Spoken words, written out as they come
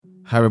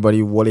Hi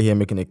everybody, Wally here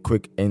making a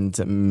quick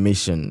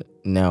intermission.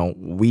 Now,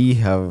 we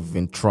have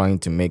been trying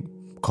to make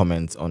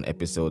comments on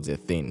episodes a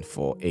thing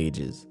for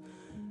ages.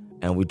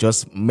 And we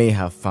just may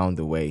have found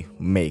a way,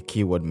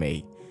 keyword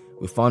may.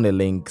 We found a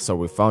link, so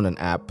we found an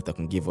app that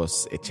can give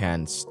us a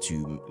chance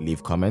to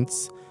leave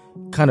comments.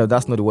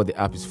 That's not what the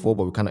app is for,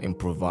 but we kind of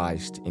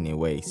improvised in a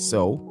way.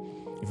 So,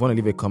 if you want to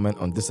leave a comment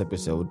on this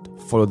episode,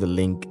 follow the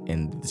link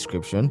in the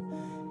description.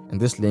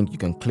 And this link, you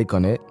can click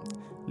on it,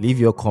 leave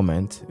your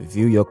comment,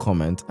 view your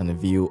comment, and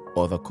view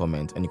other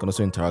comments. And you can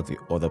also interact with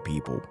other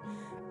people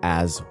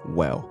as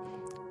well.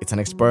 It's an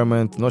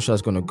experiment. Not sure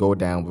it's going to go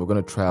down. We're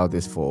going to try out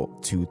this for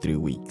 2-3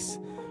 weeks.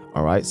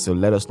 All right. So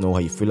let us know how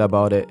you feel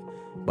about it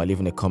by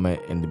leaving a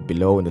comment in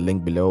the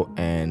link below.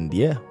 And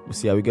yeah, we'll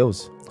see how it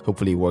goes.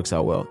 Hopefully it works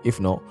out well. If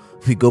not,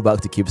 we go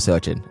back to keep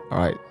searching. All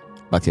right.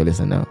 Back to your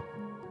listen now.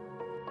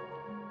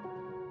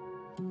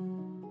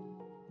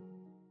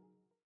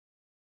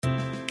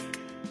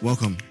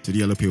 Welcome to the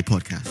Yellow Pill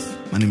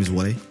Podcast. My name is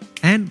Wale.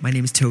 And my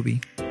name is Toby.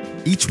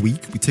 Each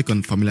week, we take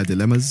on familiar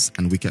dilemmas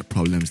and wicked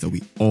problems that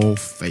we all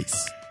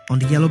face. On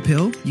the Yellow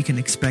Pill, you can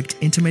expect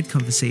intimate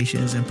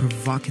conversations and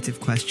provocative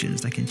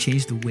questions that can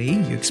change the way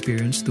you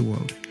experience the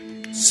world.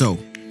 So,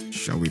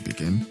 shall we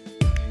begin?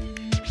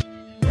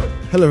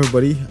 Hello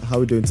everybody, how are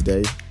we doing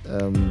today?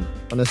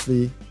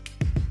 Honestly,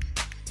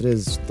 today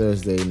is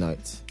Thursday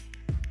night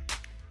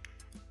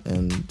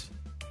and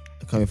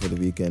I'm coming for the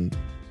weekend.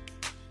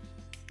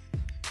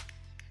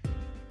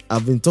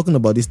 I've been talking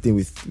about this thing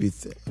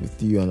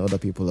with you and other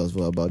people as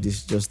well, about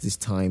this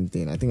time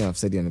thing. I think I've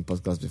said it on the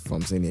podcast before.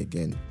 I'm saying it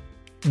again.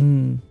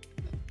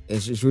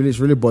 It's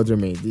really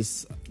bothering me,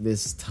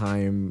 this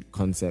time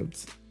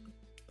concept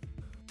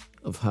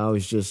of how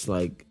it's just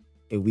like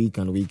a week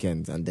and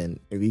weekends, and then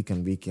a week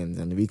and weekends,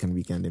 and a week and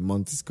weekend. The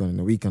month is gone,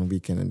 and a week and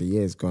weekend, and the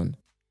year is gone.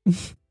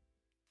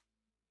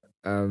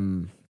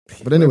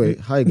 But anyway,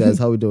 hi guys,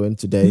 how we doing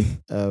today?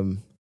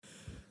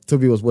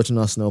 Toby was watching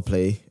Arsenal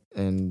play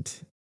and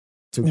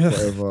took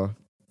forever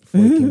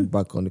before he came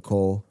back on the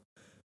call.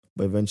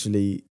 But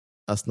eventually,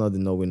 Arsenal did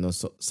not win.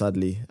 So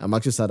sadly, I'm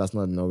actually sad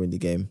Arsenal did not win the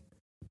game.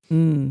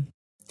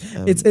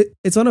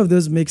 It's one of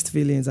those mixed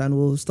feelings, and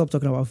we'll stop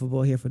talking about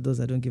football here for those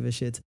that don't give a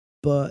shit.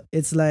 But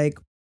it's like,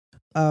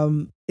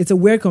 it's a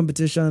weird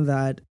competition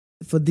that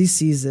for this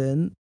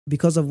season,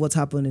 because of what's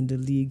happened in the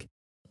league,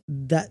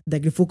 that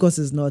like the focus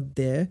is not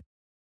there.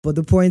 But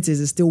the point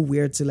is, it's still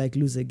weird to like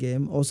lose a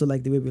game. Also,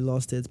 like the way we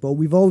lost it. But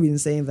we've all been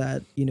saying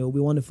that, we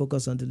want to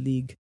focus on the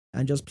league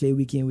and just play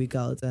week in, week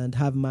out, and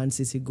have Man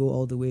City go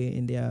all the way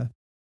in there,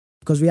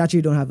 because we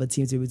actually don't have a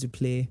team to be able to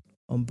play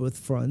on both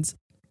fronts.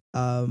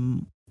 But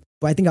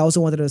I think I also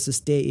wanted us to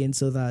stay in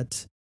so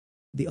that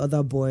the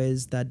other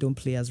boys that don't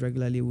play as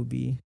regularly would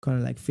be kind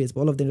of like fit.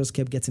 But all of them just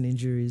kept getting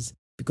injuries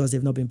because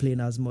they've not been playing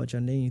as much,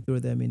 and then you throw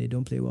them in, they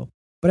don't play well.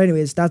 But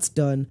anyways, that's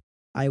done.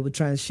 I would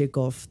try and shake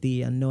off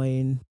the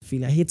annoying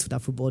feeling. I hate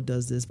that football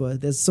does this,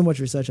 but there's so much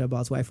research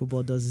about why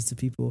football does this to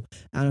people.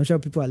 And I'm sure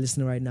people are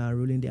listening right now and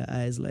rolling their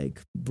eyes like,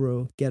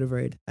 bro, get over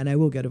it. And I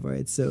will get over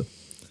it. So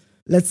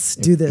let's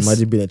do this.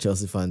 Imagine being a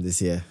Chelsea fan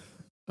this year.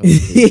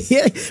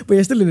 Yeah, but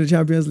you're still in the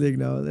Champions League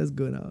now. Let's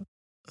go now.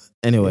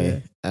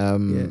 Anyway,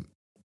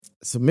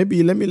 so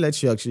maybe let me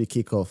let you actually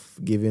kick off,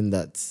 given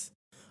that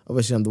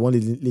obviously I'm the one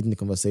leading the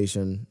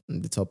conversation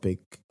on the topic,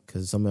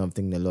 because it's something I'm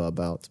thinking a lot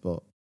about.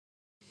 But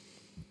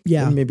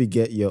yeah, let me maybe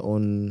get your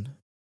own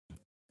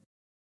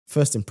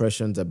first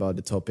impressions about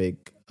the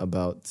topic,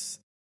 about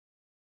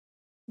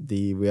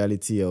the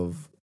reality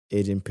of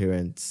aging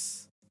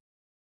parents,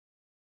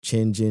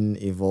 changing,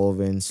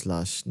 evolving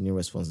 / new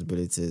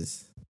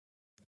responsibilities.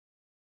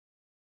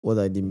 What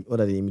are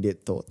the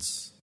immediate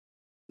thoughts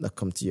that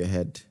come to your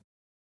head?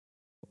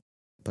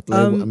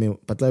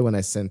 Particularly when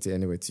I sent it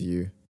anyway to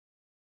you.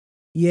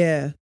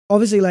 Yeah.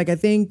 Obviously, like, I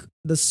think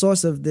the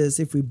source of this,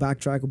 if we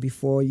backtrack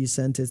before you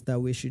sent it, that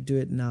we should do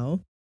it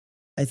now.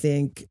 I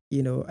think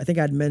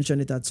I'd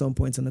mentioned it at some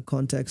point in the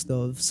context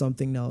of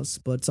something else,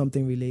 but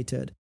something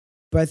related.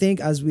 But I think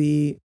there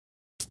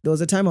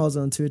was a time I was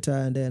on Twitter,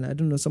 and then I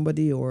don't know,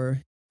 somebody,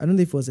 or I don't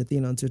know if it was a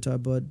thing on Twitter,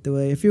 but there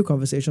were a few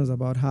conversations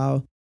about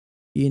how,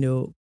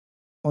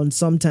 on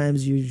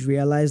sometimes you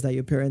realize that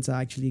your parents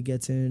are actually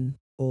getting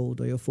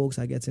old, or your folks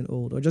are getting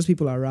old, or just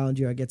people around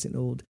you are getting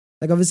old.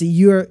 Like, obviously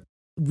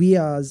we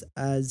as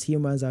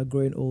humans are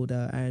growing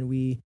older, and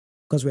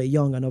because we're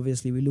young, and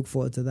obviously we look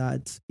forward to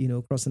that,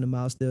 crossing the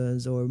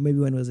milestones, or maybe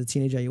when I was a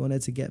teenager, you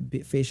wanted to get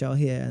facial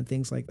hair and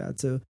things like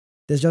that. So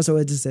there's just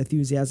always this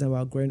enthusiasm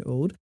about growing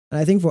old. And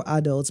I think for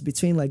adults,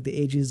 between like the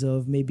ages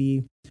of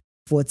maybe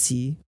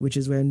 40, which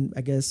is when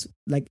I guess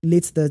like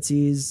late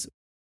 30s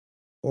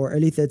or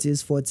early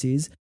 30s,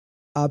 40s,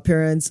 our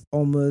parents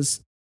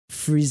almost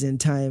freeze in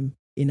time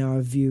in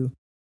our view,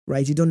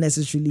 right? You don't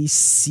necessarily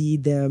see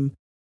them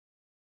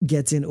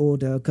getting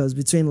older, because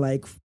between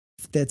like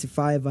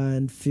 35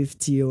 and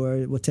 50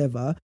 or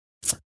whatever,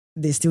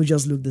 they still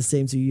just look the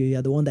same to you.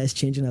 You're the one that's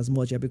changing as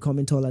much. You're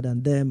becoming taller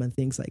than them and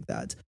things like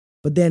that.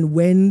 But then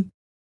when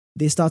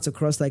they start to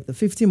cross like the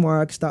 50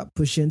 mark, start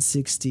pushing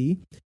 60,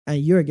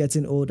 and you're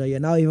getting older. You're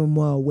now even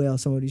more aware of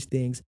some of these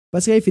things.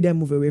 But say if you then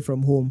move away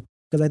from home,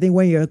 because I think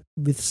when you're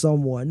with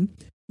someone,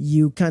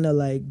 you kind of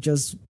like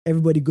just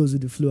everybody goes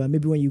with the flow. And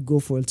maybe when you go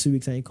for 2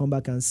 weeks and you come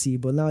back and see.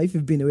 But now if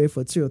you've been away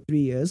for 2 or 3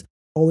 years,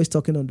 always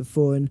talking on the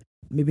phone,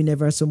 maybe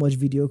never so much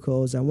video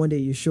calls, and one day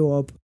you show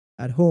up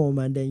at home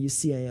and then you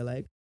see and you're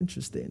like,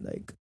 interesting,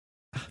 like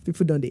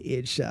people don't the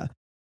age, sha.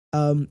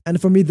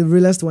 And for me, the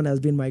realest one has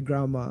been my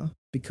grandma,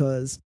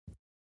 because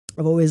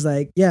I've always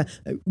like, yeah,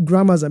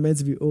 grandmas are meant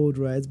to be old,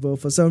 right? But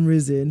for some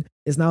reason,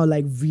 it's now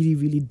like really,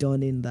 really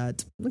done in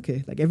that,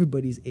 okay, like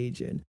everybody's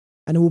aging.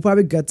 And we'll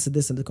probably get to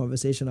this in the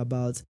conversation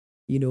about,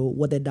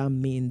 what that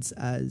means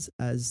as,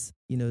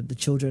 the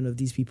children of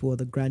these people or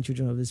the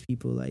grandchildren of these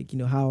people, like,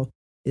 how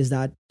is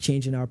that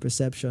changing our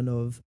perception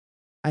of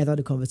either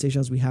the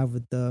conversations we have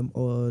with them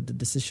or the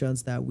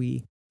decisions that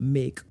we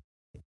make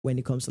when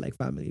it comes to like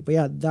family. But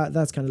yeah,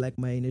 that's kind of like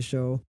my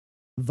initial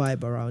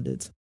vibe around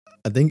it.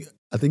 I think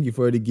you've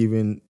already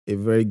given a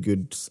very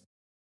good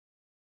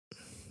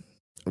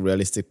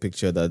realistic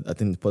picture that I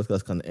think the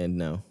podcast can end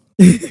now.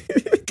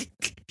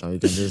 I can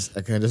just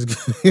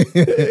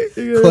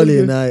call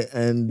it a night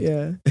and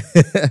yeah.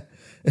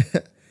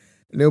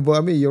 No, but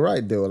I mean you're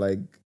right though. Like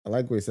I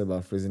like what you said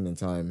about freezing in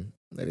time.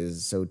 That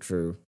is so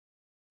true.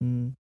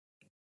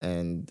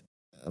 And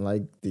I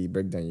like the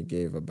breakdown you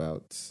gave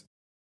about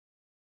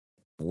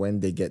when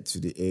they get to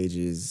the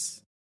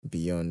ages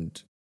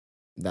beyond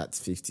that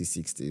 50s,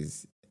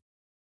 60s,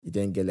 you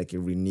then get like a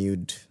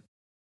renewed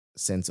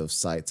sense of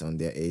sight on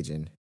their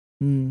aging.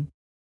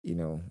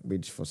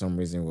 Which for some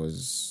reason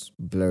was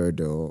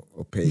blurred or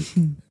opaque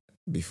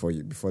before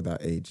that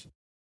age.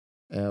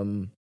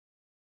 But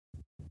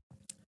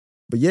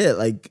yeah,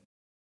 like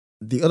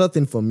the other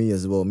thing for me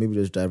as well, maybe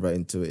just dive right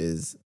into it,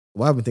 is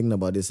what I've been thinking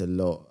about this a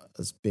lot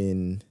has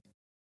been,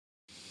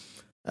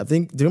 I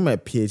think during my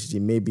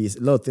PhD, maybe a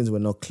lot of things were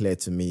not clear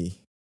to me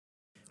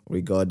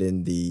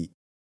regarding the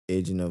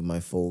aging of my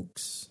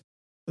folks,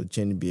 or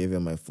changing behavior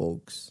of my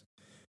folks,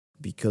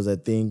 because I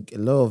think a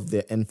lot of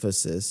their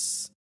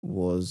emphasis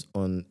was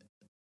on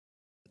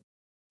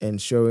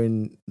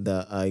ensuring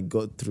that I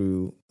got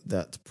through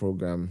that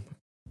program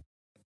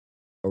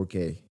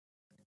okay.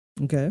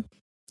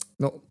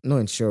 No, not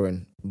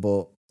ensuring,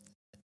 but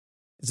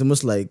it's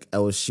almost like I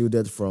was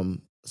shielded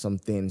from some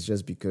things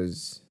just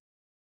because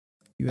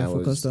you were I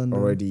focused was on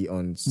already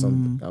on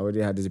something. I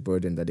already had this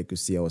burden that they could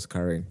see I was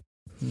carrying.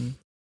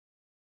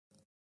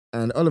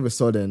 And all of a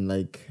sudden,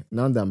 like,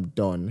 now that I'm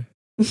done,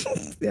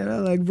 they're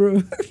not like,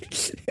 bro.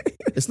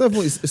 it's not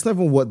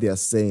even what they are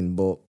saying,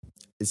 but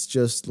it's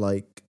just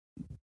like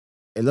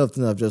a lot of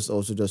things have just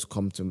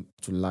come to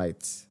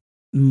light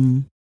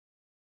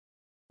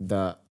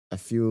that I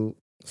feel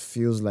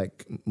feels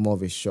like more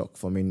of a shock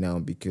for me now,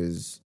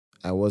 because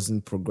I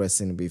wasn't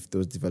progressing with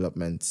those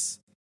developments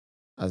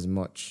as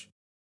much.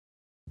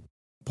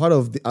 Part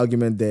of the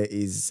argument there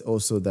is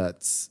also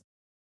that,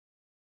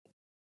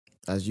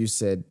 as you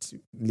said,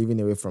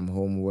 living away from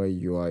home where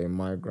you are a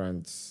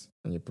migrant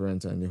and your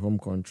parents are in the home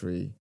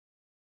country,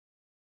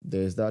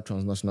 there's that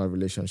transnational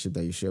relationship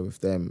that you share with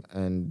them,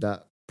 and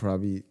that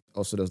probably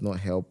also does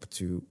not help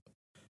to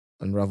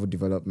unravel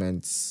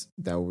developments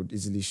that would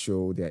easily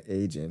show their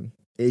aging.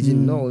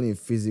 Not only in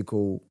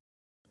physical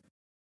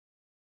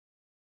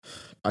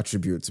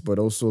attributes, but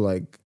also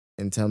like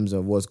in terms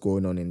of what's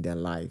going on in their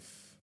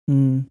life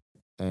and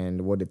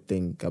what they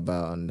think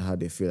about and how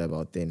they feel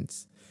about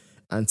things.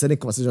 And certain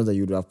conversations that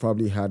you would have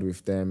probably had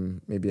with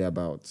them, maybe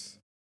about.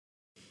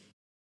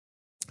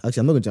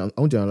 Actually, I'm not going to.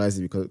 I won't generalize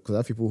it because I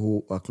have people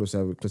who are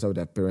closer with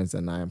their parents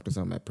than I am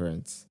closer with my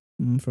parents.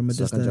 From a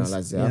so distance. I can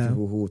generalize it. I have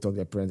people who talk to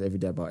their parents every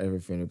day about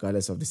everything,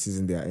 regardless of the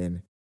season they are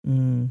in.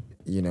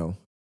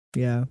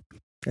 Yeah,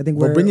 I think.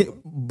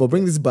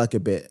 Bring this back a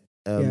bit.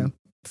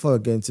 Before I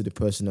get into the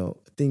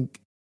personal, I think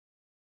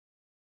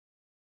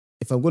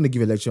if I'm going to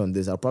give a lecture on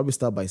this, I'll probably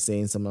start by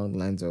saying something along the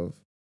lines of,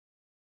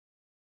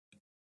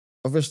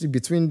 obviously,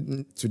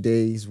 between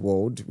today's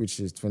world,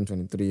 which is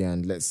 2023,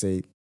 and let's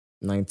say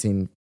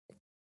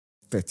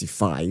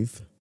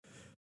 1935,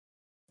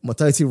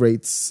 mortality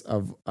rates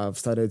have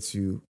started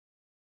to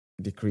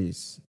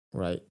decrease,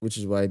 right? Which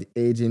is why the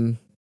aging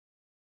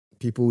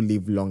people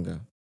live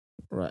longer,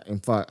 right? In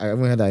fact, I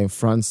even heard that in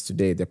France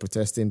today, they're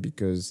protesting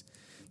because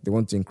they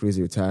want to increase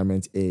the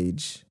retirement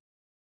age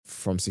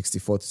from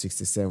 64 to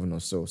 67 or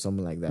so,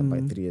 something like that,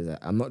 by 3 years.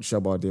 I'm not sure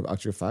about the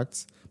actual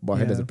facts, but I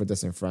heard there's a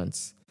protest in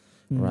France,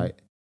 right?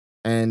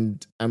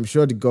 And I'm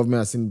sure the government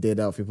has seen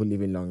data of people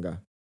living longer,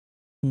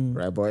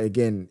 right? But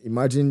again,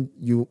 imagine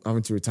you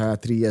having to retire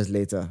 3 years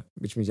later,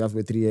 which means you have to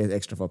wait 3 years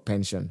extra for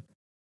pension.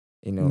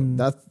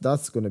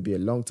 That's going to be a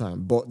long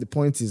time. But the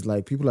point is,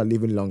 like, people are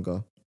living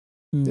longer.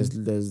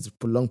 There's a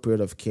prolonged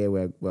period of care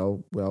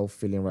we're all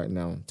feeling right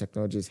now.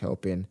 Technology is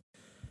helping.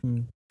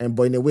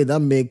 But in a way, that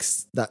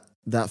makes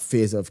that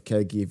phase of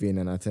caregiving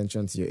and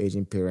attention to your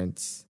aging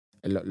parents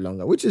a lot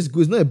longer, which is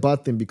good. It's not a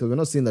bad thing, because we're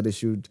not saying that they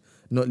should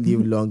not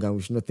live long and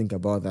we should not think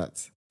about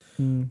that.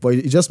 But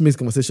it just makes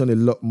conversation a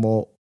lot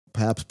more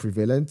perhaps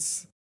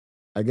prevalent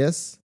I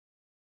guess.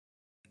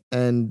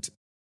 And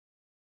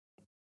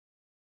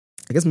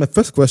I guess my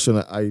first question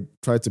I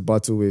try to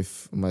battle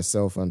with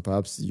myself and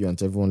perhaps you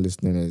and everyone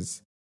listening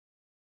is,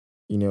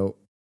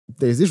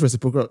 there's this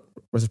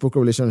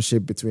reciprocal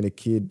relationship between a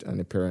kid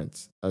and a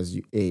parent as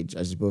you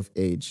both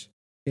age,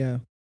 Yeah.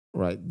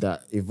 right?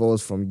 That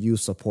evolves from you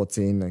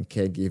supporting and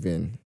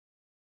caregiving.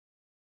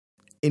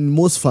 In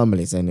most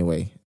families,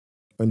 anyway,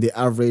 in the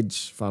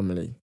average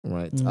family,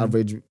 right?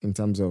 Average in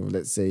terms of,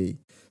 let's say,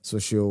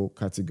 social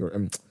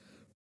category,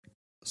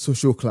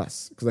 social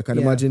class. Because I can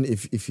imagine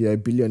if you're a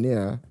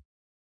billionaire,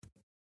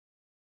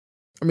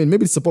 I mean,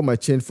 maybe the support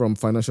might change from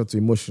financial to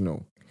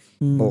emotional.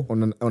 But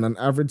on an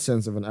average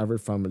sense of an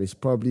average family, it's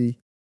probably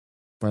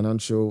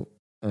financial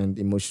and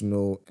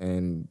emotional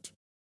and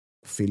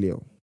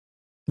filial,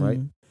 right?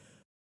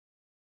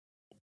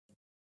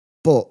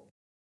 But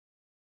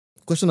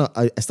question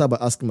I start by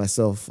asking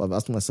myself, I've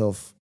asked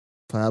myself,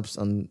 perhaps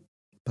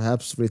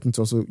relating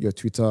to also your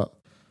Twitter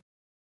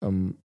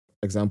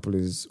example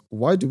is,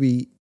 what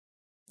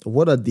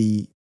are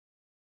the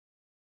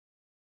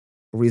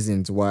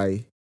reasons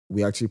why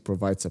we actually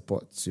provide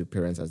support to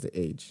parents as they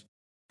age?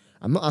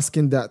 I'm not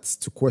asking that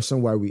to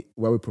question why we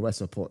provide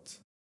support.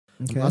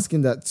 Okay. I'm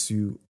asking that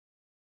to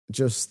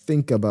just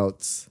think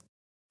about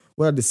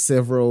what are the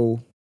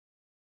several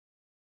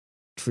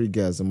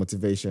triggers and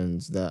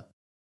motivations that,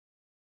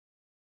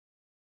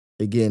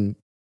 again,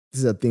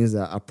 these are things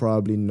that are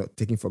probably not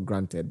taken for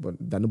granted, but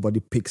that nobody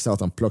picks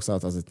out and plucks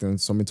out as a thing,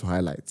 something to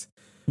highlight.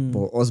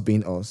 But us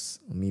being us,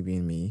 or me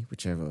being me,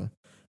 whichever,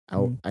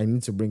 I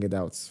need to bring it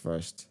out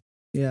first.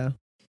 Yeah.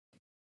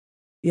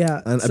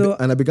 Yeah. And so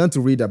I began to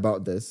read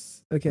about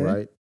this. Okay.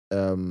 Right.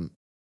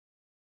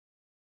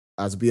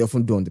 As we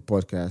often do on the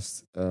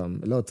podcast,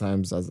 a lot of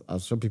times, as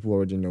some people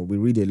already know, we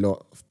read a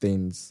lot of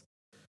things.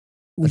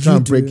 I try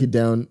and break it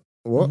down.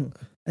 What?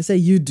 I say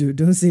you do.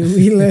 Don't say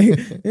we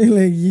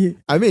like you.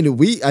 I mean,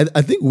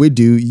 I think we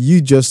do.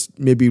 You just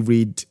maybe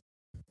read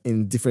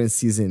in different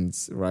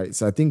seasons, right?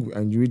 So I think,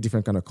 and you read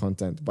different kind of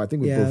content, but I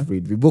think we both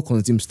read. We both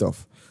consume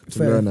stuff to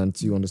learn and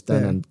to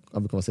understand and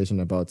have a conversation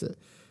about it.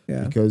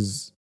 Yeah.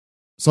 Because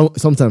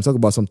sometimes talk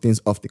about some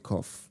things off the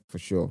cuff, for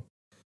sure.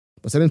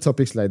 But certain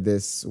topics like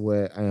this,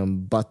 where I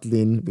am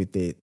battling with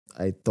a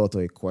thought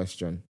or a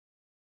question,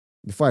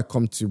 before I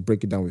come to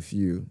break it down with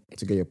you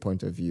to get your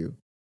point of view,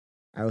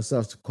 I also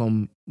have to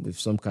come with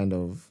some kind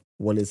of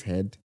Wallace's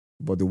head,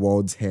 but the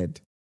world's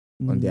head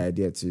on the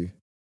idea too.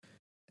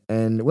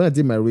 And when I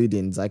did my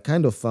readings, I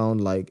kind of found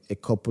like a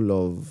couple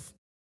of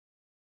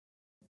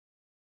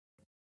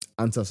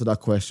answers to that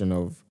question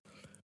of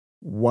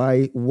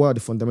what are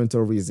the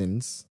fundamental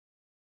reasons,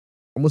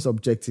 almost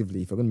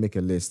objectively, if we're going to make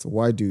a list,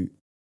 why do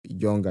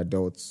young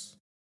adults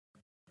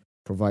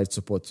provide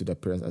support to their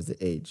parents as they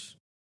age?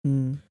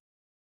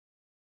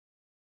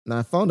 Now,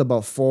 I found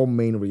about 4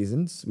 main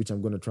reasons, which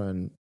I'm going to try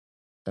and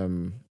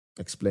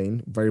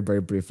explain very,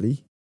 very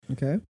briefly.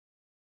 Okay.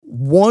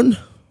 One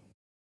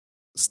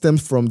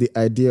stems from the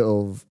idea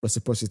of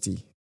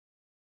reciprocity,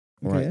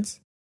 right?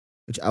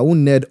 Which I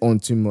won't nerd on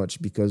too much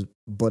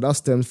but that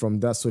stems from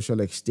that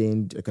social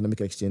exchange, economic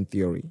exchange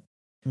theory.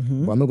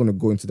 But I'm not going to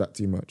go into that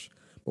too much.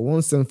 But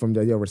one stems from the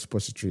idea of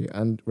reciprocity,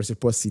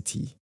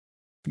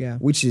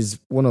 which is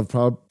one of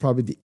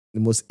probably the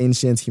most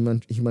ancient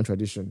human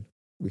tradition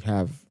we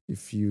have.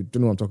 If you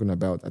don't know what I'm talking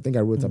about, I think I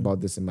wrote about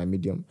this in my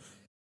Medium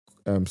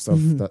stuff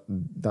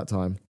that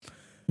time.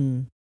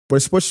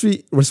 But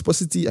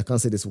reciprocity, I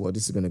can't say this word.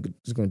 This is gonna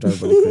drive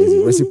everybody crazy.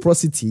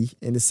 Reciprocity,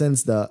 in the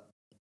sense that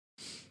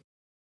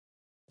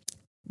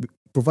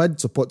provide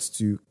support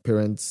to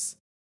parents.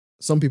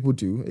 Some people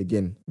do.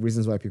 Again,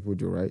 reasons why people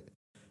do, right?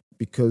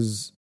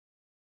 Because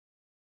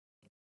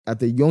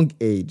at a young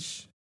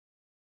age,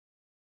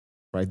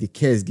 right, the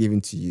care is given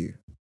to you,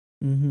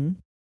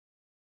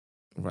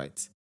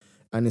 right,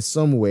 and in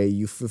some way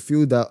you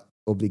fulfill that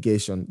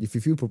obligation.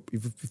 If you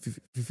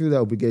fulfill that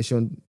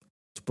obligation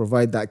to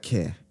provide that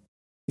care,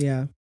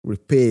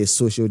 repay a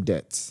social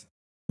debt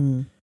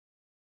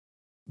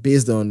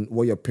based on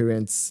what your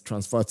parents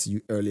transferred to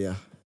you earlier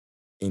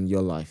in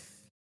your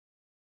life.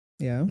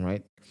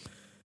 Right?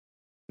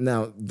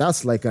 Now,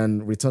 that's like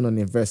an return on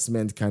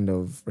investment kind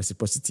of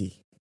reciprocity.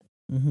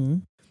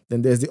 Then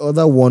there's the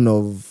other one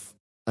of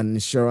an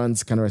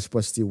insurance kind of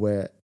reciprocity,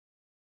 where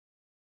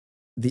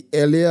the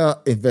earlier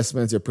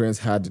investments your parents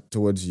had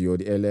towards you, or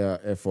the earlier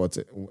effort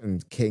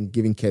in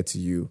giving care to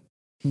you,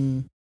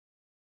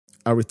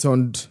 are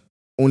returned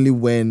only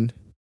when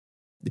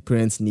the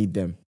parents need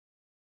them.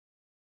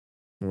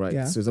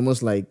 Right? So it's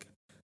almost like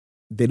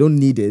they don't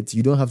need it.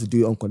 You don't have to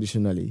do it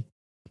unconditionally.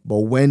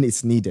 But when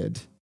it's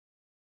needed,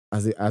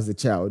 as a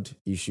child,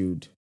 you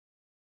should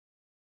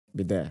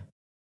be there.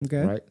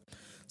 Okay. Right?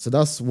 So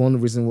that's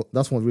one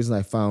reason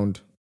I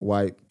found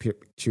why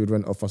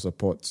children offer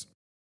support.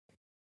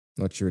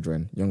 Not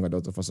children, young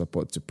adults offer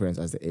support to parents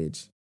as they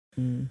age.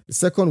 The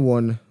second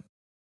one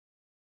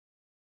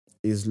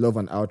is love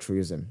and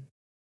altruism.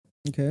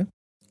 Okay.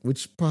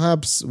 Which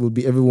perhaps will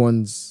be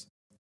most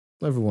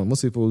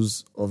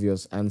people's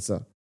obvious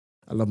answer.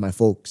 I love my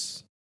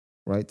folks,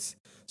 right?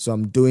 So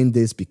I'm doing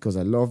this because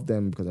I love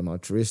them, because I'm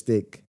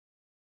altruistic,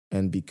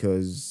 and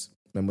because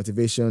my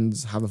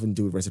motivations have nothing to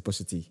do with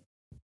reciprocity.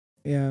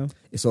 Yeah.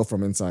 It's all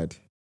from inside.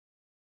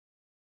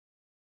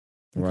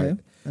 Okay. Right?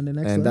 And the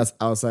next And one? that's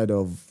outside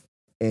of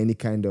any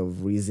kind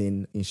of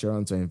reason,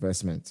 insurance or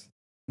investment.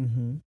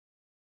 Mm-hmm.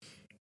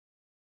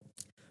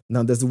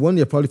 Now, there's the one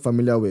you're probably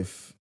familiar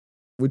with,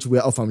 which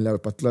we're all familiar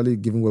with, particularly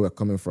given where we're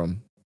coming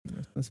from,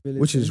 Responsibility.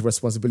 which is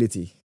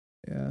responsibility.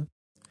 Yeah.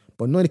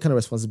 But not any kind of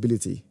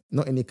responsibility,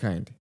 not any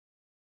kind.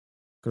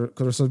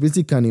 Because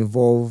responsibility can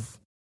involve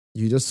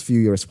you just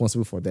feel you're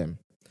responsible for them.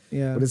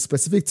 Yeah. But a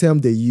specific term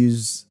they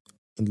use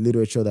in the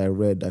literature that I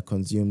read, I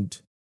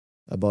consumed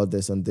about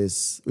this and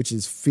this, which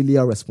is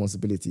filial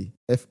responsibility.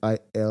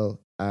 Filial.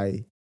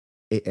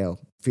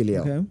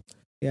 Filial. Okay.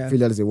 Yeah.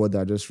 Filial is a word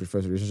that just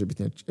refers to the relationship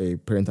between a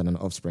parent and an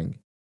offspring.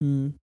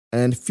 Mm.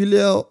 And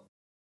filial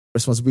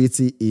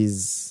responsibility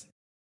is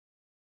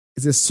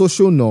a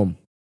social norm,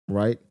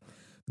 right?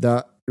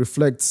 That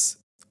reflects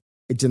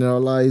a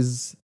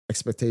generalized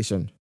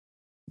expectation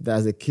that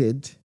as a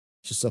kid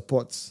should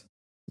support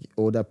the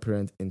older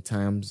parent in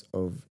times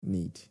of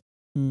need.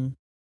 Mm.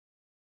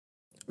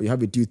 Or you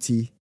have a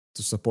duty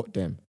to support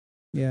them.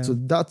 Yeah. So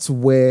that's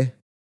where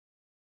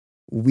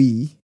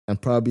we,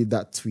 and probably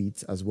that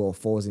tweet as well,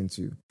 falls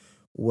into,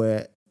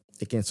 where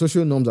again,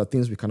 social norms are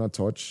things we cannot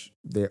touch.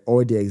 They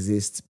already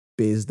exist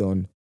based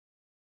on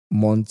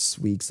months,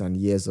 weeks, and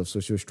years of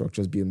social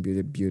structures being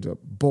built up.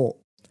 But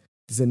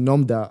it's a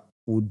norm that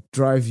would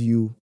drive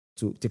you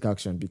to take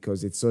action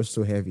because it's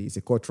so heavy. It's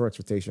a cultural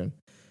expectation.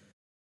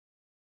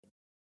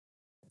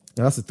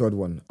 Now that's the third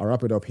one. I'll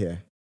wrap it up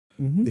here.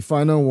 Mm-hmm. The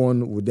final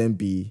one would then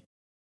be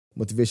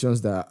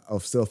motivations that are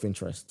of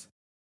self-interest.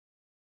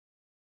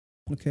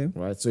 Okay.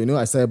 Right? So,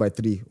 I started by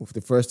three.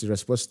 The first is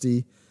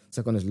reciprocity.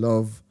 Second is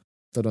love.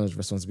 Third one is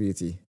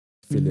responsibility,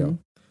 filial.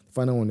 Mm-hmm. The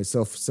final one is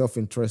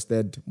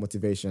self-interested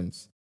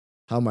motivations.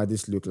 How might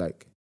this look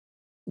like?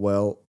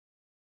 Well,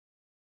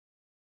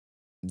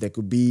 there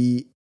could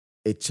be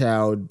a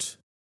child,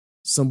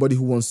 somebody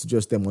who wants to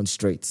just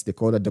demonstrate. They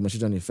call that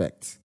demonstration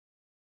effect.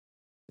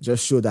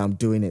 Just show that I'm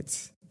doing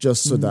it.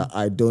 Just so that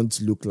I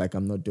don't look like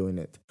I'm not doing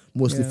it.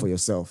 Mostly for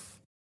yourself.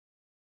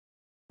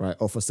 Right?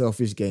 Or for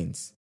selfish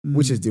gains.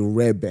 Which is the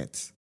rare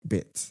bit,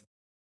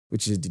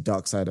 which is the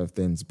dark side of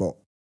things. But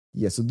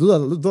yeah, so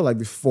those are like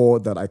the four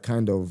that I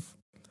kind of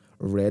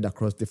read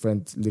across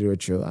different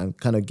literature and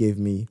kind of gave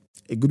me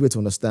a good way to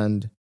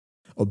understand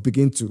or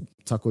begin to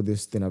tackle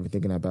this thing I've been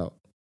thinking about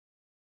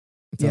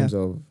in terms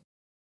of,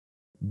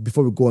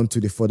 before we go on to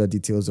the further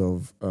details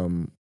of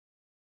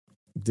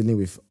dealing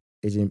with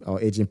our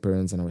aging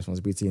parents and our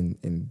responsibility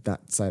in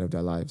that side of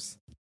their lives.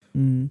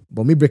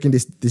 But me breaking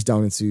this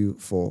down into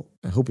four,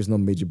 I hope it's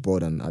not made you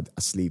bored and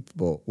asleep,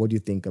 but what do you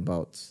think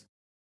about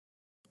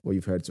what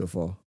you've heard so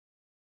far?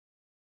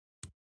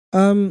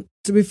 To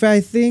be fair,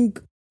 I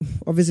think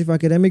obviously for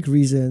academic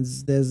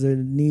reasons, there's a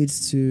need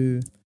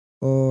to,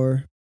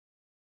 or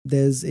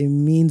there's a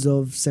means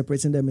of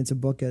separating them into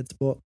buckets,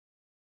 but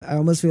I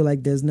almost feel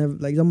like there's never,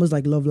 like, it's almost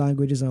like love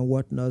languages and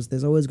whatnot.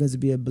 There's always going to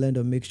be a blend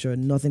of mixture.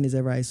 Nothing is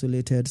ever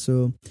isolated.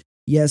 So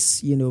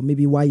yes,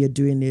 maybe why you're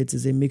doing it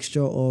is a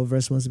mixture of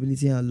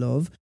responsibility and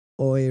love,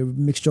 or a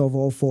mixture of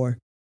all four.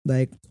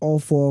 Like all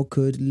four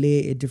could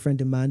lay a different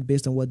demand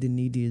based on what the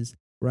need is,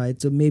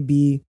 right? So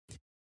maybe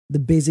the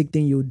basic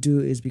thing you do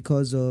is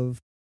because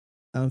of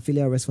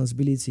filial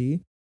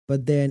responsibility.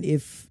 But then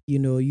if, you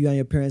and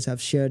your parents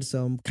have shared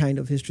some kind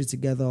of history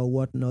together or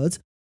whatnot,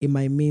 it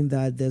might mean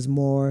that there's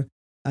more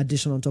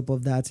addition on top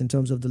of that in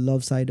terms of the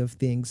love side of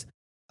things.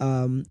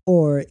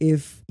 Or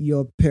if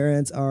your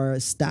parents are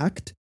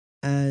stacked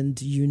and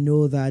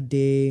that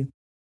they,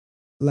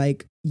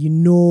 like,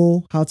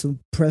 how to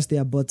press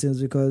their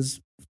buttons because,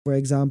 for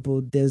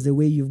example, there's the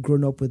way you've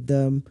grown up with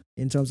them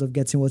in terms of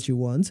getting what you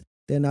want.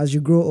 Then as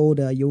you grow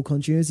older, you'll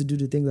continue to do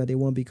the things that they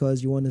want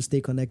because you want to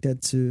stay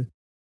connected to,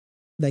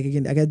 like,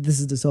 again, I guess this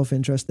is the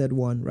self-interested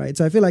one, right?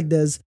 So I feel like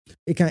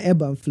it can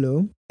ebb and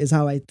flow is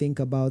how I think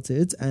about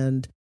it.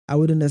 And I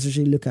wouldn't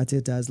necessarily look at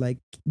it as like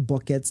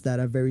buckets that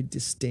are very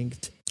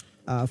distinct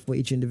for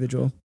each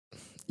individual.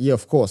 Yeah,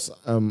 of course.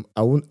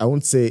 I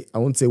won't say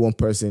one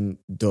person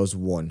does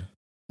one,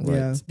 right?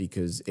 Yeah.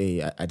 Because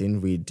I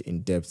didn't read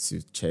in depth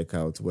to check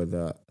out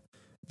whether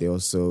they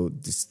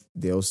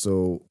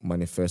also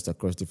manifest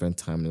across different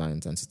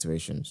timelines and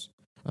situations,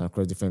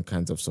 across different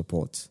kinds of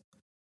support,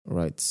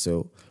 right?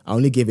 So I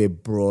only gave a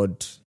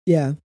broad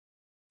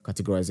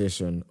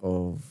categorization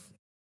of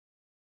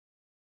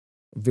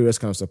various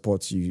kinds of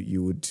support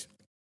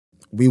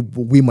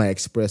we might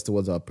express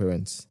towards our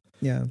parents.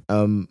 Yeah.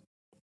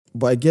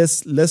 But I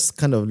guess let's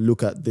kind of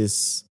look at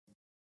this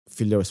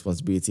filial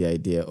responsibility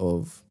idea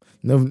of,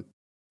 let me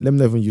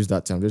not even use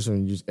that term, just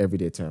want to use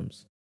everyday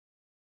terms.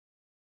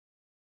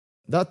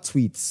 That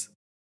tweet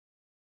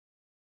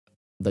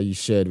that you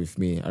shared with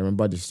me, I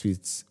remember the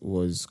tweet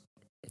was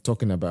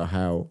talking about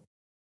how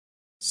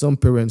some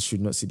parents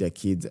should not see their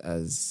kids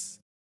as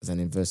an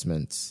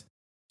investment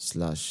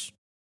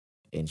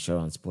 /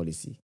 insurance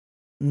policy.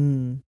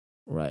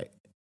 Right.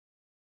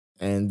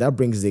 And that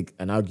brings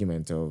an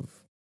argument of,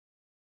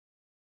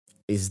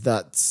 is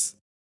that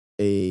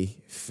a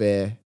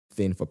fair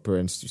thing for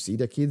parents to see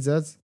their kids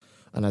as?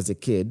 And as a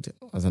kid,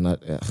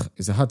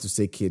 it's hard to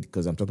say kid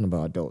because I'm talking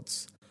about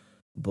adults,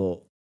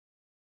 but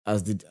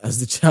as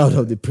the child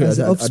of the as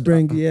the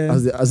offspring,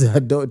 as the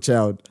adult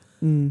child,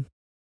 Mm.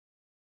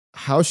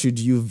 how should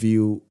you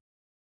view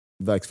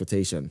the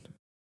expectation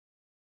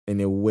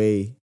in a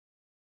way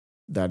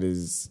that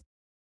is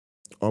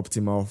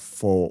optimal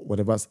for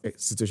whatever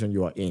situation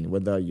you are in,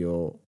 whether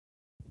you're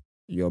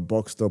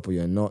boxed up or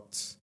you're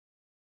not,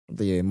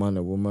 whether you're a man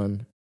or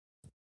woman,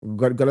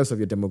 regardless of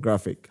your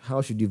demographic?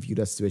 How should you view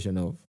that situation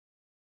of,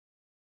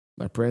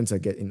 my parents are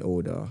getting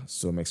older,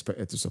 so I'm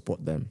expected to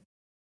support them?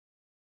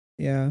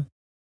 Yeah.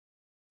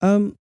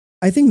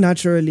 I think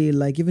naturally,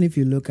 like even if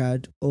you look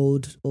at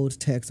old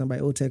texts, and by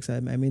old texts I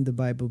mean the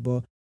Bible,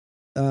 but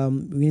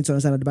we need to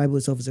understand that the Bible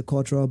itself is a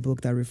cultural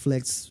book that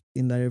reflected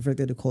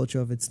the culture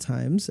of its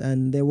times,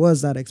 and there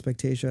was that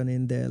expectation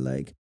in there,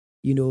 like,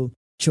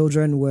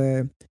 children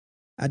were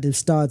at the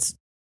start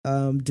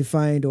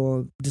defined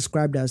or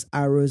described as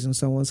arrows in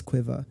someone's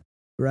quiver,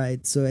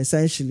 right? So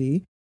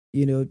essentially,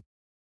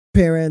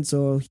 parents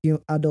or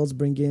adults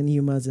bringing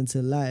humans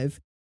into life,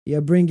 you're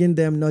bringing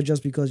them not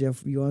just because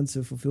you want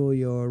to fulfill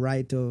your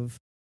right of,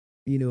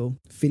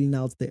 filling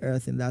out the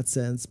earth in that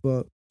sense,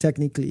 but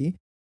technically,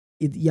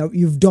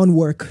 you've done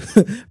work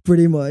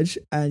pretty much,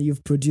 and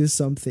you've produced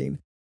something,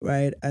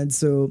 right? And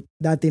so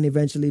that thing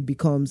eventually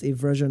becomes a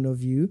version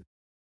of you,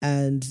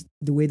 and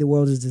the way the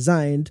world is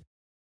designed,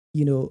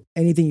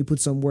 anything you put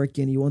some work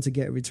in, you want to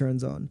get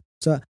returns on.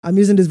 So I'm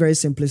using these very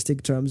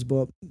simplistic terms,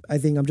 but I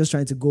think I'm just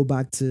trying to go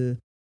back to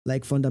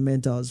like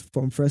fundamentals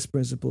from first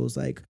principles,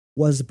 like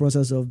what's the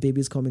process of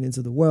babies coming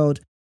into the world,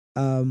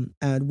 and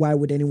why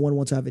would anyone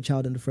want to have a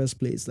child in the first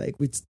place? Like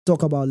we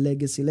talk about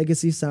legacy.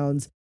 Legacy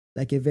sounds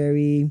like a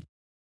very,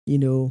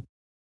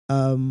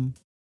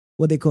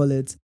 what they call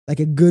it, like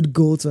a good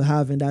goal to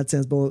have in that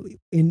sense. But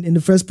in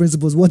the first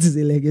principles, what is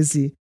a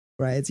legacy,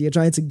 right? So you're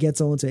trying to get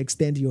someone to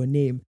extend your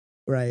name,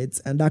 right?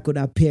 And that could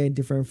appear in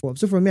different forms.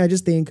 So for me, I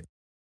just think,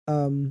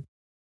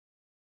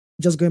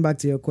 just going back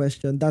to your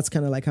question, that's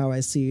kind of like how I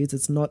see it.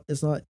 It's not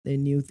a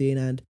new thing.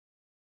 And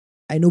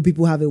I know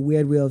people have a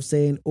weird way of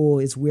saying, oh,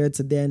 it's weird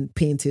to then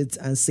paint it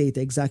and say it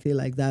exactly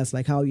like that. It's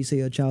like how you say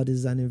your child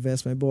is an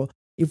investment. But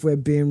if we're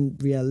being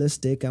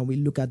realistic and we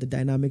look at the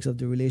dynamics of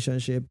the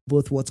relationship,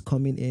 both what's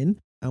coming in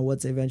and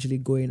what's eventually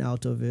going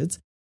out of it,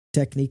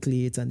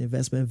 technically it's an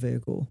investment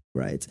vehicle,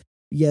 right?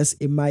 Yes,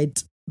 it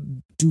might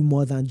do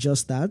more than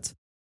just that,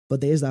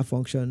 but there is that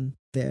function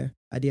there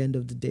at the end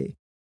of the day,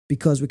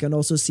 because we can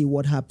also see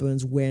what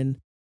happens when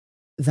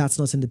that's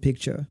not in the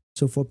picture.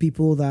 So for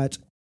people that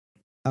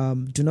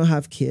do not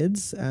have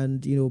kids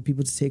and,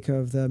 people to take care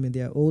of them in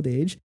their old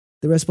age,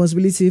 the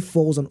responsibility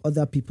falls on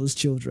other people's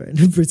children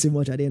pretty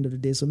much at the end of the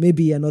day. So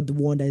maybe you're not the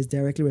one that is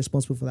directly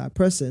responsible for that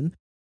person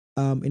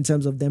in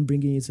terms of them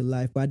bringing you to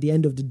life. But at the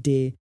end of the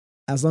day,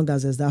 as long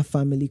as there's that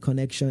family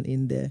connection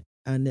in there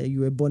and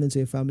you were born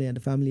into a family and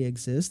the family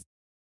exists,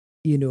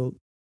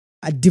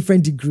 at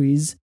different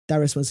degrees, that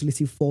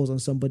responsibility falls on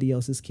somebody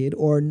else's kid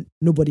or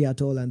nobody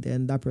at all. And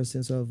then that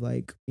person sort of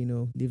like,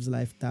 lives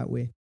life that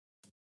way.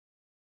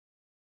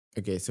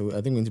 Okay, so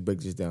I think we need to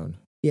break this down.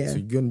 Yeah. So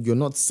you're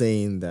not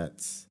saying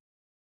that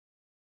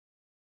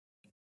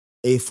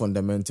a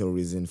fundamental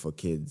reason for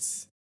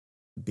kids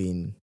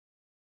being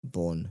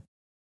born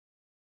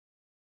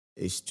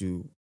is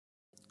to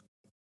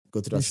go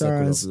through that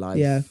circle of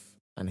life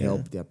and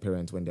help their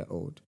parents when they're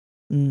old.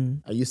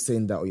 Are you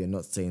saying that or you're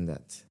not saying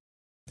that?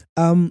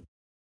 I'm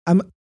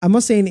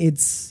not saying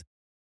it's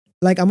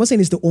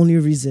the only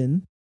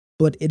reason,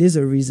 but it is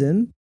a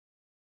reason.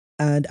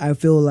 And I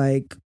feel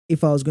like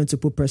if I was going to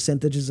put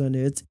percentages on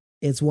it,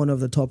 it's one of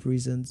the top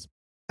reasons.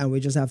 And we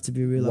just have to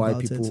be real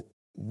about it.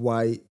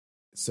 Why?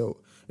 So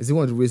is it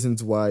one of the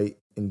reasons why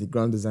in the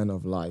grand design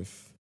of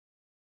life,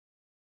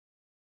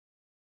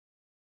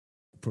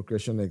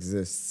 procreation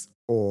exists?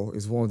 Or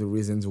is one of the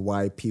reasons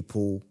why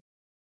people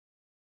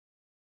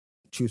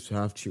choose to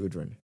have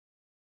children?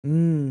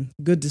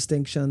 Good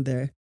distinction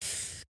there.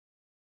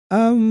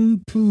 I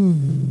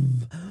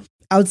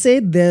would say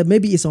there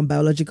maybe is some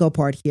biological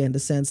part here in the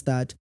sense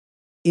that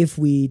if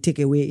we take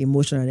away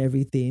emotion and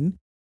everything,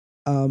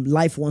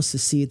 life wants to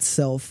see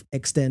itself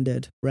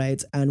extended,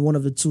 right? And one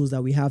of the tools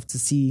that we have to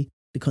see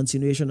the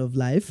continuation of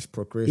life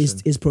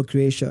is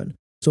procreation.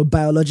 So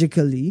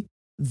biologically,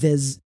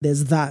 there's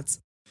that.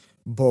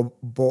 But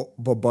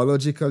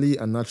biologically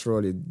and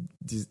naturally,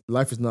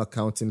 life is not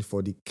accounting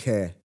for the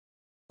care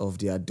of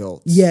the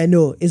adults. Yeah,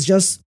 no, it's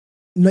just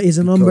it's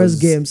a numbers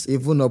games.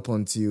 Even up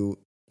until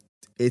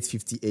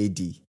 850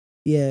 AD,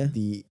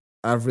 the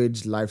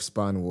average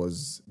lifespan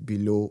was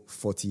below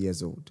 40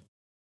 years old.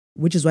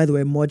 Which is why there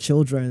were more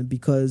children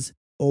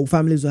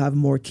families will have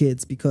more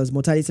kids because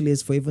mortality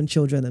rates for even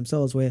children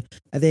themselves where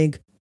I think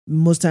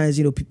most times,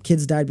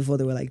 kids died before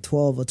they were like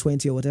 12 or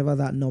 20 or whatever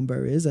that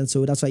number is. And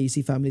so that's why you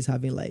see families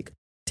having like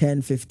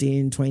 10,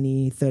 15,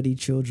 20, 30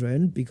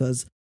 children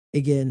because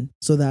again,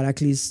 so that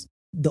at least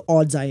the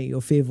odds are in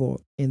your favor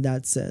in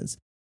that sense.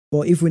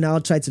 But if we now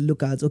try to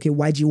look at, okay,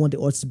 why do you want the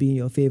odds to be in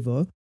your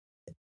favor?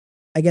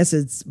 I guess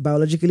it's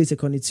biologically, it's a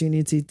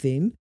continuity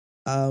thing.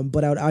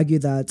 But I would argue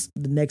that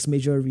the next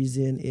major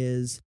reason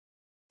is,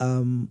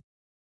 to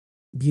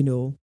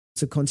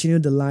continue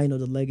the line or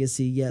the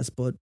legacy, yes,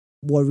 but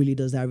what really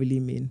does that really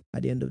mean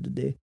at the end of the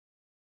day?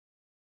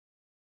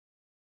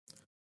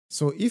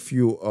 So if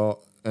you are,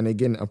 and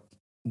again,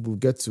 we'll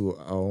get to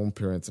our own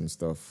parents and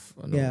stuff,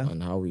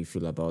 and how we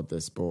feel about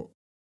this. But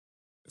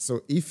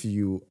so if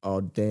you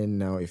are then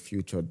now a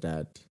future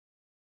dad,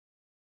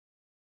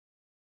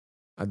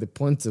 at the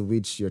point at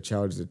which your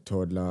child is a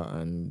toddler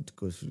and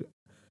goes through,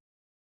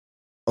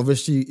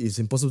 obviously it's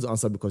impossible to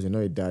answer because you're not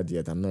a dad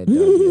yet. I'm not a dad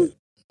yet.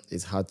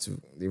 It's hard to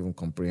even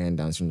comprehend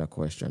answering that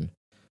question.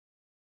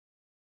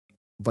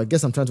 But I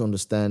guess I'm trying to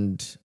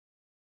understand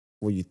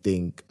what you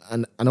think.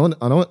 And I want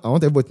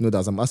everybody to know that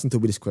as I'm asking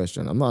Toby this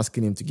question, I'm not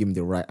asking him to give me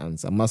the right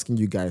answer. I'm asking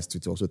you guys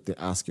to also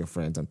ask your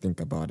friends and think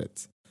about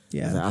it.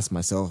 Yeah. As I ask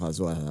myself as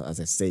well as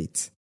I say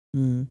it.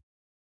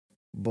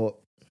 But,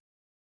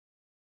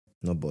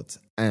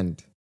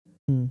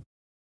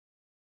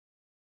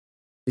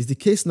 is the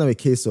case now a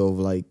case of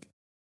like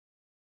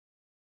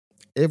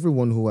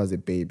everyone who has a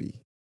baby,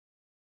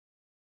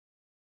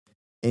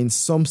 in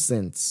some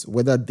sense,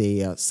 whether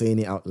they are saying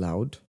it out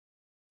loud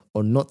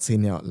or not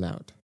saying it out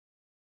loud,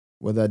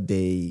 whether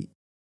is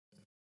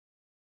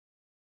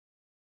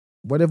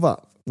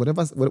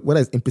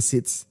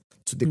implicit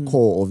to the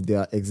core of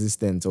their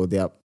existence or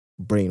their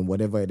brain,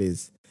 whatever it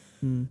is,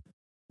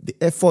 the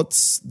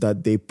efforts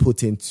that they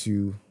put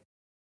into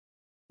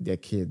their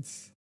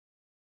kids,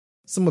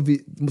 some of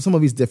it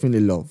is definitely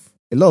love.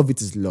 A lot of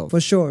it is love. For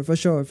sure.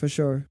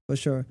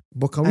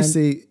 But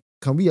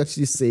can we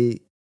actually say,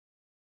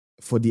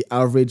 for the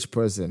average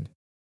person,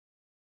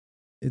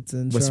 it's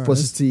insurance.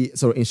 Reciprocity,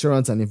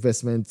 insurance and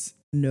investment.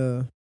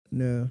 No.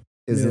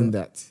 Isn't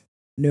that?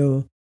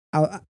 No.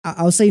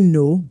 I'll say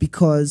no,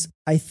 because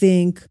I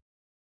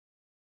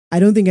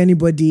don't think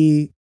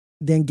anybody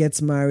then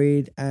gets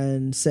married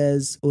and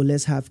says, "Oh,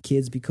 let's have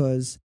kids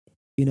because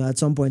at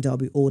some point I'll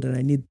be old and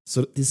I need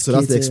this." So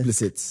that's the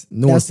explicit.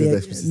 No one says that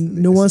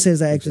explicitly. No one says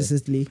that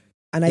explicitly,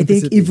 and I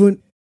think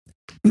even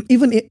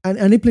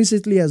and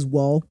implicitly as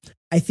well.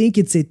 I think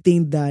it's a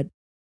thing that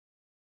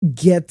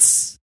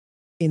gets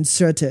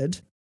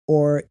inserted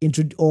or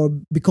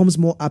becomes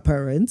more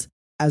apparent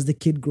as the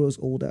kid grows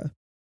older.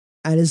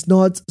 And it's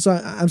not, so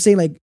I'm saying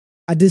like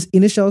at this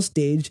initial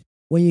stage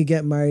when you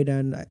get married,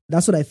 and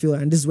that's what I feel,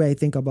 and this is where I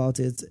think about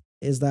it,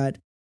 is that,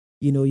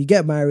 you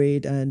get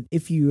married, and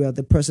if you are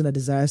the person that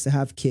desires to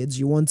have kids,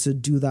 you want to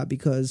do that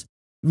because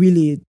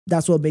really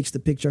that's what makes the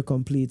picture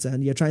complete,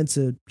 and you're trying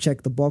to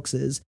check the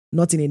boxes,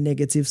 not in a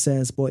negative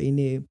sense, but in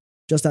a,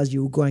 just as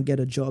you go and get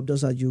a job,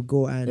 just as you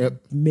go and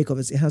make of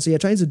it. So you're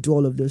trying to do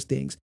all of those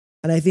things.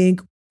 And I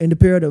think in the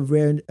period of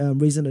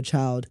raising a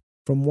child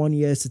from 1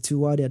 year to 2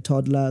 while they're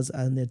toddlers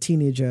and they're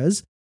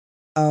teenagers,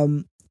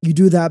 you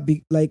do that.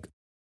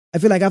 I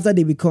feel like after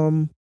they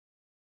become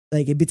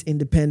like a bit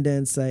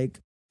independent,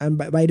 and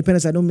by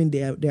independence, I don't mean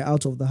they're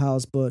out of the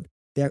house, but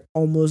they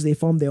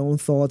form their own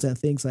thoughts and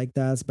things like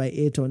that by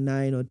 8 or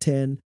 9 or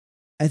 10.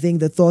 I think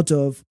the thought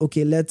of,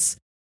 okay, let's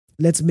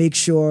make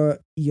sure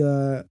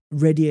you're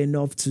ready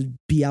enough to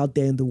be out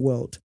there in the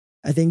world.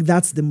 I think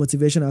that's the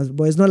motivation.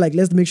 But it's not like,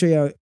 let's make sure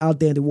you're out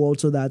there in the world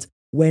so that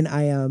when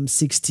I am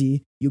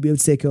 60, you'll be able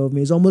to take care of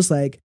me. It's almost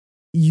like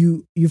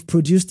you've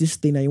produced this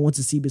thing and you want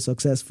to see it be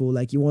successful.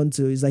 It's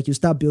like you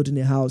start building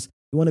a house,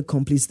 you want to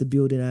complete the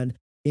building, and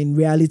in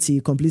reality,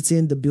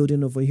 completing the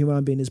building of a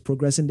human being is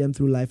progressing them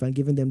through life and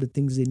giving them the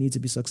things they need to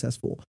be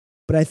successful.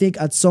 But I think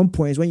at some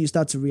point when you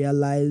start to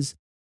realize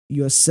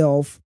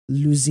yourself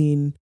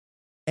losing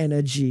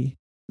energy,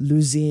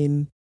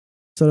 losing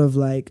sort of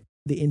like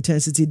the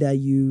intensity that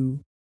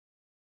you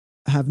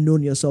have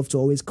known yourself to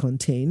always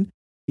contain,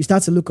 you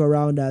start to look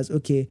around as,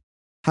 okay,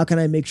 how can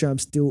I make sure I'm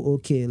still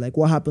okay? Like,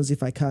 what happens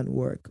if I can't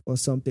work or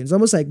something? It's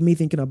almost like me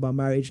thinking about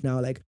marriage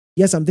now. Like,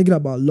 yes, I'm thinking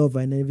about love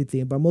and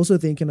everything, but I'm also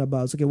thinking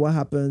about, okay, what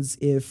happens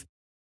if,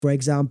 for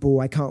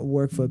example, I can't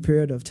work for a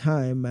period of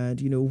time, and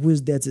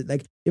who's there to,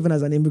 like, even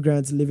as an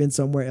immigrant living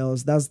somewhere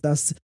else,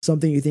 that's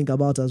something you think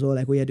about as well.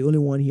 Like, well, you're the only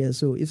one here,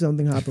 so if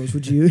something happens,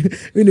 would you,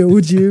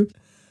 would you?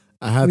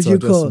 I had to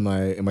adjust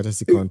my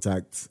emergency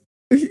contact.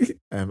 I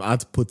had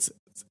to put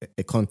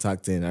a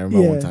contact in. I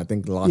remember one time, I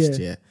think last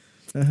year,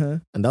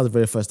 and that was the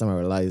very first time I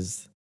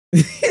realized,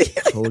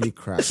 holy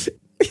crap.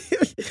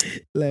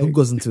 Like, who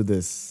goes into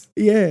this?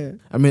 Yeah.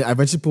 I mean, I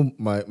eventually put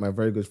my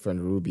very good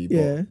friend Ruby,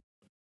 but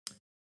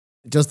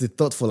just the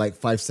thought for like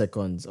 5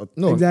 seconds.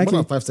 More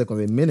than 5 seconds,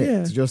 a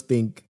minute to just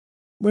think.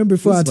 When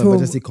before at home,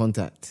 emergency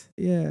contact.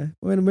 Yeah.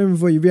 When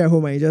before you be at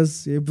home and you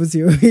just put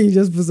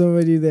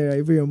somebody there,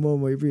 you put your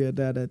mom or you put your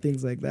dad and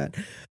things like that.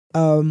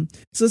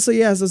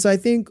 So I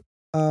think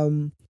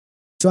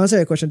to answer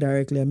your question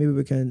directly, and maybe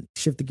we can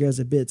shift the gears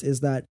a bit,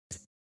 is that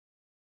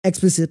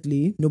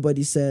explicitly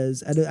nobody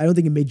says, I don't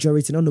think a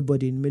majority, not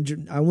nobody,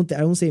 I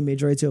won't say a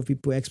majority of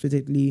people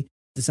explicitly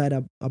decide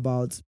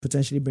about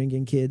potentially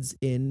bringing kids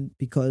in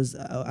because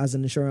as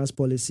an insurance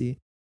policy,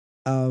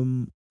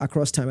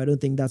 across time, I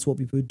don't think that's what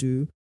people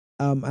do.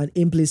 And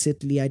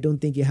implicitly, I don't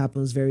think it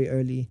happens very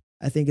early.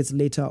 I think it's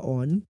later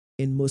on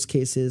in most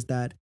cases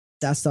that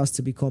starts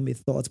to become a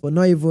thought, but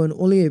not even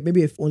only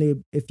maybe if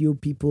only a few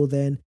people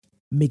then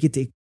make it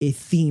a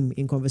theme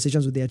in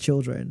conversations with their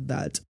children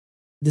that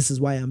this is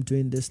why I'm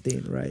doing this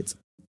thing, right?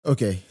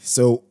 Okay,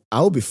 so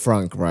I'll be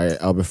frank, right?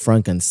 I'll be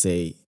frank and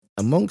say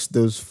amongst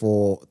those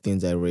four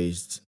things I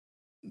raised,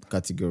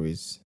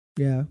 categories,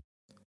 Yeah.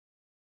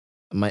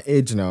 my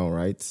age now,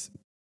 right?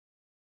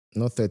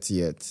 Not 30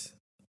 yet,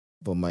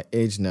 but my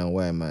age now,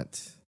 where I'm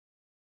at,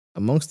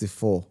 amongst the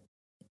four,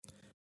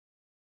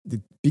 the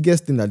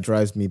biggest thing that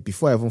drives me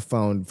before I even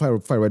found,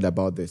 before I read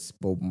about this,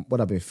 but what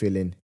I've been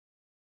feeling,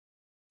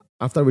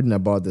 after reading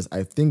about this,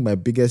 I think my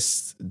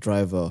biggest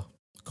driver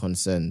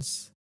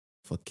concerns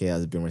for care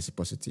has been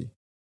reciprocity.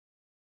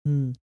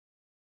 Mm.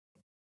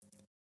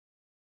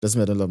 Doesn't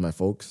mean I don't love my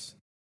folks.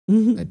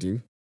 Mm-hmm. I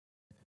do.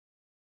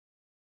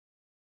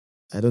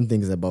 I don't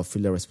think it's about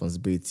filial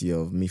responsibility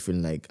of me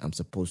feeling like I'm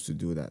supposed to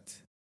do that.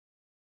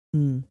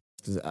 Mm.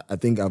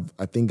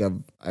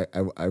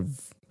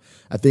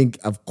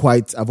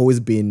 I've always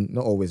been,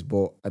 not always,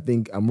 but I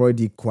think I'm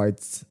already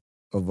quite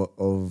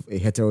of a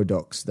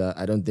heterodox that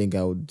I don't think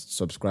I would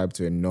subscribe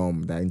to a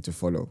norm that I need to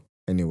follow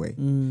anyway.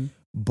 Mm.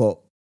 But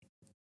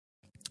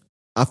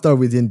after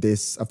reading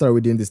this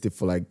tip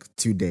for like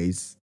 2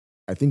 days,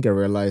 I think I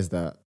realized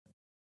that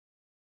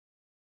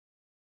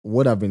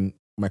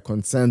my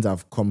concerns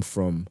have come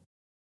from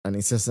an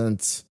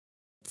incessant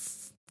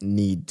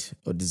need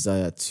or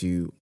desire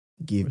to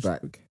give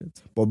back,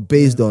 but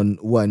based on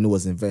what I know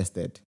was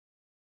invested.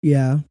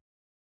 Yeah.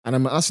 And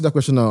I'm asking that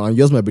question now, and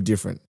yours might be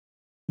different.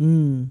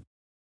 Mm.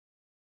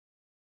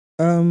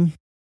 I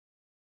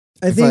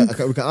In think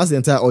fact, we can ask the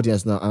entire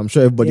audience now. I'm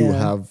sure everybody will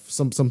Yeah. have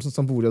some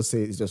people will just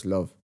say it's just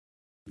love.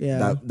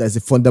 Yeah. There's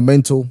a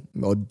fundamental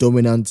or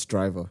dominant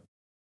driver.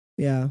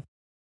 Yeah.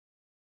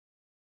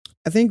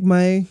 I think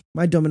my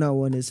dominant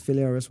one is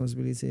filial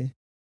responsibility.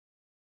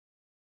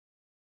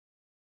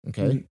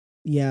 Okay.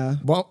 Yeah.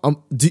 But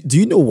do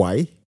you know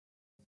why?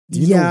 Do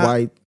you know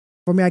why?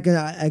 For me, I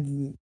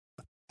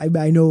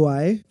know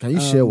why. Can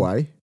you share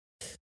why?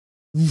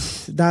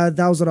 That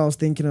was what I was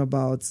thinking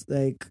about.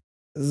 Like,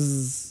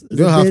 you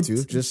don't have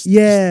to. Just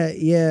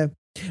yeah.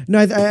 No,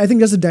 I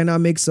think just the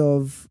dynamics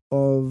of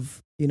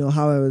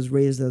how I was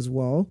raised as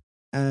well,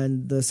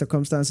 and the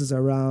circumstances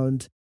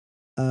around.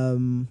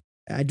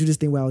 I do this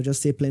thing where I'll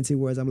just say plenty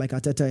words. I'm like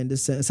Ateta in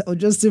this sense. I'll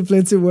just say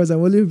plenty words.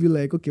 I'm only be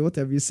like, okay, what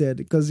have you said?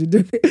 Because you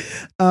do.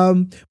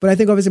 But I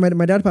think obviously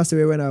my dad passed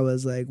away when I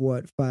was like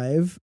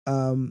 5.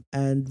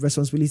 And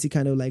responsibility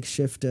kind of like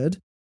shifted.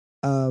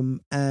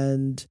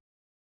 And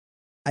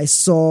I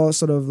saw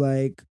sort of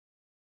like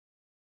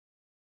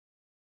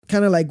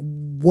kind of like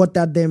what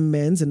that then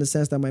meant in the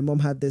sense that my mom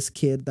had this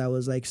kid that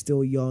was like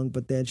still young,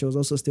 but then she was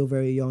also still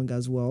very young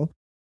as well.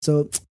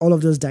 So all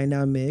of those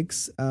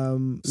dynamics.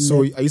 So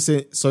are you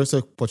saying sorry,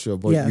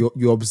 but Yeah.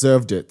 you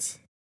observed it,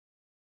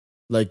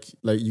 like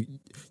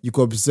you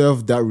could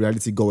observe that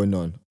reality going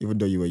on even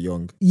though you were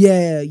young.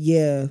 Yeah.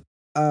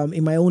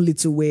 In my own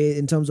little way,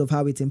 in terms of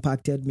how it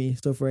impacted me.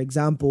 So, for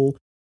example,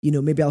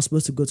 maybe I was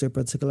supposed to go to a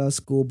particular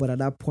school, but at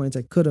that point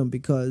I couldn't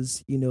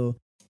because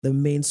the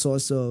main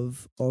source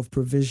of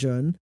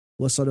provision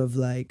was sort of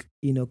like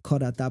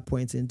cut at that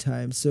point in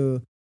time.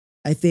 So,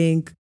 I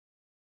think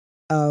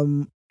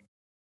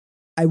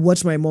I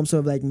watched my mom sort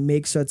of like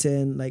make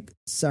certain like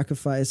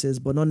sacrifices,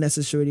 but not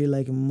necessarily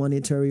like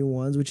monetary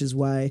ones, which is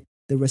why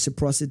the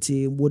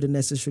reciprocity wouldn't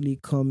necessarily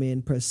come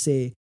in per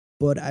se.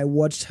 But I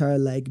watched her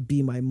like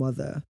be my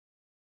mother,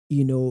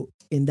 in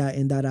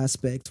that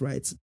aspect,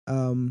 right?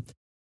 And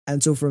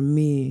so for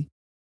me,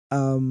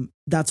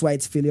 that's why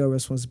it's filial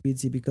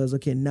responsibility because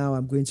okay, now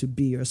I'm going to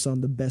be your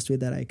son the best way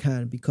that I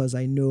can because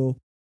I know,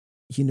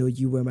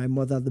 you were my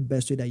mother the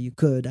best way that you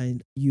could,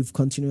 and you've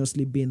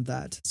continuously been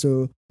that.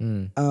 So,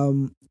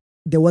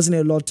 there wasn't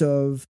a lot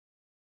of,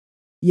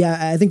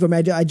 I think for me,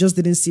 I just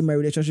didn't see my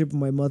relationship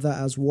with my mother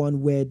as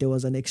one where there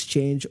was an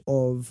exchange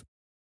of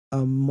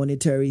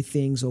monetary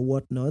things or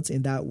whatnot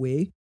in that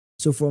way.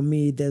 So for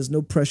me, there's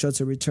no pressure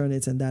to return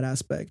it in that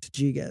aspect.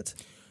 Do you get?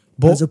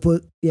 But go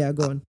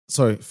on.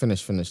 Sorry,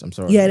 finish. I'm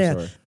sorry. Yeah.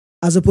 Sorry.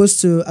 As opposed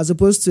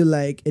to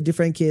like a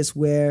different case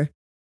where,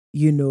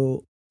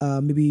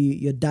 maybe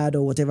your dad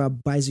or whatever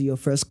buys you your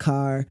first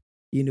car,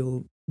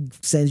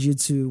 sends you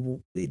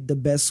to the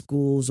best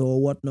schools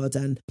or whatnot,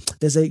 and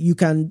you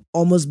can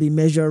almost be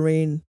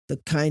measuring the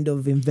kind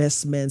of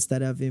investments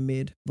that have been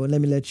made. But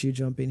let me let you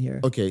jump in here.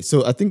 Okay,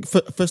 so I think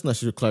first thing I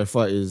should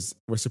clarify is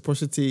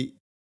reciprocity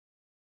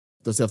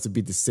doesn't have to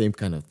be the same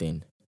kind of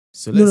thing.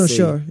 So let's say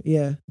sure,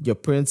 yeah. Your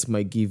parents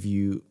might give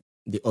you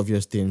the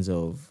obvious things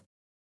of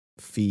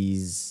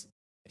fees,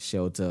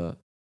 shelter,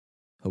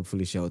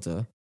 hopefully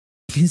shelter.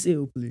 Please say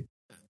hopefully.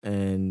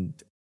 And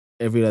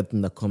every other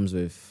thing that comes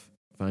with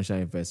financial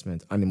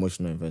investment and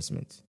emotional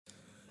investment.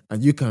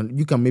 And you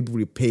can maybe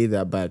repay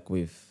that back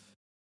with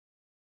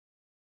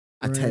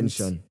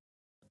attention.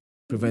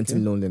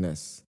 preventing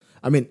loneliness.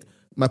 I mean,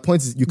 my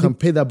point is you can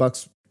pay that back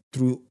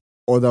through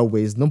other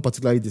ways, not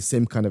particularly the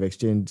same kind of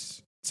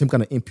exchange, same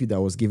kind of input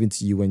that was given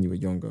to you when you were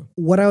younger.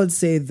 What I would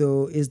say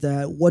though is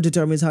that what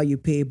determines how you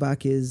pay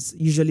back is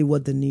usually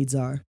what the needs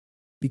are.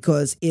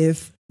 Because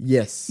if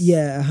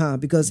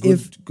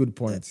good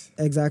point.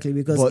 Exactly,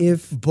 because but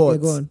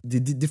the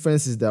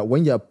difference is that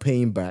when you're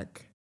paying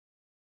back,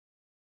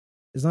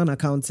 it's not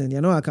accounting.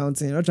 You're not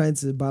accounting. You're not trying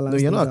to balance. No,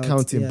 you're not out.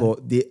 accounting,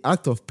 but the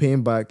act of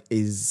paying back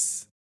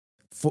is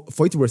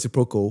for it to be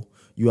reciprocal.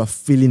 You are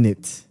feeling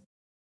it.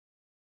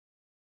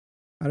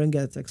 I don't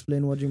get to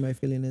explain what you might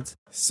feel in it.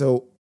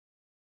 So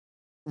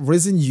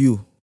raising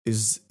you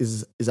is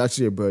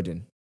actually a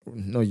burden.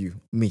 Not you,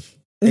 me,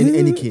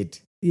 any kid.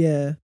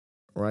 Yeah.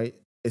 Right.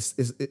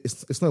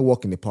 It's not a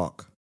walk in the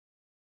park.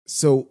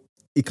 So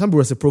it can be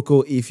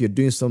reciprocal if you're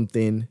doing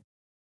something.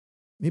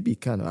 Maybe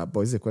it can, but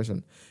it's a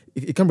question.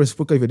 It can be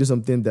reciprocal if you do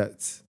something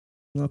that's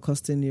not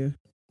costing you.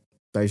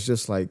 That is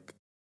just like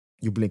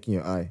you blinking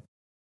your eye.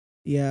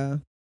 Yeah.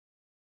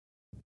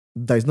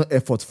 That is not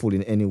effortful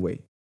in any way.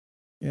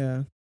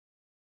 Yeah.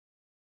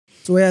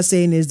 So what you're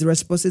saying is the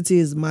reciprocity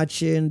is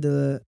matching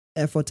the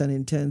effort and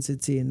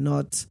intensity,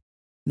 not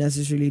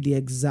necessarily the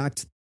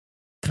exact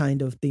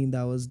kind of thing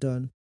that was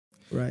done.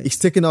 Right. It's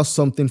taking out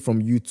something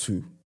from you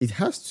too. It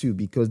has to,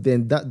 because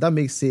then that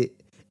makes it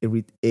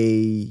maybe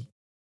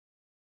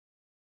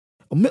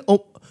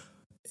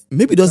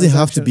it doesn't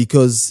have to,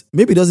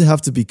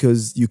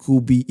 because you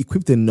could be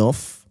equipped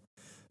enough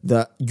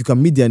that you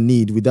can meet their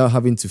need without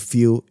having to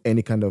feel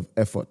any kind of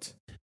effort.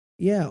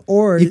 Yeah,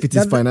 or if it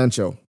is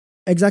financial.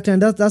 Exactly,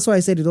 and that's why I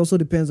said it also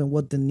depends on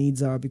what the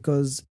needs are,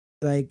 because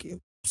like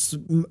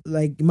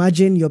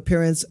imagine your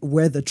parents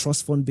were the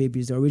trust fund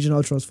babies, the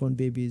original trust fund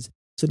babies.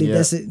 So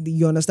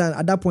you understand,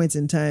 at that point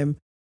in time,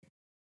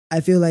 I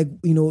feel like,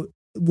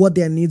 what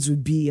their needs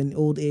would be in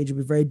old age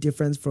would be very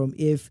different from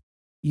if,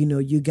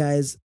 you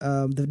guys,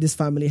 this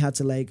family had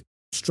to like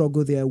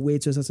struggle their way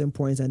to a certain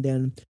point, and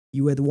then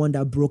you were the one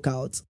that broke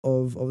out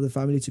of the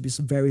family to be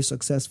very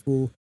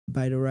successful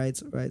by the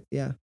rights, right?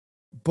 Yeah.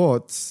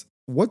 But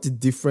what the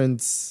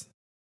difference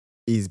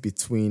is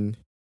between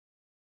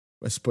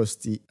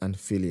reciprocity and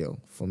filial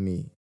for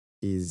me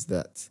is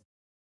that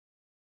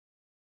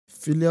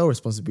filial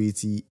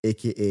responsibility,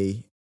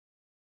 aka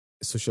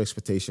social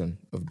expectation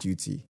of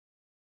duty,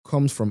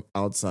 comes from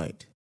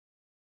outside.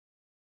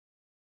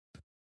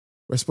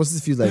 Reciprocity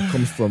feels like it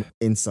comes from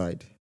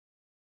inside.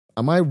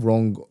 Am I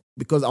wrong?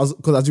 Because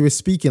as you were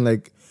speaking,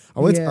 like I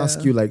wanted to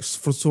ask you, like,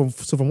 so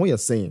from what you're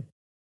saying,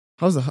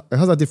 how's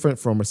that different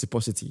from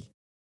reciprocity?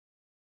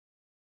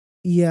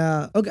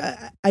 Yeah, okay,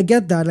 I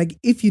get that. Like,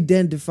 if you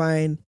then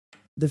define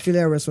the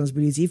filial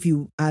responsibility, if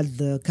you add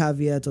the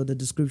caveat or the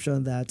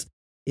description that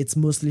it's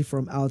mostly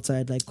from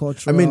outside, like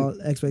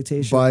cultural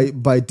expectation.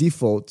 By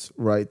default,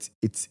 right?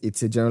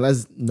 It's a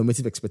generalized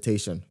normative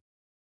expectation.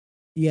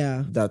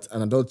 Yeah. That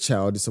an adult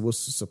child is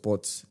supposed to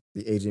support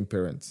the aging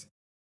parent.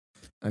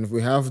 And if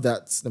we have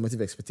that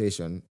normative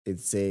expectation,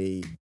 it's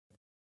a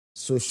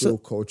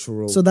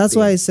socio-cultural So that's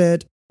thing. why I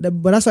said,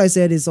 but that's why I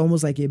said it's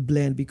almost like a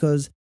blend,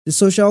 because the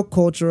social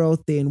cultural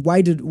thing,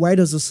 why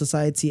does the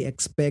society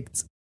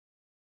expect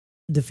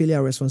the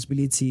filial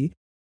responsibility?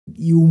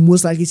 You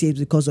most likely say it's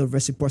because of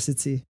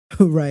reciprocity,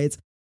 right?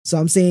 So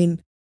I'm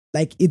saying,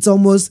 like, it's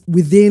almost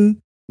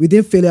within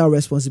filial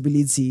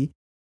responsibility,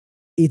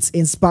 it's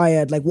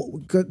inspired. Like,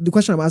 the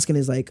question I'm asking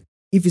is, like,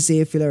 if you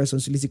say filial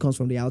responsibility comes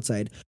from the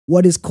outside,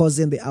 what is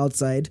causing the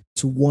outside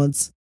to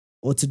want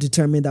or to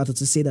determine that or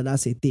to say that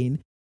that's a thing?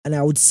 And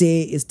I would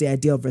say it's the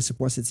idea of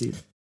reciprocity.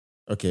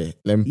 Okay,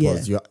 let me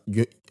pause. You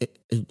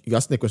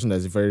asking a question that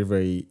is very,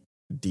 very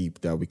deep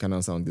that we can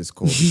answer on this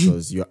call,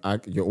 because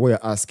what you're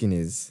asking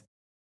is,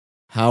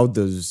 how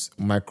does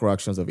micro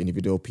actions of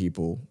individual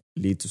people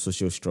lead to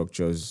social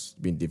structures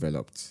being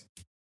developed?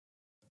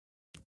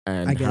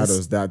 And how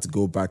does that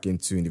go back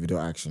into individual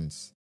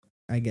actions?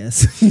 I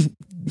guess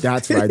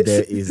that right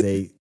there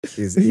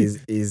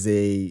is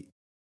a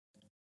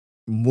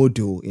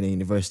module in a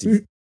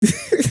university.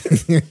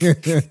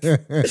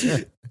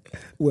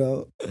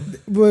 Well,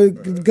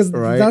 because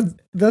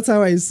that's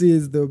how I see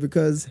it, though.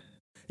 Because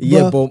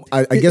but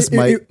I guess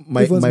my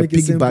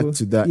piggyback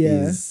to that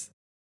is,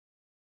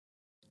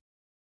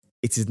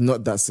 it is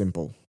not that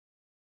simple.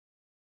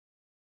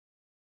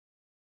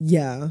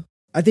 Yeah,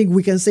 I think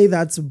we can say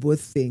that to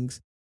both things.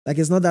 Like,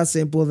 it's not that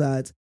simple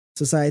that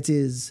society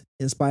is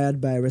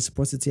inspired by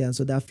reciprocity and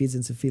so that feeds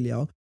into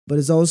filial, but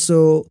it's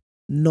also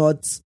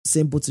not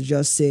simple to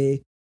just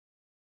say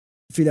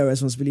filial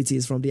responsibility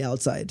is from the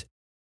outside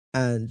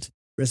and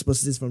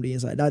reciprocity is from the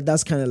inside.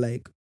 That's kind of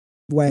like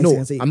why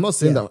I'm not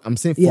saying that. I'm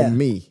saying for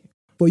me.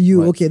 For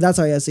you, right? Okay, that's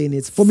how you're saying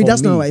it. For me,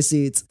 that's not how I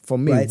see it. For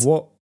me, right?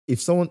 What if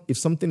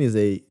something is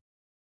a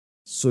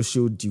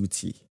social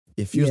duty,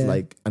 it feels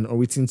like an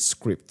unwritten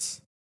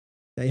script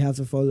that you have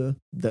to follow.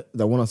 That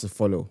one has to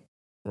follow.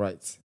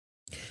 Right.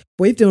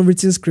 But if the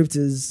unwritten script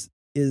is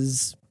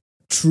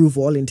true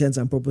for all intents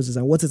and purposes,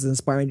 and what is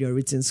inspiring your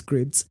written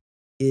script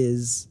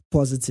is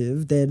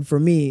positive, then for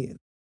me,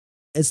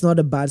 it's not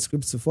a bad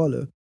script to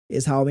follow.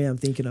 is how I'm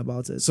thinking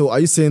about it. So are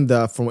you saying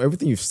that from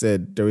everything you've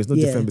said, there is no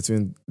Yeah. difference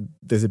between,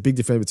 there's a big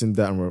difference between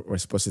that and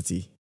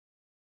reciprocity?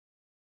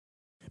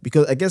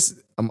 Because I guess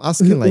I'm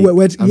asking, like,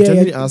 I'm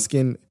generally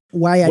asking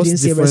why I what's didn't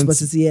say different-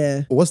 reciprocity.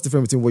 Yeah, what's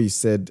different between what you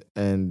said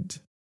and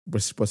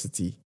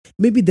reciprocity?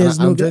 maybe there's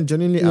And no. I'm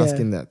genuinely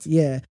asking that.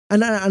 Yeah,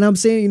 and I'm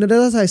saying,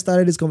 that's how I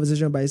started this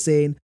conversation by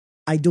saying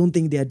I don't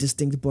think they are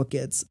distinct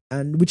buckets,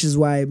 and which is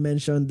why I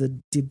mentioned the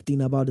deep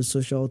thing about the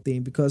social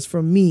thing, because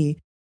for me,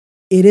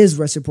 it is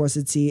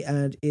reciprocity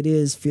and it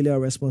is filial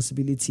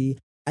responsibility.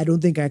 I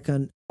don't think I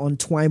can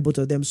untwine both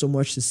of them so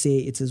much to say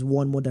it is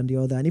one more than the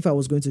other. And if I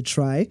was going to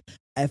try,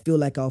 I feel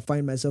like I'll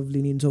find myself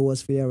leaning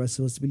towards filial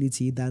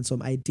responsibility than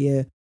some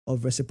idea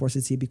of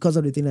reciprocity, because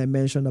of the thing I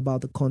mentioned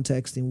about the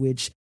context in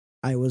which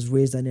I was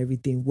raised and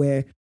everything,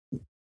 where,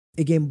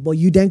 again, but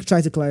you then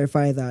try to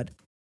clarify that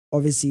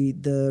obviously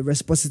the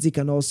reciprocity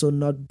can also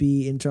not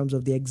be in terms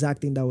of the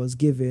exact thing that was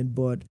given,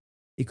 but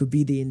it could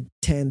be the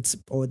intent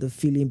or the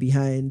feeling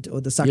behind or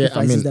the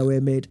sacrifices that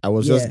were made. I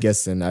was just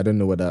guessing. I don't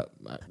know what that.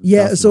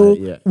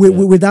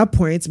 With that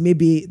point,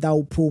 maybe that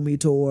will pull me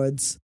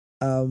towards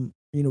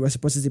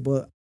reciprocity.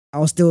 But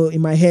I'll still,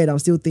 in my head, I'm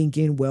still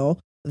thinking, well,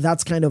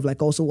 that's kind of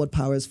like also what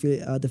powers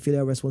the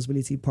filial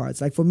responsibility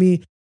parts. Like for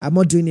me, I'm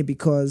not doing it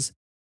because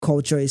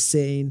culture is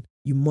saying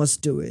you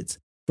must do it.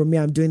 For me,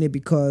 I'm doing it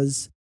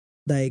because,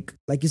 like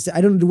you said,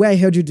 I don't know, the way I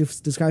heard you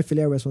describe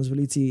filial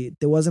responsibility,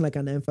 there wasn't like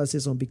an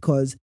emphasis on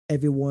because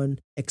everyone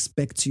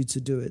expects you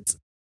to do it.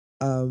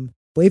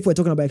 But if we're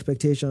talking about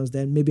expectations,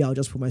 then maybe I'll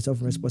just put myself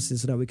in responsibility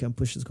so that we can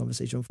push this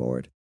conversation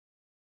forward.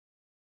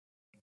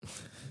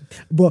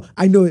 But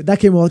I know that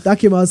came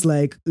out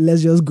like,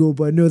 let's just go.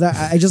 But no, that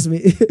I just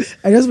mean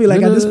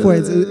like at this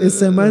point it's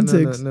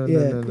semantics. No.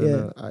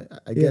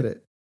 I get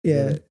it.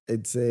 Yeah.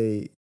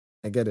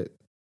 I get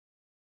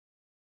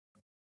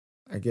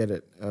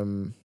it.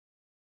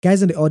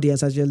 Guys in the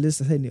audience, as you're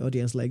listening in the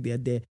audience, like they're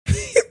there.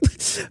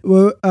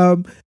 Well,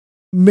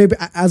 maybe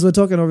as we're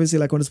talking, obviously,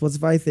 like on the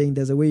Spotify thing,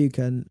 there's a way you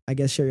can, I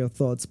guess, share your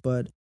thoughts.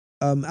 But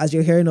as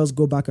you're hearing us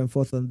go back and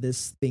forth on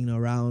this thing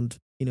around,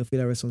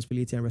 filial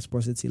responsibility and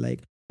reciprocity,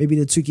 like maybe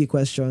the two key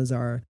questions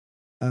are,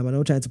 I'm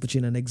not trying to put you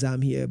in an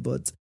exam here,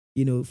 but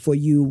for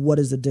you, what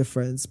is the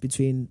difference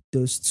between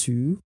those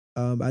two?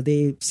 Are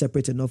they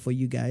separate enough for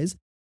you guys?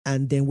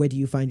 And then where do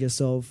you find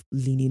yourself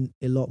leaning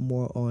a lot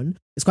more on?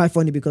 It's quite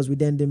funny because we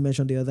then didn't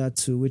mention the other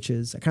two, which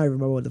is, I can't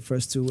remember what the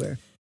first two were.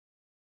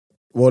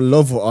 Well,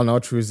 love and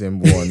altruism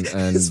one,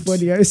 and it's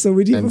funny. So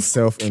we and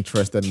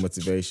self-interested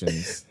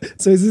motivations.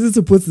 So it's easy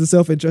to put the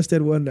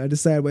self-interested one at the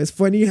side, but it's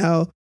funny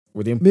how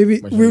we didn't maybe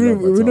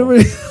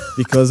we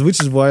because which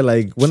is why,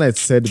 like, when I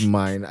said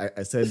mine,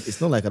 I said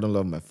it's not like I don't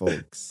love my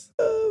folks,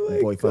 but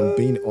if I'm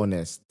being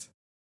honest,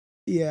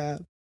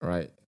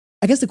 right.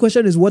 I guess the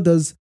question is, what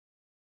does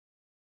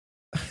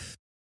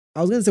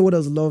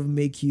love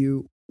make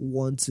you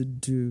want to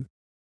do?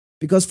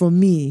 Because for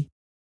me,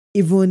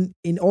 even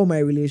in all my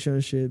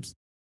relationships,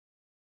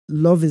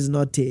 love is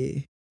not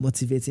a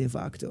motivating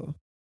factor.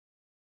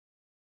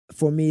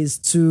 For me, it's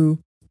too,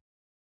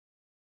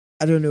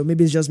 I don't know,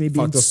 maybe it's just me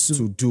being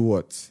to do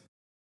what?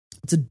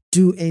 To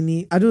do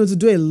any, I don't know, to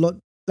do a lot.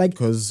 Like,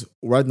 because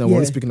right now we're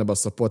only speaking about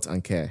support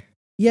and care.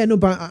 Yeah, no,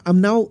 but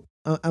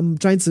I'm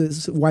trying to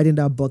widen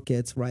that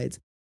bucket, right?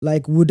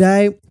 Like, would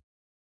I,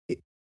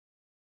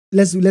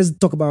 let's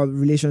talk about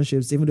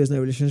relationships, even though it's not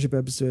a relationship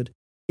episode.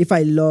 If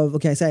I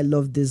say I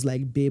love this,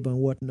 like, babe and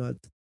whatnot,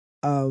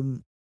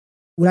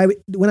 when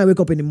I wake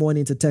up in the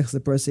morning to text the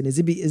person, is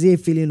it a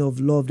feeling of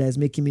love that is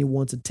making me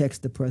want to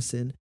text the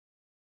person?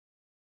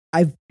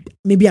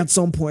 Maybe at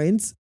some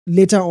point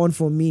later on,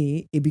 for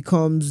me, it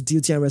becomes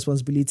duty and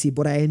responsibility,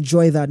 but I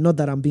enjoy that. Not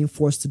that I'm being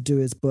forced to do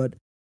it, but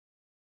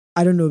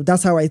I don't know.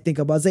 That's how I think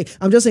about it.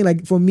 I'm just saying,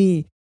 like, for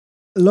me,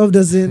 love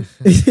doesn't.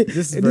 This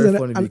is very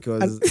funny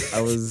because I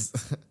was.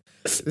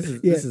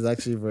 This is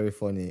actually very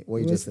funny.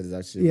 What you just said is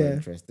actually very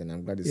interesting.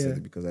 I'm glad you said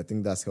it because I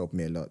think that's helped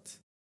me a lot.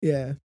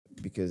 Yeah.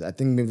 Because I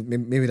think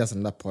maybe that's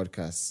another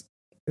podcast.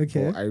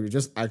 Okay. But I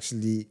just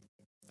actually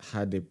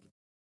had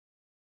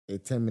a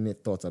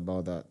 10-minute thought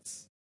about that.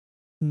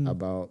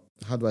 About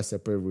how do I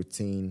separate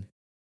routine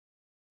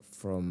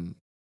from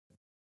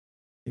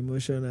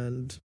emotion,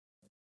 and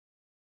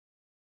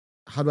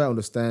how do I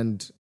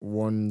understand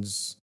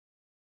one's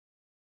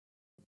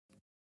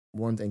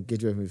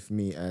engagement with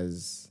me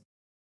as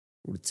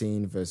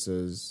routine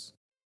versus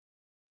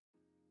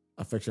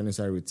affection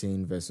inside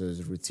routine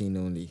versus routine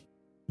only.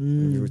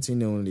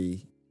 Routine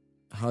only,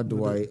 how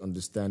do I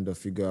understand or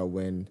figure out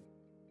when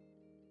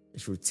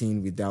it's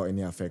routine without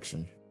any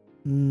affection?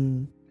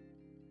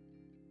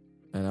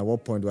 And at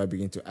what point do I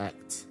begin to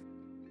act?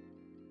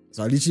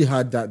 So I literally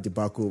had that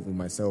debacle with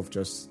myself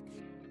just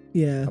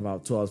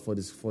about 2 hours before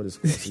this course.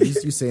 So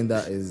you saying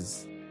that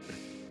is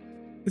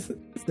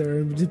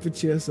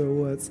serendipitous or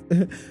what?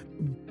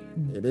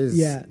 It is.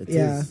 Yeah. It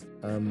is.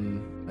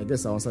 I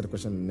guess I'll answer the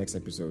question in the next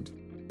episode.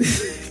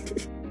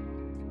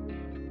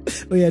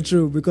 Oh yeah,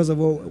 true. Because of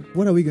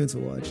what are we going to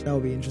watch? That will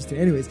be interesting.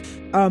 Anyways,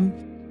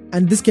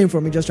 and this came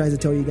from me just trying to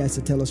tell you guys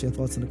to tell us your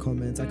thoughts in the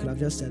comments. I could have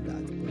just said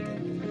that.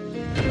 But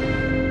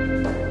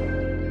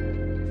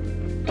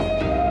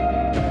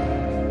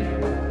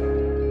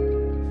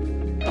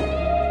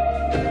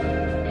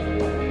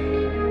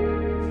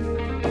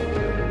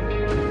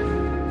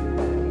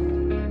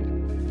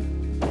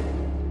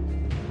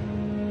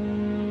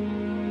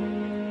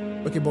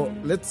Okay, but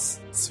let's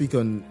speak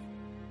on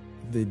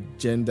the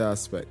gender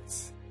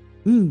aspect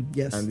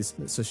Yes. and the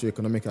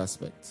socioeconomic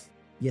aspect.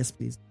 Yes,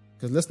 please.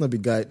 Because let's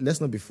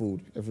not be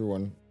fooled,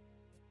 everyone.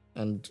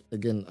 And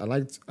again, I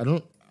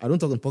don't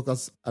talk on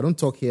podcasts. I don't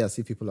talk here as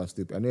if people are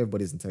stupid. I know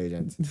everybody's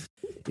intelligent,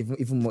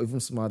 even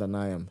smarter than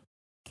I am.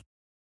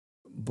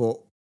 But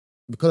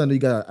because I know you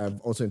guys are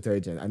also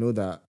intelligent, I know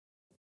that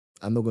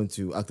I'm not going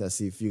to act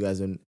as if you guys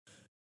don't.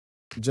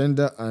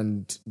 Gender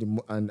and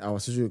our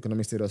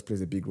socioeconomic status plays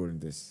a big role in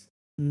this.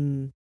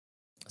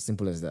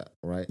 Simple as that,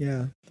 right?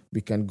 Yeah.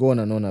 We can go on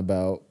and on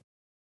about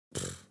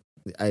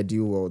the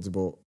ideal worlds,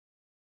 but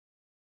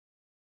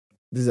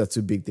these are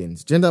two big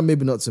things. Gender,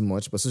 maybe not so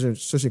much, but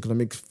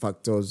socioeconomic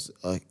factors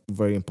are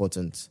very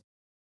important.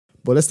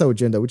 But let's start with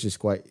gender, which is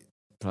quite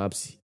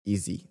perhaps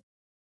easy.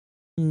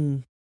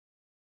 I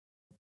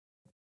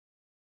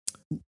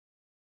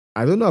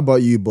don't know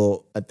about you,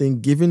 but I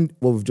think given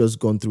what we've just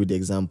gone through the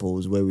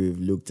examples where we've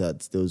looked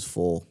at those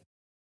four,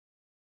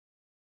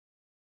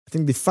 I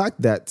think the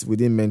fact that we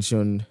didn't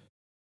mention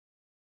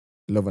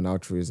love and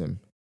altruism,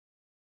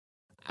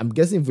 I'm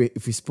guessing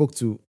if we spoke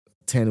to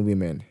 10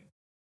 women,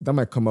 that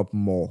might come up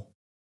more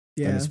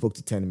than we spoke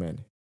to 10 men.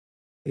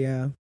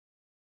 Yeah.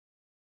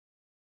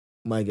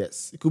 My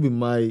guess. It could be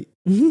my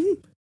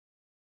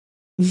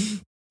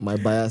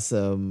bias.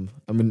 I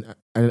mean,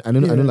 I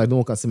don't like no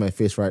one can see my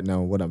face right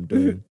now, what I'm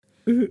doing.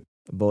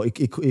 But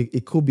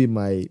it could be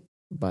my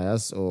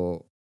bias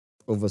or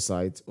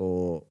oversight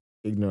or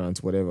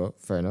ignorance, whatever.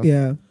 Fair enough.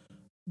 Yeah.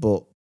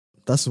 But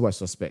that's what I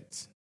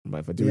suspect.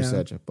 But if I do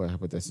research, I put a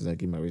hypothesis, I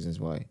give my reasons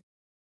why.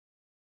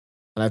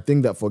 And I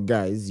think that for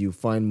guys, you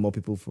find more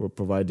people for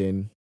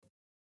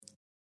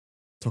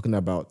talking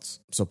about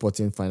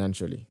supporting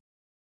financially.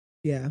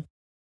 Yeah.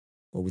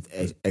 Or with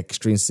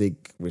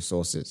extrinsic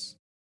resources.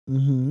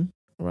 Mm-hmm.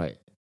 Right.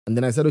 And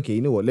then I said, okay,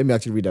 you know what? Let me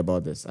actually read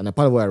about this. And a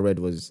part of what I read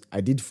was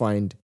I did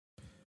find,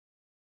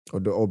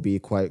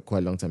 albeit quite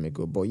a long time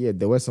ago, but yeah,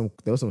 there were some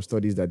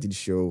studies that did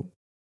show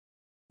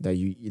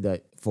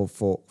that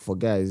for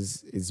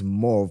guys, it's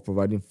more of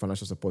providing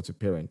financial support to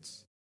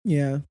parents.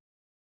 Yeah.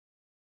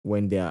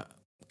 When they are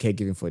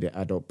caregiving for their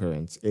adult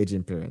parents,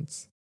 aging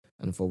parents.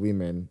 And for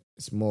women,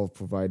 it's more of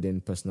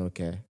providing personal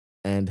care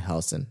and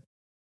housing.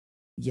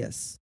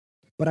 Yes.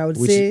 But I would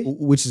say...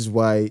 Which is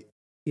why...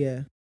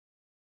 Yeah.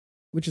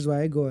 Which is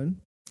why I go on.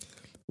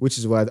 Which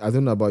is why, I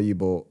don't know about you,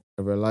 but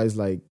I realize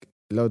like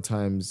a lot of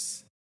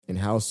times in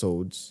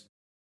households,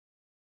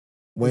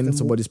 when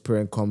somebody's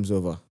parent comes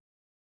over,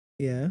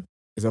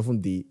 it's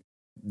often the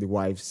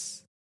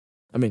wife's...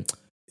 I mean,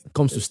 it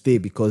comes to stay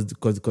because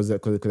they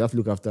have to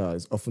look after her.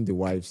 It's often the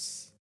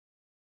wife's...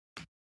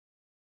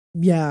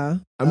 Yeah.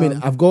 I mean,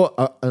 I've got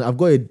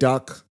a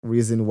dark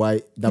reason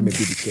why that may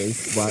be the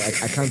case, but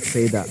I can't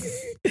say that.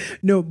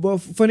 No, but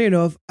funny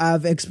enough,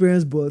 I've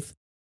experienced both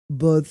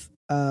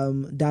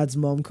dad's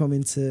mom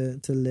coming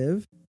to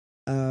live,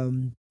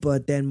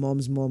 but then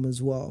mom's mom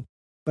as well.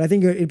 But I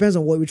think it depends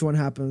on which one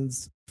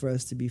happens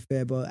first, to be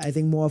fair. But I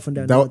think more often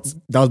than not,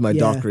 that was my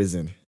dark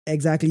reason.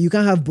 Exactly. You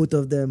can't have both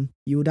of them.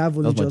 You would have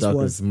only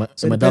just one.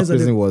 My dark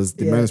reason was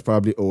the man is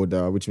probably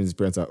older, which means his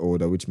parents are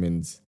older, which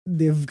means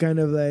they've kind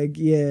of like,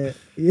 That's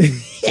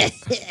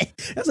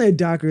not a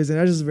dark reason.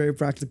 That's just very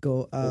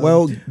practical.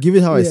 Well,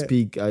 given how I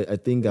speak, I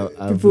think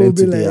I've learned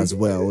today as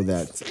well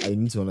that I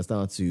need to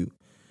understand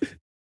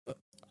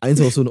I need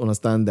to also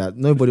understand that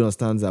nobody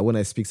understands that when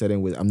I speak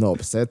certain ways, I'm not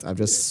upset. I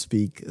just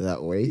speak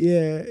that way.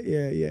 Yeah.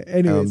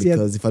 Anyways,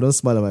 because if I don't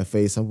smile on my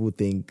face, some people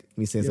think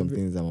me saying some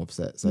things I'm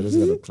upset. So I just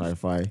got to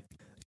clarify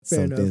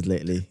things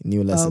lately.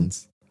 New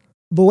lessons.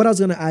 But what I was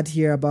going to add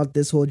here about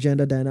this whole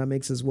gender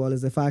dynamics as well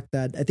is the fact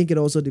that I think it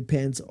also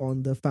depends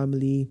on the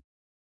family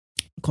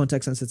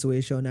context and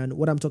situation. And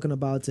what I'm talking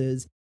about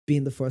is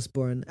being the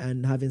firstborn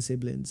and having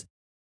siblings.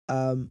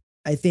 I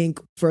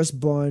think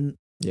firstborn...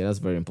 Yeah, that's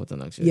very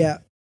important actually. Yeah.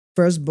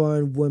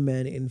 Firstborn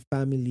women in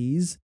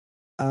families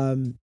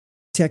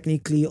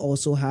technically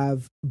also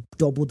have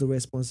double the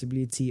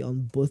responsibility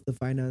on both the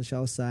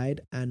financial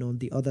side and on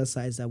the other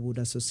sides that would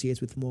associate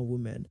with more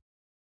women.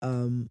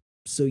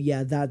 So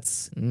yeah,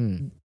 that's a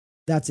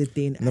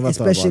thing. Never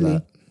especially thought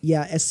about that.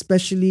 Yeah,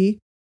 especially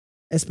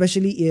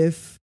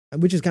if,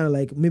 which is kind of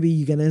like, maybe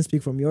you can then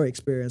speak from your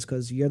experience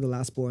because you're the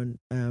last born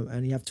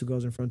and you have two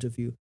girls in front of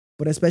you.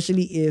 But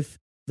especially if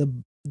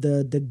the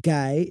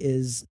guy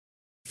is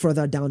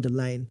further down the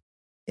line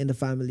in the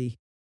family,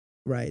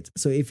 right?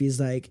 So if he's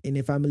like in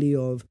a family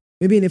of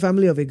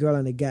a girl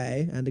and a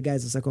guy, and the guy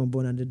is the second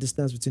born and the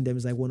distance between them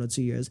is like 1 or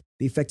 2 years,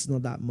 the effect is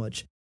not that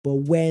much. But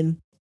when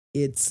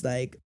it's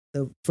like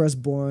the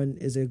firstborn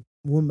is a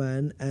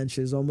woman and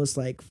she's almost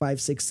like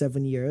 5, 6,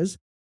 7 years,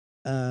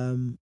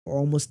 or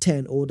almost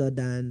 10 older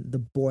than the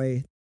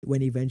boy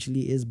when he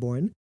eventually is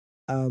born,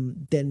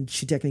 then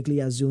she technically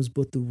assumes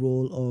both the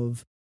role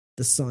of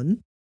the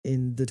son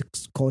in the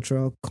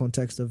cultural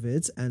context of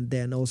it, and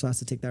then also has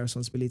to take that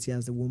responsibility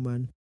as the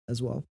woman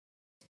as well.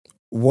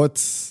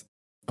 What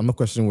I'm not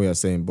questioning what you're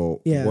saying,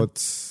 but Yeah.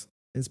 what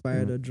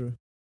Inspired or drew?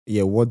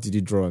 Yeah, what did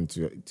you draw on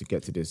to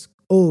get to this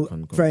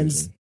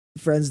Friends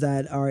conclusion?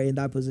 that are in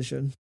that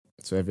position.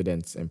 So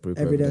empirical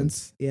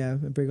evidence. Yeah,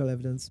 empirical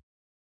evidence.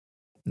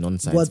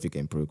 Non-scientific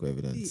empirical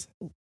evidence.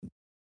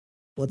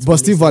 But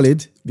still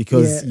valid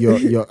because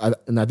you're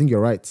and I think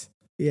you're right.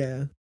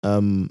 Yeah.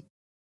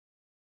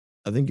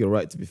 I think you're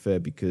right, to be fair,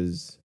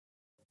 because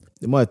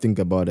the more I think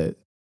about it,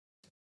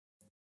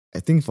 I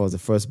think if I was the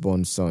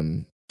firstborn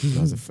son, if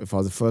I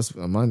was the first,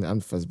 I'm the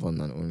firstborn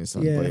and only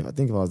son, but I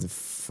think if I was the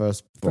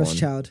first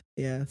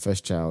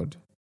child,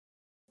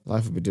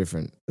 life would be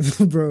different,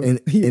 bro.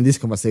 In this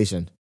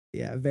conversation,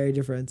 yeah, very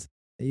different.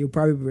 You'll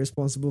probably be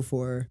responsible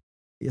for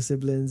your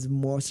siblings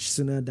more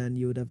sooner than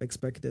you would have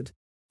expected.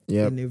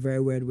 Yeah, in a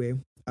very weird way.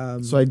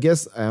 So I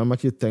guess I am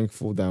actually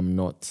thankful that I'm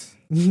not.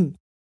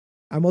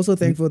 I'm also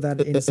thankful that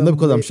not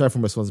because I'm shy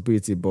from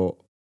responsibility, but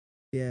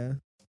yeah,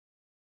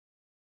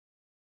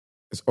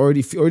 it's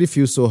already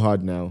feels so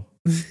hard now.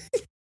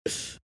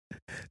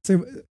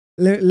 So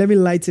let me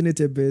lighten it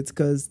a bit,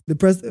 because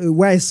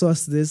where I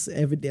sourced this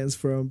evidence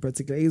from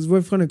particularly, it's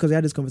very funny because we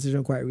had this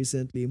conversation quite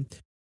recently.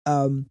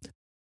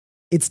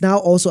 It's now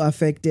also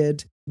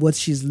affected what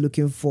she's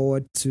looking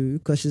forward to,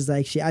 because she's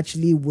like, she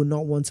actually would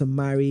not want to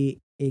marry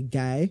a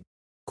guy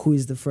who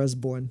is the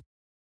firstborn.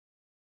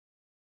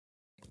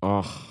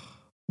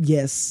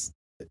 Yes.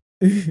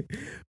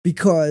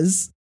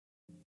 Because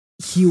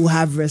he will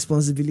have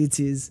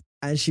responsibilities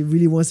and she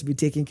really wants to be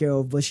taken care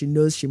of, but she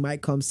knows she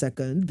might come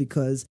second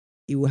because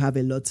he will have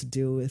a lot to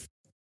deal with.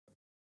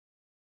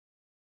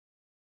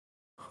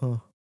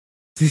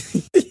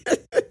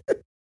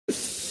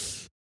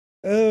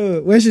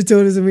 When she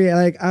told it to me,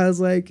 I was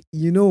like,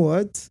 you know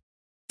what?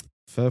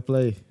 Fair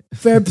play.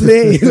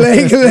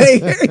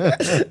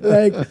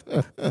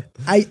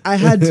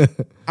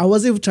 I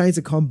wasn't trying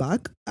to come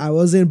back.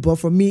 But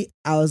for me,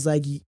 I was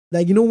like,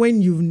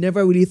 when you've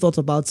never really thought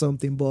about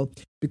something, but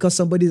because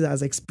somebody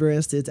has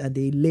experienced it and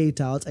they lay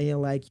it out, and you're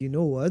like, you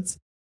know what?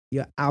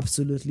 You're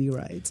absolutely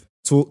right.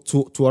 To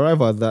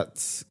arrive at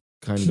that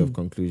kind of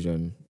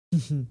conclusion,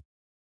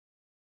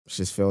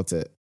 she's felt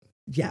it.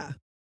 Yeah.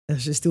 And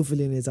she's still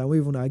feeling it. I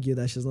won't even argue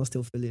that she's not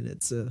still feeling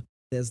it. So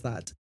there's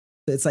that.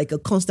 So it's like a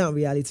constant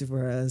reality for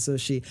her. And so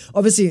she,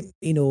 obviously,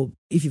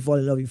 if you fall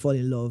in love, you fall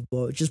in love.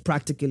 But just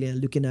practically and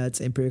looking at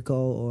empirical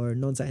or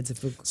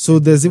non-scientific. So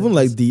there's even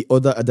like the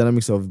other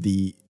dynamics of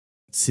the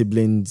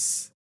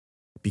siblings.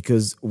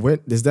 Because when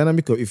there's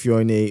dynamic of, if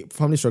you're in a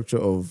family structure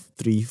of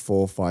 3,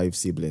 4, 5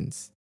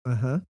 siblings,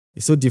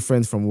 it's so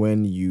different from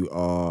when you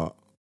are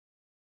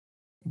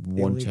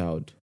one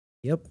child.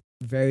 Yep.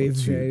 Very,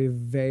 very,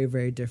 very,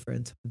 very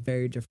different.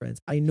 Very different.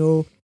 I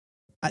know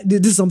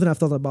this is something I've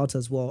thought about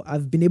as well.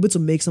 I've been able to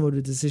make some of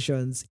the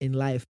decisions in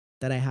life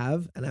that I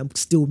have, and I'm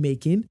still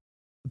making,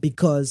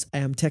 because I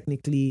am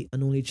technically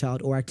an only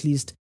child, or at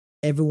least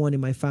everyone in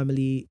my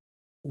family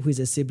who is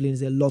a sibling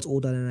is a lot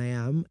older than I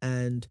am.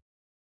 And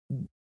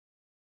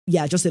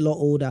yeah, just a lot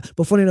older.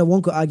 But funny enough,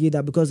 one could argue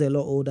that because they're a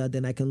lot older,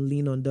 then I can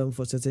lean on them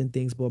for certain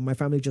things. But my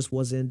family just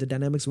wasn't. The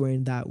dynamics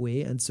weren't that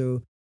way. And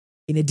so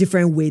in a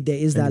different way, there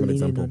is that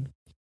leaning on.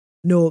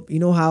 No, you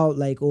know how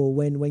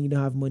when you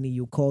don't have money,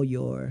 you call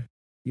your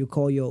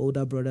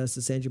older brothers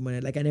to send you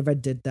money. Like, I never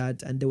did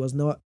that. And there was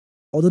not,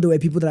 although there were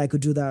people that I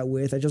could do that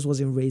with, I just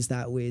wasn't raised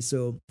that way.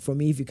 So for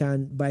me, if you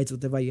can't buy it,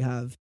 whatever you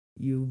have,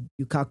 you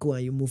cackle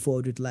and you move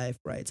forward with life,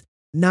 right?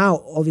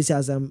 Now, obviously,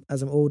 as I'm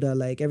older,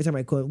 like every time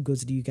I go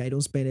to the UK, I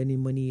don't spend any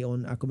money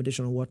on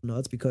accommodation or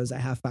whatnot because I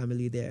have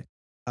family there.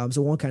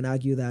 So one can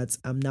argue that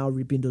I'm now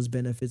reaping those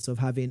benefits of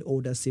having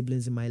older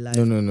siblings in my life.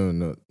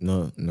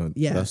 No.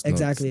 Yeah, that's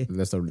exactly.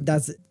 That's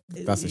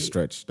a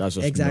stretch. That's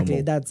just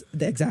exactly normal. That's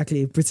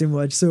exactly pretty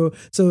much. So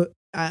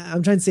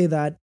I'm trying to say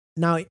that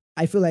now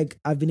I feel like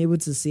I've been able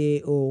to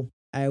say, oh,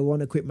 I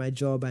want to quit my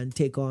job and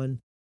take on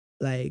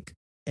like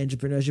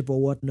entrepreneurship or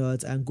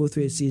whatnot and go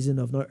through a season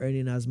of not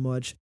earning as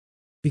much.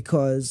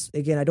 Because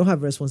again, I don't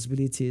have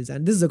responsibilities.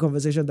 And this is a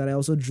conversation that I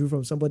also drew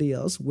from somebody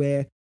else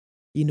where,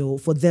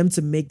 for them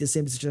to make the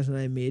same decision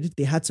I made,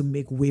 they had to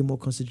make way more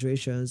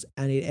considerations.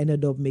 And it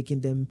ended up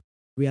making them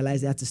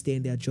realize they had to stay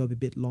in their job a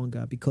bit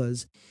longer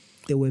because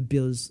there were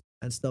bills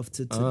and stuff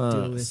to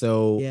deal with.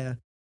 So yeah.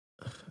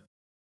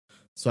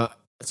 So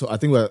I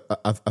think we're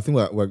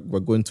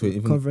going to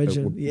even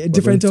convergence.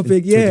 Different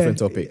topic. Different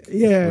topic.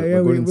 We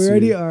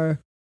already are.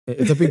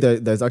 A topic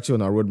that's actually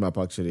on our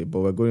roadmap, actually, but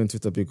we're going into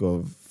the topic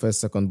of first,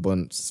 second,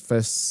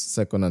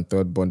 and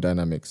third born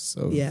dynamics.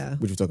 Which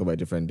we'll talk about a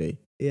different day.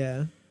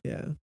 Yeah.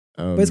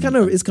 But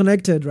it's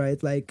connected,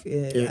 right? Like I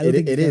don't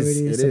think it you can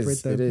is. really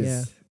separate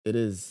them. It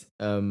is.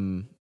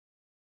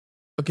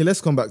 Okay,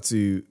 let's come back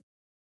to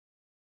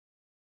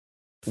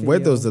where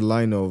does the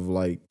line of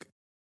like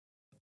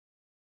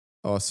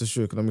our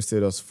socioeconomic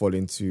status fall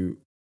into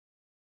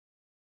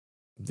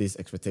this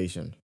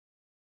expectation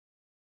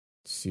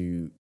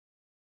to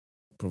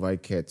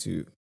provide care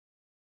to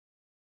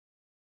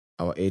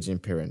our aging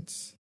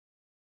parents?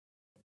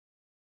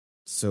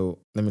 So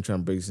let me try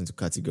and break this into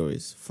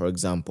categories. For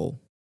example,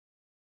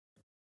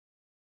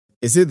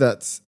 is it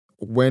that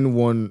when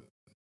one,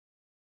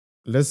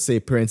 let's say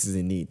parents is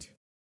in need,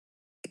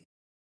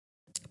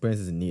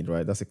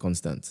 right? That's a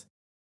constant.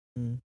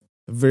 Mm.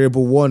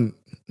 Variable one,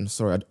 I'm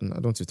sorry, I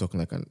don't want to talk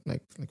like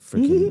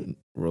freaking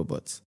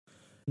robots.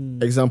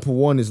 Example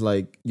one is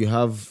like you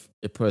have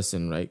a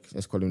person, right?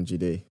 Let's call him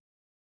Jide.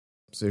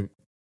 So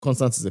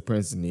constant is the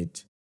parents in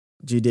need.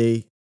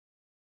 Jide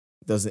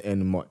doesn't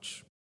earn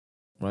much,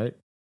 right?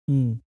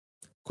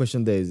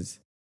 Question there is,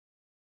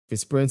 if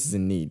his parents is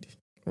in need,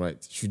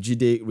 right? Should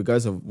Jide,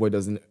 regardless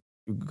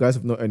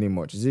of not earning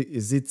much,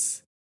 is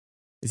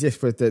he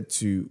expected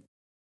to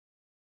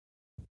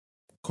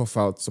cough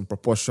out some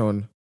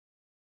proportion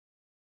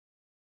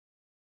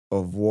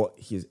of what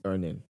he's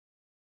earning,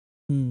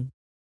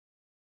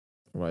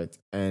 right?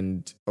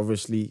 And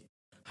obviously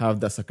have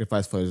that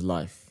sacrifice for his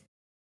life.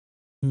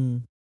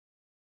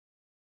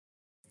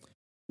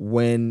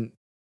 When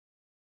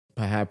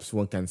perhaps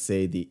one can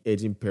say the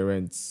aging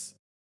parents'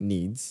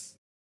 needs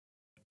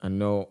are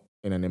not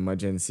in an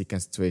emergency kind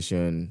of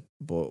situation,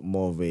 but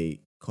more of a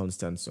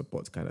constant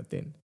support kind of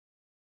thing.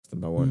 That's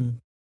number one.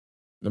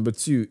 Number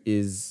two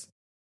is,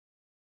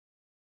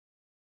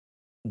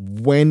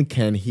 when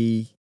can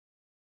he?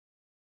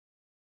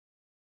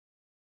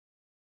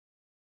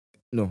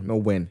 No,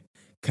 not when.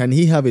 Can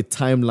he have a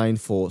timeline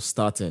for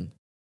starting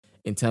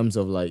in terms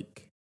of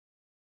like,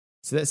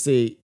 so let's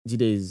say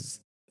Jide is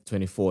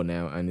 24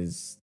 now and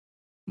his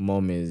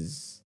mom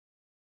is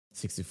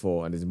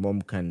 64 and his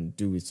mom can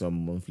do with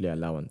some monthly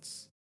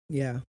allowance.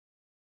 Yeah.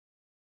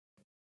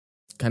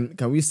 Can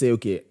we say,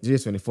 okay, Jide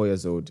is 24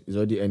 years old, he's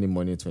already earning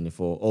money at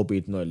 24,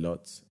 albeit not a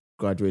lot,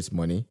 graduates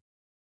money.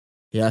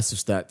 He has to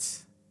start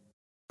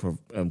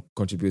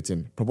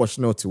contributing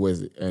proportional to what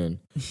he's earning.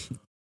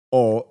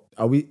 Or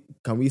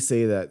can we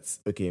say that,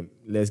 okay,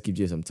 let's give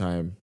you some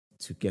time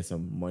to get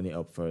some money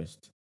up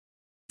first?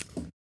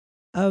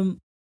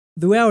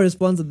 The way I would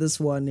respond to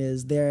this one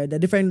is there are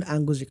different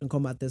angles you can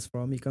come at this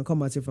from. You can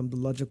come at it from the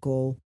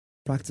logical,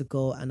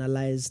 practical,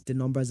 analyze the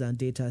numbers and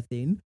data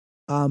thing.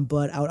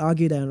 But I would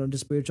argue that on the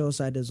spiritual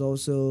side, there's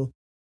also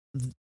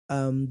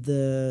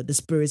the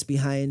spirits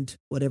behind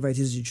whatever it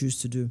is you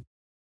choose to do.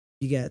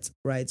 You get,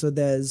 right? So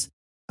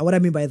and what I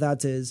mean by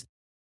that is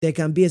there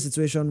can be a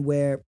situation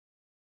where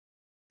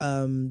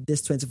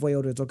this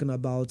 24-year-old we're talking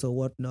about or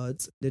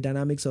whatnot, the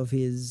dynamics of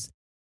his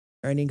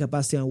earning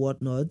capacity and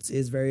whatnot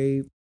is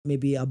very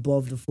maybe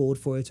above the fold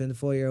for a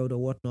 24-year-old or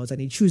whatnot, and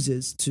he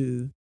chooses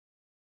to,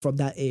 from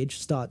that age,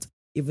 start,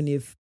 even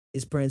if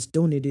his parents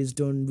don't need it,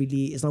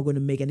 it's not going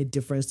to make any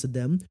difference to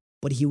them,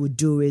 but he would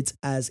do it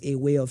as a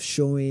way of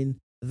showing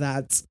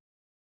that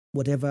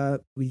whatever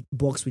we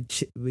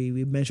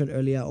mentioned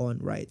earlier on,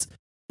 right?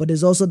 But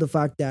there's also the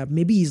fact that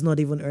maybe he's not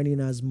even earning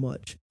as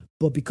much,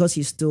 but because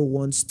he still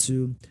wants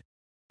to,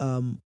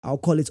 I'll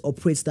call it,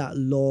 operates that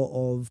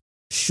law of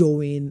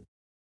showing,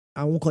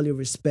 I won't call it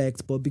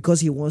respect, but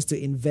because he wants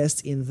to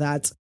invest in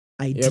that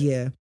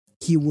idea,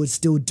 he would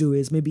still do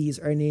it. Maybe he's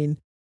earning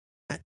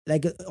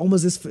like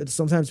almost this,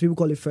 sometimes people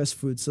call it first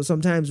fruits. So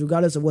sometimes,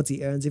 regardless of what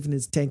he earns, even if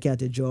it's 10K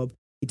at a job,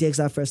 he takes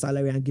that first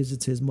salary and gives it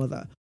to his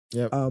mother.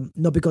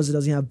 Not because he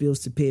doesn't have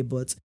bills to pay,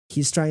 but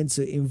he's trying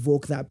to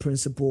invoke that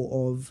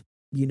principle of,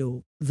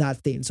 that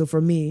thing. So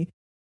for me,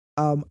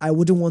 I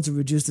wouldn't want to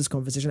reduce this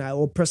conversation. I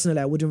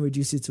wouldn't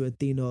reduce it to a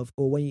thing of,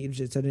 when you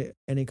reach a certain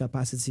earning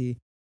capacity,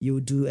 you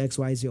do X,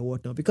 Y, Z or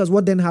whatnot. Because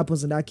what then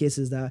happens in that case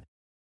is that,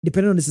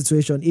 depending on the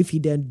situation, if he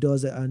then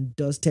does it and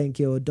does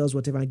 10K or does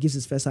whatever and gives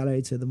his first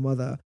salary to the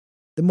mother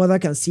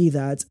can see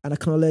that and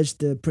acknowledge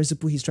the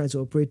principle he's trying to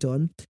operate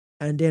on,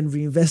 and then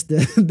reinvest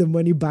the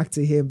money back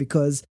to him,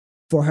 because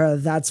for her,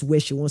 that's where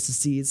she wants to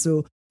see it.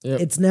 So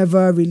it's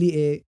never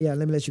really let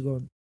me let you go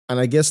on. And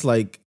I guess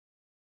like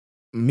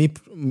me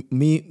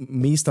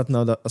starting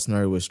out that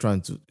scenario was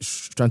trying to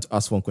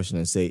ask one question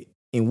and say,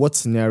 in what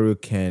scenario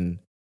can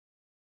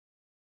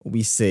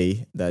we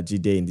say that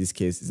Jide in this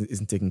case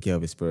isn't taking care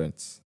of his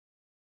parents?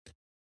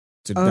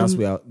 So that's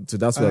where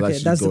that's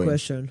the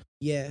question.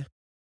 Yeah.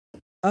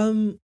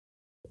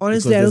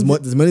 Honestly,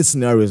 there's many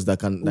scenarios that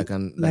can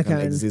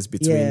exist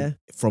between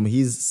from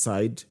his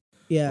side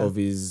of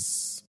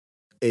his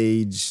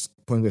age,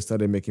 point where he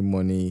started making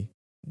money,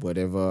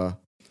 whatever.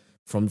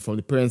 From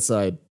the parent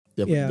side,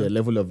 their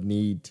level of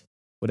need,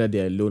 whether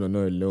they're alone or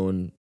not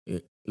alone,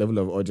 level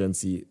of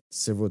urgency,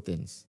 several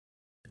things.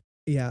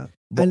 Yeah.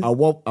 But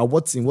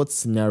in what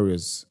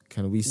scenarios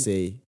can we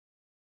say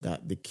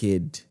that the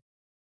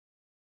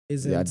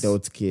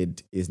adult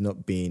kid is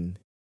not being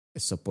a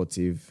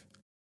supportive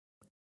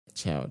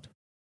child?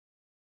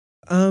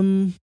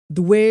 The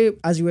way,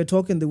 as you were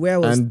talking, the way I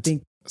was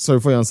thinking.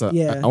 Sorry for your answer.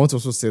 I want to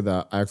also say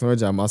that I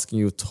acknowledge I'm asking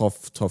you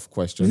tough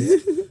questions.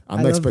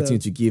 I'm not expecting you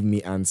to give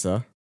me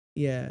answer.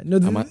 Yeah. No,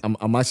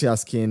 I'm actually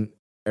asking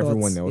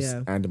everyone else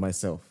and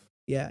myself.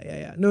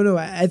 Yeah. No.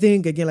 I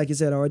think, again, like you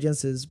said, our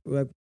audience is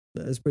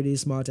pretty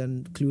smart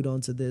and clued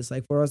on to this.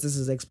 Like, for us, this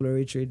is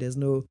exploratory. There's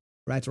no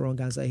right or wrong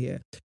answer here.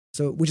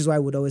 So, which is why I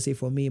would always say,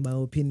 for me, my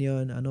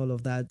opinion and all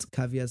of that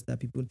caveats that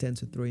people tend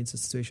to throw into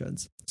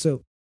situations.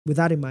 So, with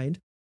that in mind,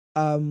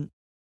 the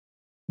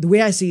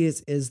way I see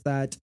it is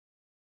that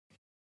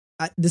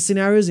the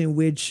scenarios in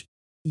which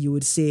you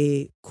would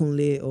say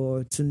Kunle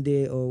or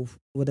Tunde or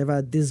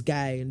whatever, this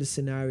guy in this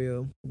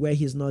scenario where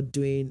he's not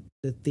doing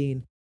the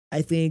thing,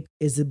 I think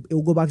it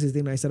will go back to the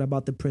thing I said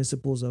about the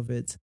principles of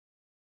it.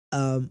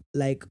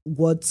 Like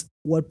what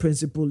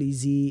principle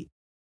is he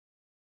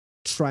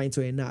trying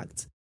to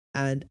enact?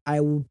 And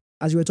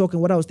as you were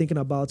talking, what I was thinking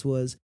about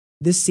was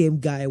this same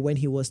guy when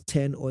he was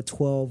 10 or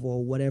 12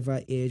 or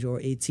whatever age, or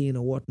 18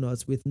 or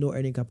whatnot, with no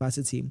earning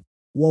capacity.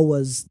 What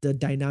was the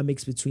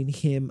dynamics between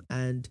him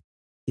and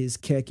his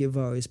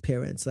caregiver or his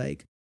parents?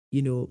 Like,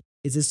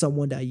 is this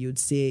someone that you'd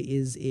say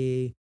is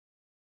a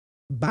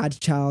bad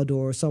child,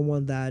 or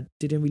someone that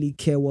didn't really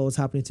care what was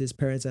happening to his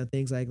parents and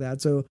things like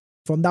that? So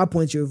from that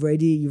point, you've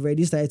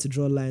already started to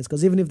draw lines,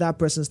 because even if that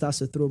person starts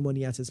to throw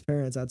money at his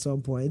parents at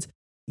some point,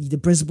 the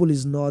principle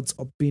is not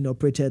being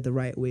operated the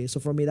right way. So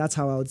for me, that's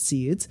how I would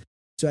see it.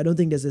 So I don't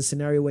think there's a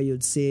scenario where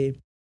you'd say,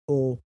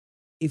 oh,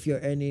 if you're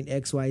earning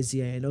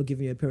XYZ and you're not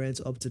giving your parents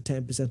up to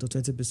 10% or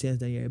 20%,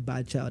 then you're a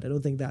bad child. I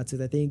don't think that's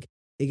it. I think,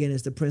 again,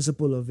 it's the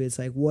principle of it. It's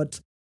like,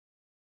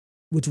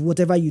 with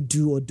whatever you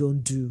do or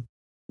don't do,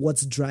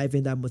 what's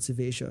driving that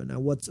motivation,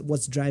 and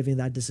what's driving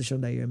that decision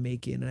that you're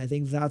making. And I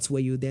think that's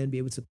where you then be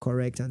able to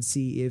correct and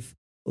see if,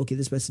 okay,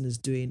 this person is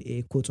doing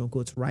a quote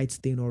unquote right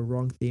thing or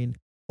wrong thing,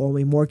 or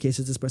in more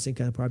cases, this person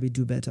can probably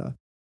do better.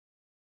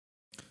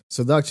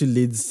 So that actually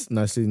leads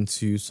nicely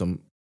into some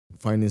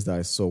findings that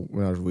I saw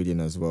when I was reading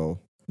as well.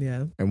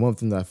 Yeah. And one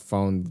thing that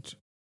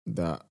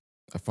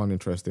I found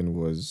interesting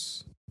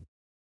was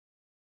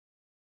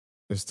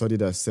a study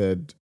that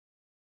said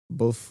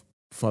both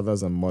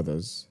fathers and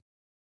mothers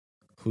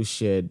who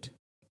shared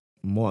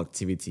more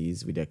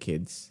activities with their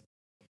kids.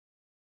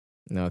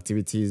 Now,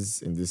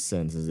 activities in this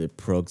sense is a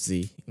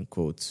proxy, in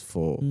quotes,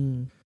 for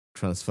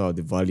transfer of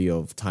the value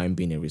of time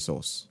being a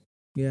resource.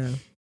 Yeah.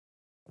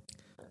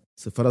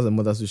 So fathers and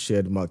mothers who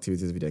shared more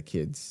activities with their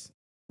kids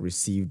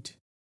received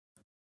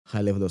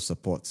high level of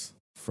support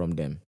from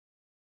them.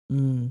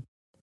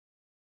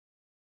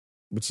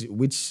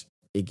 Which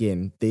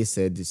again, they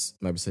said this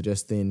might be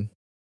suggesting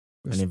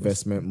an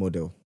investment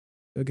model.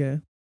 Okay.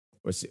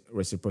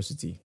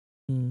 Reciprocity.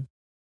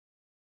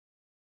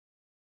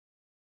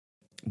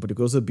 But it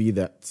could also be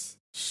that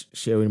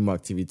sharing more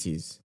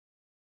activities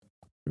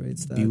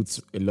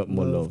builds a lot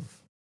more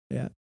love.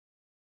 Yeah.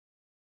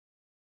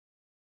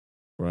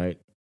 Right?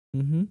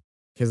 Mm-hmm.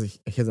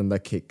 Here's another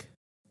kick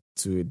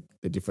to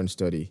a different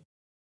study.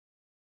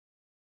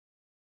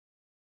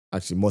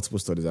 Actually, multiple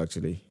studies,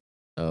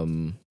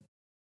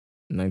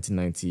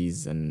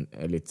 1990s and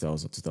early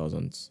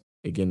 2000s.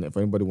 Again, if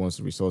anybody wants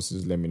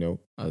resources, let me know.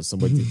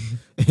 Somebody,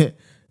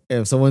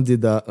 someone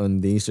did that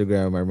on the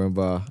Instagram, I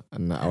remember,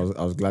 and I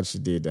was glad she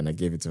did, and I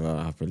gave it to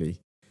her happily.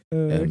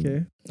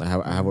 Okay. I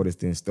have all these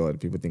things stored.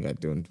 People think I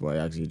don't, but I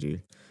actually do.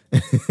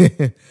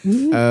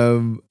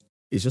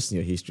 It's just in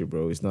your history,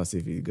 bro. It's not as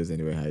if it goes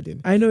anywhere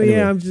hiding. I know. Anyway,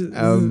 yeah, I'm just.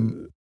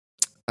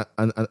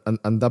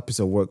 And that piece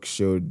of work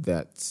showed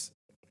that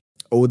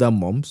older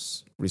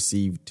moms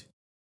received,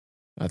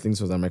 I think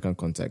this was American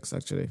context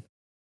actually,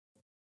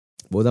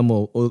 but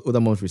older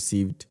moms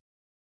received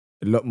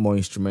a lot more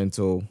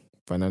instrumental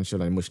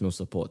financial and emotional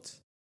support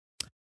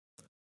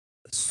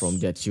from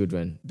their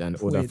children than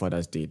older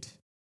fathers did.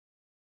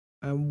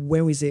 And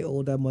when we say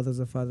older mothers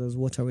or fathers,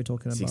 what are we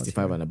talking about?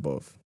 65 here? and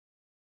above.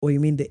 Or you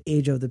mean the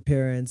age of the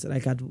parents?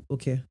 Like,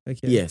 okay.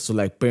 Yeah, so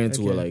like parents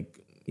who were like,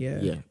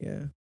 yeah.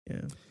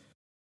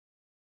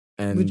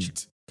 And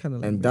which kind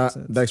of and that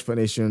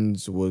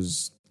explanations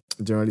was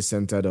generally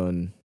centered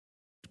on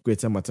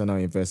greater maternal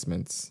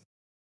investments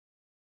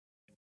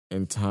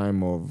in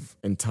time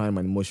and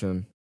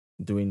emotion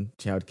doing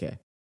childcare.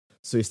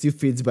 So it still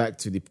feeds back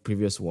to the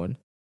previous one.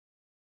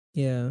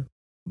 Yeah.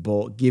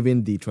 But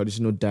given the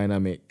traditional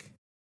dynamic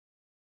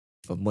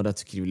of mother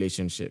to kid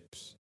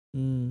relationships.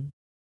 And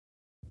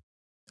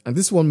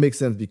this one makes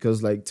sense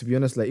because, like, to be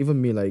honest, like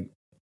even me, like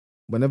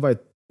whenever I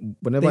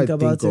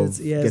think of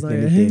getting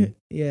anything,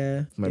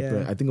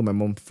 parent, I think of my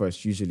mom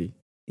first usually.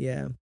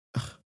 Yeah.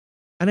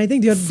 And I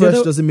think the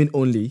first doesn't mean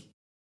only.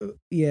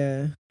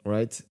 Yeah.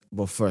 Right?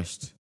 But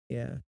first.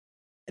 Yeah.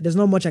 There's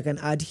not much I can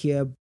add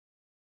here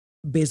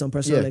based on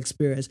personal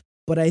experience.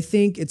 But I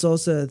think it's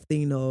also a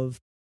thing of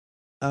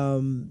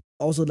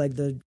also like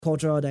the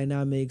cultural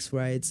dynamics,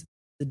 right?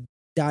 The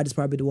dad is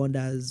probably the one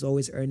that is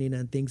always earning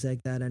and things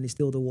like that, and he's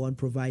still the one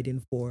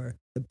providing for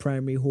the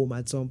primary home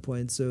at some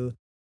point. So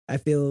I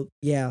feel,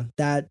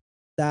 that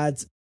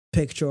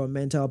picture or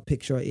mental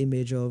picture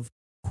image of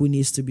who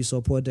needs to be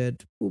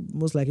supported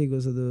most likely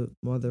goes to the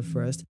mother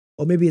first.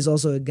 Or maybe it's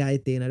also a guy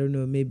thing. I don't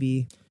know.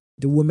 Maybe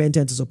the women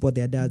tend to support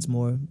their dads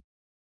more.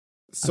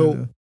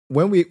 So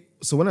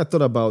when I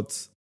thought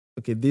about,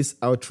 okay, this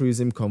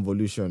altruism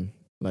convolution,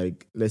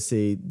 like let's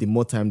say the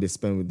more time they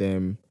spend with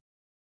them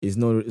it's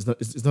not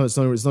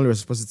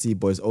reciprocity,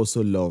 but it's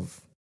also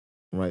love,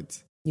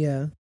 right?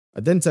 Yeah. I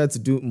then tried to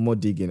do more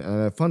digging,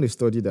 and I found a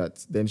study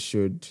that then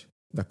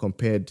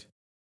compared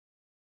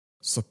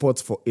support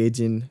for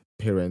aging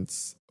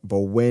parents, but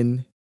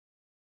when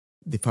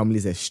the family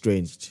is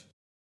estranged.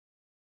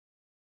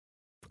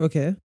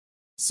 Okay.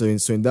 So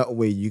in that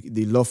way,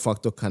 the love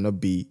factor cannot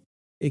be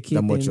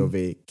that much of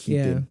a key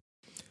thing.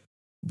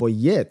 But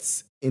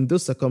yet, in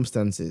those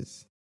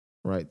circumstances,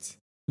 right,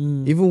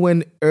 even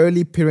when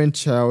early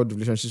parent-child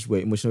relationships were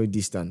emotionally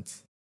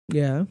distant,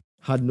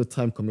 had no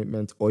time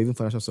commitment or even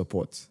financial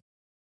support,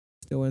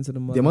 they went to the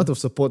mother. The amount of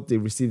support they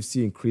received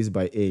still increased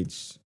by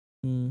age.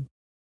 And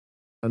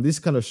this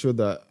kind of showed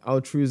that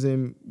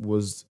altruism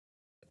was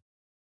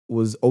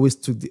always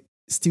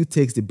still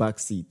takes the back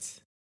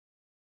seat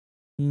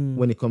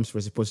when it comes to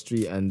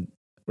reciprocity and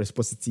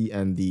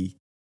the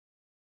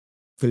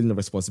feeling of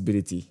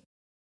responsibility.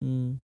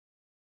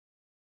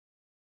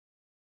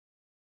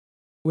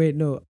 Wait,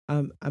 no,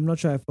 I'm not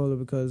sure I follow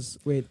because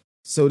wait.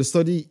 So the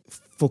study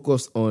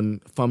focused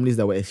on families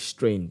that were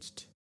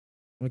estranged.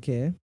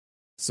 Okay.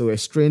 So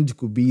estranged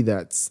could be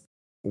that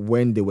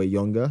when they were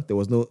younger, there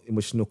was no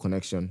emotional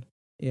connection.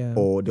 Yeah.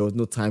 Or there was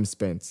no time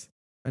spent.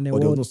 And or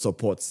there was no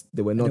support.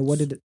 They were not. And what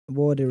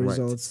were the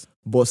results?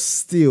 But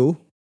still,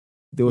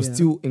 there was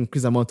still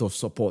increased amount of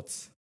support.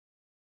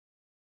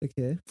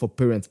 Okay. For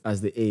parents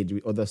as they age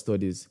with other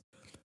studies.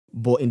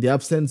 But in the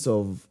absence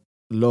of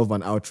love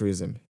and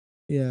altruism.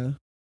 Yeah.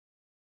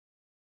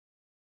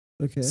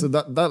 Okay. So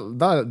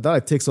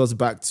that takes us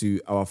back to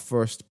our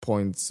first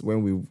points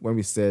when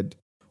we said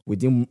we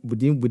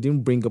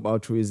didn't bring up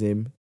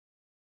altruism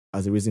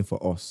as a reason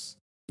for us.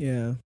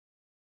 Yeah.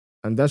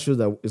 And that shows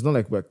that it's not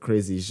like we're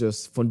crazy. It's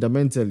just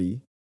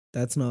fundamentally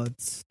that's not.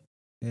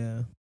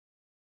 Yeah.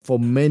 For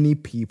many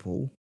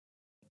people,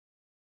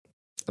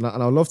 and I'd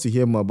love to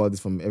hear more about this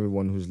from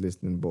everyone who's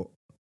listening. But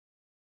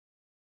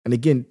and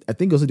again, I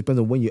think it also depends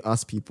on when you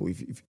ask people.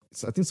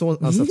 So I think someone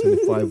answered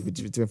 25, which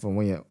is different from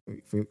when you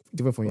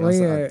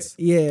answer at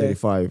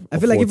 35. I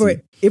feel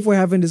like if we're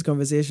having this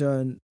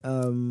conversation,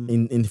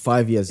 in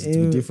 5 years, it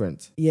will be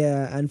different.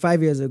 Yeah, and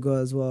 5 years ago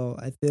as well,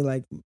 I feel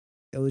like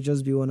it would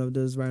just be one of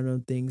those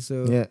random things.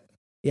 So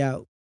yeah,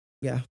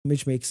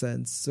 which makes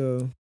sense.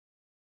 So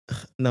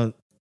now,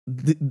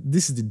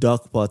 this is the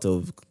dark part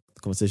of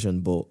the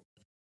conversation. But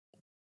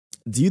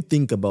do you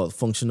think about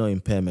functional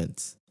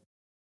impairment?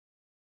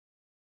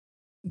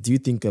 Do you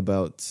think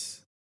about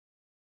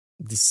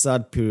the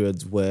sad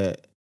periods where,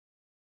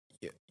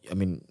 I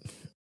mean,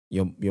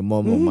 your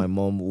mom or my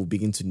mom will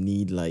begin to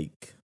need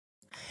like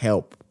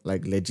help,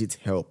 like legit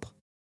help?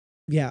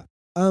 Yeah.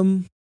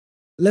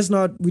 Let's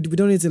not. We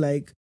don't need to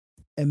like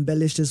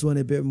embellish this one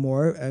a bit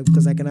more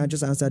because I can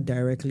just answer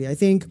directly. I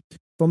think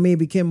for me it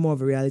became more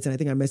of a reality, and I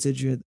think I messaged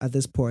you at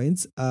this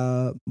point.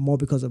 More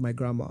because of my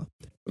grandma,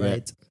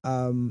 right?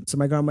 Yeah. So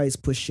my grandma is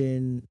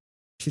pushing.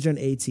 She turned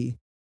 80.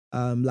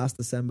 Last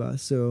December.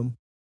 So,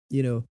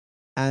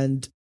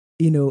 and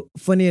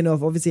funny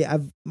enough, obviously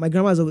my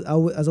grandma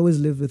has always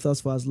lived with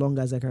us for as long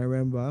as I can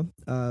remember,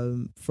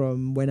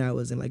 from when I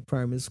was in like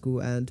primary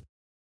school. And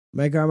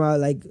my grandma,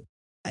 like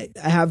I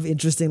have an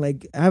interesting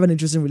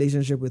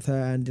relationship with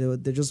her, and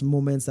they're just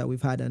moments that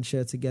we've had and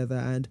shared together.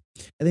 And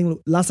I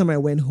think last time I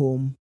went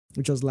home,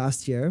 which was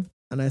last year,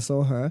 and I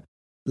saw her,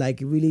 like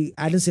really,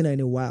 I hadn't seen her in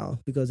a while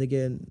because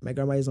again, my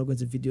grandma is not going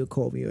to video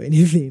call me or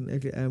anything,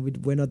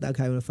 and we're not that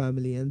kind of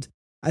family. And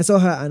I saw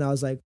her, and I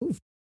was like, oof,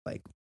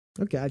 like,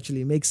 okay,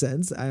 actually, it makes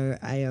sense. I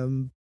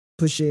am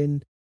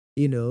pushing,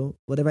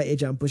 whatever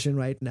age I'm pushing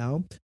right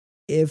now.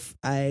 If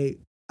I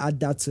add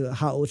that to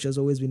how old she has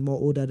always been, more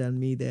older than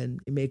me, then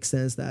it makes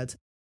sense that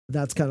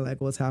that's kind of like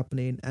what's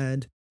happening.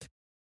 And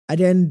I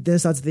then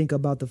start to think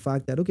about the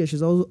fact that okay,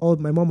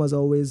 my mom has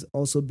always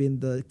also been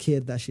the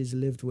kid that she's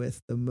lived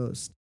with the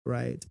most.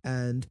 Right.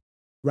 And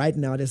right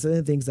now there's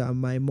certain things that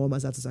my mom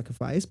has had to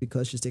sacrifice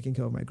because she's taking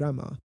care of my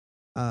grandma.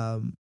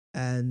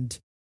 And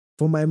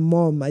for my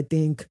mom, I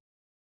think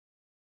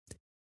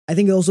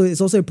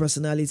it's also a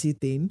personality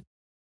thing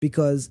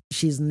because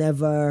she's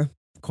never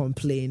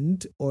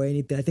complained or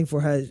anything. I think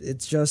for her,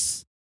 it's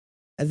just,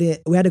 I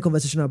think we had a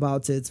conversation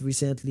about it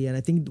recently. And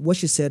I think what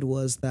she said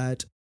was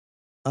that,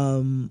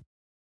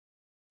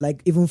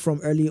 like even from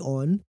early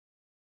on,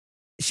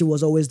 she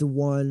was always the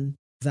one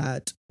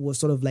that was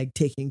sort of like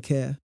taking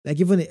care. Like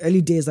even in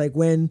early days, like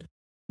when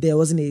there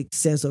wasn't a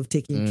sense of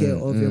taking care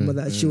of your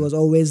mother, she was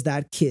always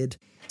that kid.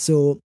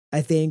 So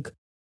I think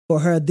for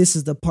her, this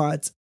is the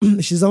part.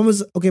 She's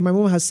almost, okay, my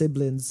mom has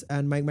siblings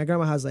and my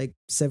grandma has like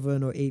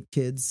 7 or 8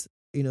 kids,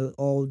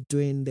 all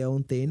doing their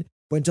own thing.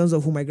 But in terms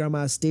of who my grandma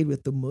has stayed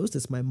with the most,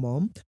 it's my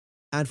mom.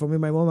 And for me,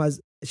 my mom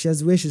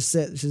the way she's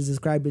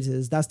described it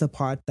is that's the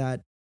part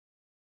that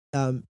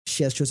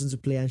she has chosen to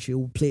play, and she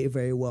will play it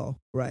very well,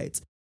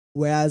 right?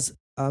 Whereas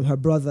her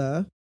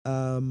brother,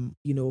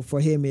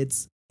 for him,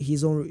 it's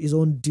his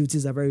own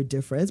duties are very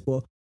different,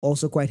 but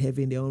also quite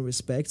heavy in their own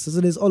respect. So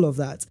there's all of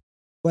that.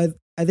 But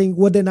I think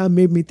what then that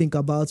made me think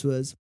about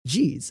was,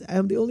 geez, I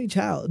am the only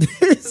child.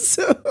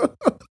 So,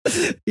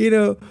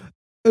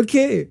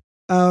 okay.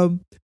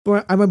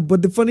 But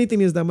the funny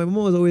thing is that my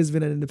mom has always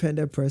been an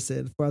independent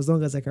person for as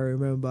long as I can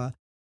remember.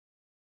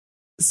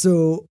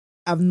 So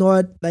I've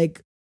not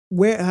like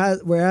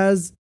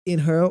whereas in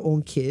her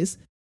own case,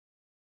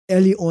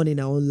 early on in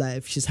her own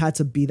life, she's had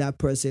to be that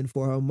person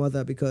for her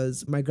mother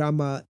because my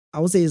grandma, I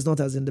would say, is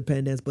not as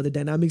independent, but the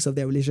dynamics of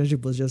their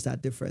relationship was just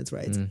that different,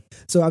 right?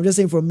 So I'm just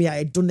saying, for me,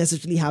 I don't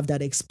necessarily have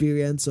that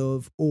experience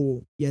of,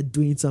 oh, you're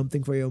doing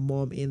something for your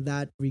mom in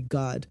that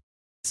regard.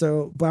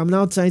 So, but I'm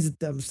starting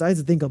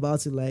to think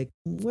about it like,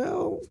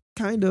 well,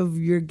 kind of,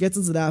 you're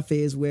getting to that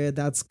phase where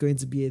that's going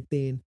to be a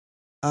thing.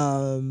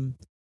 Um,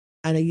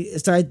 and I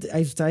started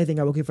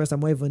thinking, okay, first I'm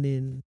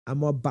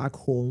not back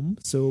home.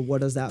 So what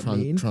does that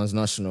mean?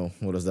 Transnational.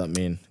 What does that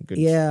mean? Good.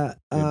 Yeah.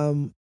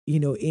 Good.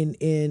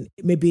 In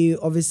maybe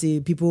obviously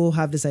people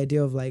have this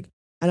idea of like,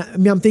 and I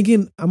mean,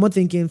 I'm not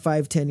thinking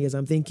 5-10 years.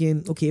 I'm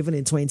thinking, okay, even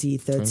in 20,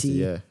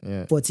 30,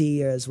 20, 40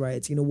 years,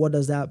 right? What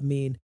does that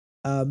mean?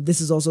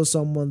 This is also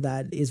someone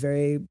that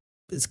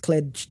is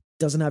clear,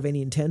 doesn't have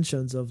any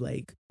intentions of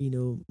like,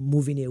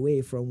 moving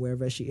away from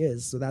wherever she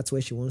is. So that's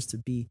where she wants to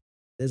be.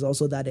 There's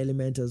also that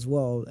element as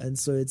well. And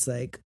so it's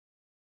like,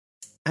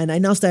 and I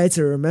now started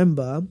to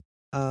remember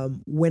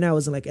when I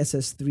was in like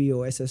SS3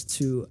 or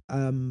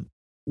SS2,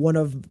 one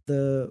of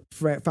the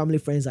family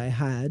friends I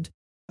had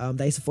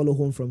that used to follow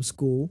home from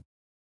school,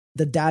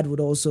 the dad would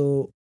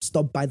also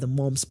stop by the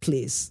mom's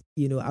place,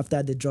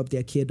 after they drop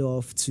their kid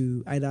off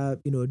to either,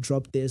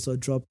 drop this or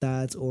drop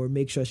that or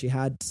make sure she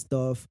had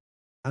stuff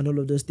and all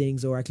of those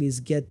things, or at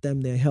least get them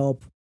their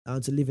help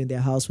to live in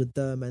their house with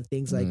them and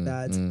things like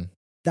that.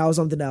 That was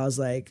something that I was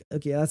like,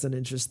 okay, that's an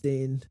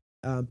interesting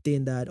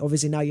thing that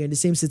obviously now you're in the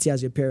same city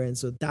as your parents,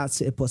 so that's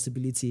a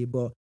possibility.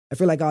 But I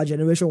feel like our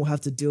generation will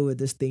have to deal with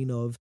this thing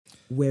of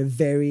we're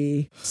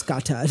very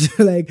scattered.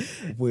 Like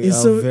we are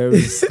so very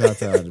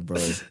scattered,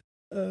 bro.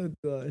 Oh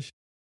gosh.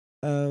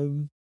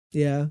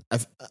 Yeah.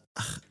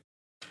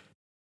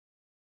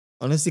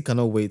 Honestly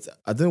cannot wait.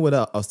 I don't know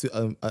whether I'll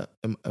still I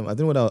don't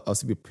know whether I'll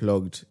still be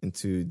plugged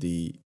into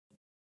the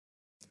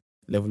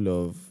level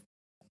of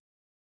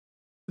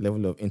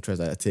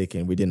interest I take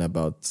in reading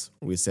about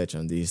research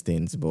on these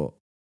things, but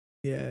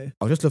yeah,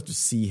 I'd just love to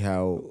see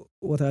how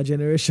what our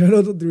generation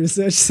or the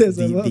research says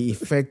about the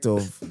effect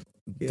of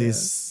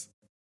this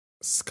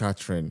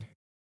scattering.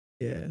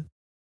 Yeah.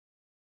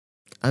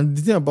 And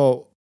the thing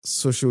about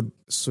social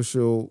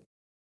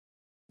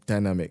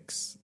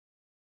dynamics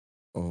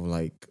of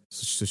like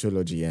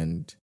sociology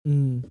and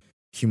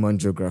human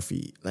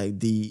geography, like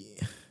the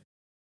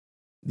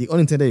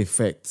unintended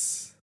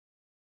effects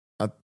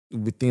are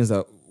with things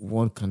that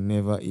one can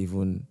never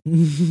even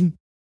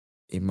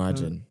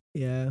imagine.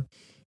 Yeah.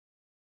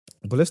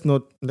 But let's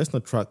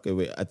not track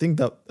away. I think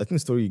the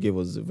story you gave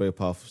was a very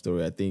powerful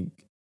story. I think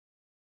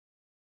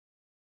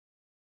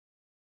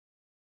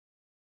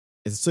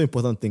it's so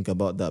important to think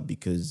about that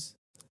because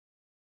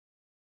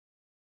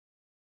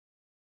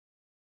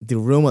the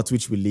realm at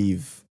which we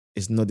live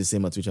is not the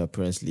same at which our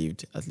parents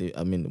lived. At least,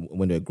 I mean,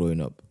 when they were growing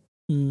up,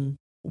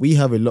 we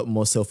have a lot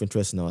more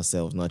self-interest in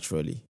ourselves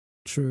naturally.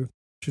 True.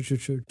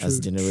 As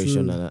a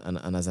generation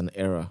and as an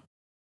era,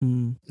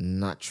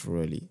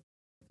 naturally,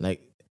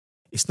 like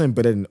it's not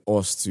embedded in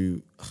us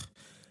to.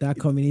 That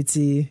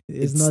community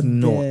is not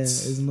there.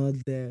 It's not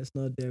there. It's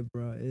not there,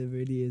 bro. It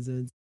really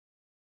isn't.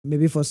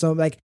 Maybe for some,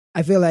 like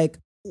I feel like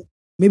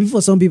maybe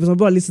for some people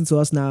listen to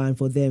us now, and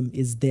for them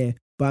it's there.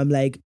 But I'm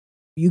like,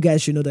 you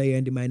guys should know that you're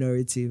in the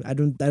minority. I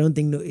don't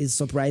think it's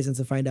surprising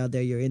to find out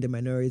that you're in the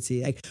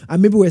minority. Like,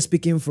 and maybe we're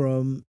speaking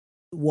from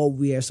what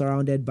we are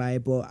surrounded by,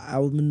 but I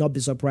would not be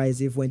surprised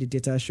if when the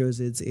data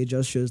shows it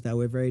just shows that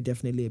we're very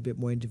definitely a bit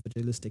more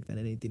individualistic than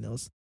anything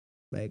else.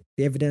 Like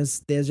the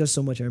evidence, there's just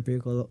so much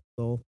empirical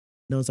or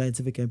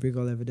non-scientific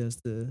empirical evidence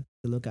to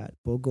look at.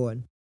 But go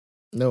on.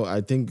 No, I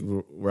think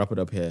we'll wrap it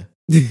up here.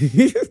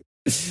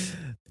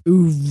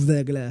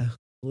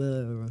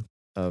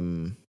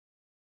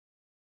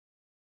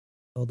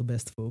 All the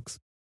best, folks.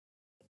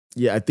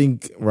 Yeah, I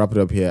think wrap it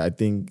up here. I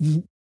think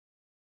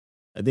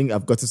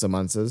I've gotten some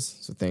answers,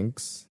 so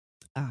thanks.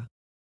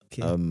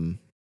 Okay.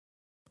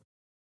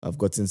 I've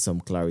gotten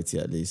some clarity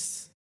at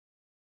least,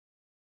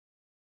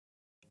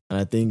 and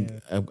I think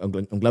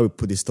I'm glad we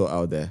put this thought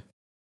out there.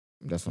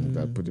 That's why I'm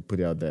glad put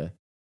it out there,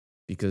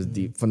 because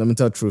the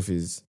fundamental truth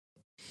is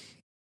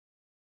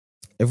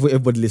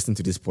everybody listening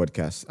to this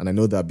podcast, and I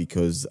know that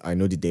because I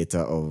know the data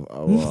of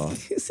our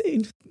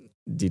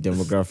the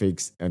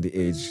demographics and the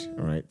age,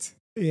 right?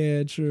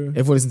 Yeah, true.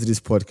 Everyone listening to this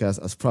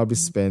podcast has probably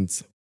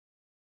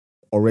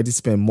already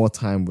spent more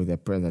time with their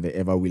parents than they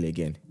ever will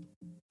again.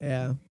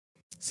 Yeah.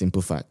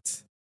 Simple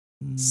fact.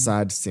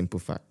 Sad, simple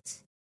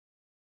fact.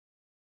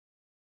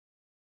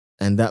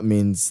 And that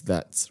means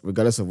that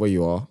regardless of where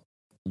you are,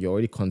 you're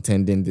already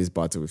contending this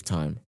battle with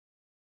time.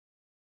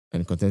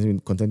 And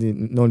contending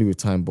not only with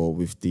time, but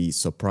with the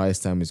surprise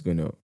time is going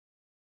to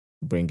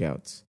bring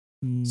out.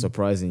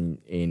 Surprise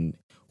in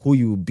who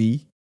you will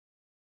be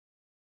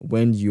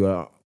when you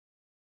are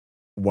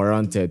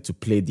warranted to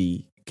play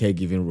the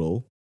caregiving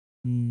role,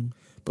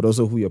 but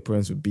also who your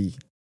parents will be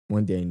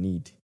when they're in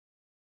need.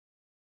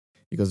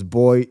 Because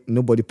boy,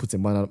 nobody puts a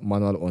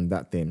manual on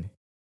that thing,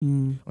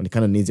 on the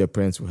kind of needs your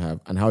parents will have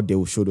and how they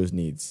will show those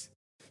needs.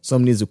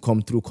 Some needs to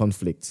come through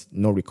conflict,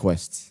 no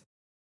requests.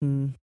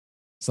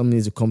 Some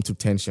needs to come through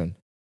tension.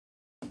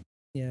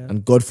 Yeah.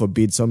 And God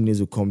forbid, some needs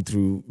to come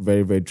through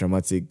very, very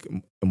dramatic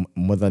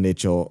Mother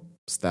Nature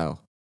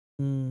style.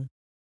 And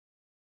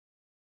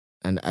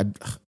to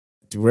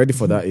be ready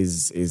for that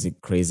is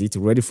crazy. To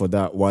be ready for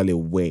that while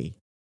away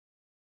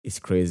is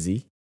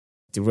crazy.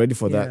 To be ready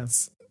for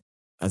that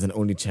as an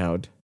only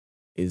child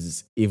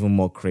is even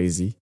more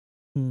crazy.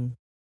 And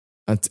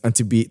to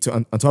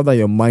have that in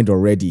your mind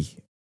already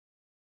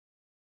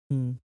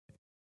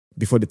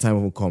before the time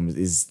even comes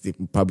is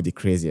probably the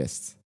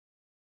craziest.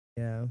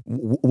 Yeah.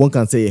 One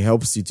can say it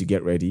helps you to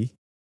get ready,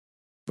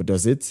 but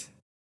does it?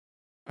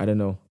 I don't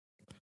know.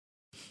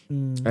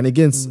 And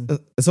again, someone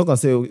can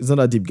say, it's not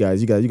that deep,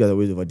 guys. You guys are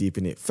always over deep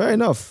in it. Fair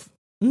enough.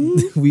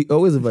 We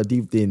always over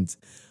deep things.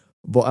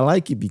 But I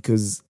like it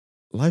because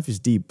life is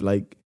deep.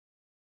 Like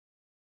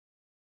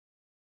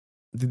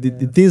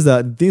the things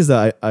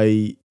that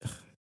I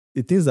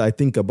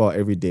think about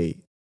every day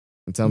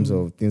in terms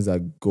of things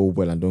that go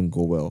well and don't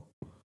go well.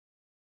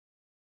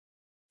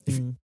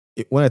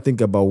 When I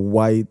think about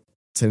why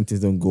certain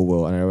things don't go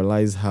well, and I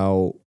realize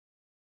how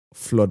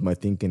flawed my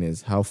thinking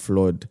is, how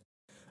flawed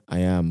I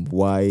am,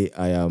 why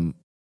I am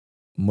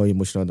more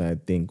emotional than I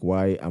think,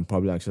 why I'm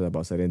probably anxious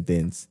about certain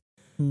things.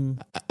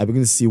 I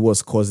begin to see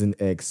what's causing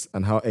X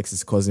and how X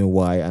is causing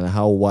Y and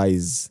how Y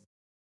is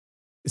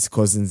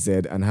causing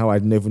Z and how I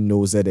never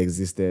know Z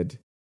existed.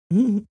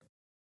 And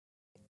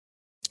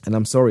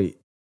I'm sorry,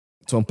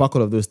 to unpack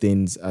all of those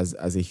things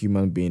as a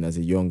human being, as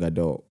a young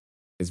adult,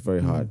 it's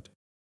very hard.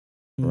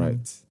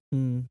 Right?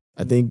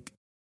 I think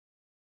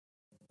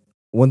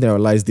one thing I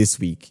realized this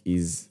week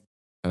is,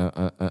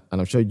 and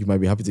I'm sure you might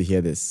be happy to hear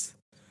this.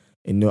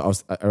 I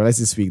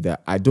realized this week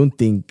that I don't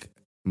think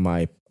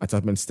my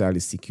attachment style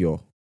is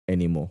secure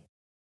anymore.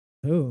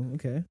 Oh,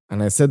 okay.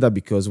 And I said that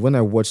because when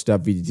I watched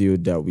that video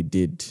that we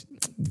did,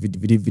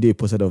 video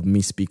posted of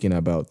me speaking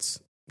about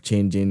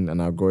changing an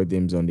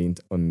algorithms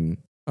on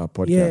our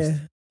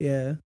podcast.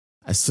 Yeah.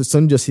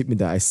 Something just hit me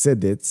that I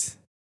said it,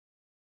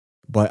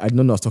 but I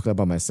didn't know I was talking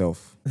about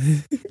myself.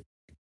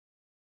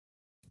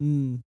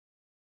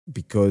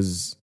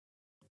 Because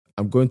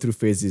I'm going through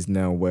phases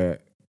now where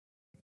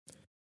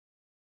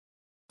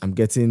I'm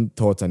getting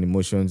thoughts and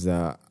emotions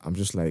that I'm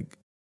just like,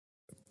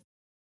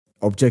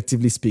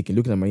 objectively speaking,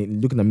 looking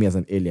at me as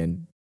an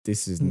alien,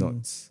 this is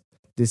not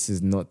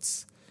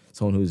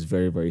someone who is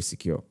very, very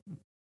secure.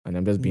 And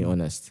I'm just being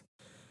honest.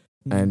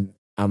 And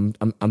I'm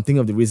thinking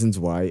of the reasons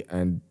why,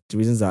 and the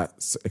reasons are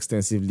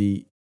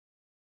extensively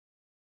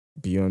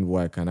beyond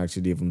what I can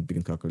actually even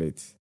begin to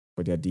calculate,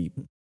 but they're deep.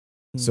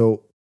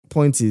 So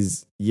point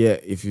is,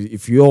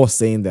 if you're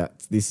saying that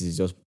this is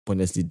just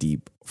pointlessly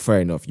deep,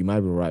 fair enough, you might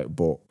be right,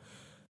 but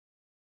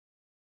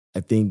I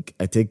think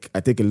I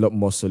take a lot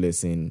more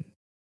solace in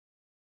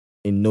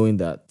knowing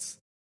that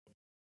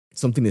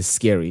something is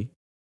scary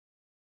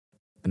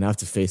and I have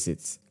to face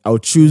it. I'll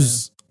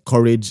choose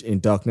courage in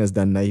darkness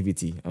than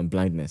naivety and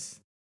blindness.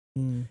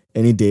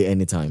 Any day,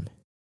 anytime.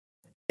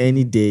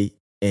 Any day,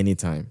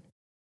 anytime.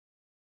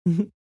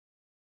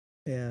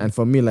 And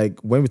for me, like,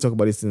 when we talk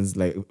about these things,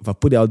 like, if I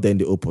put it out there in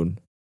the open,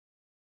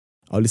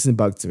 I'll listen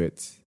back to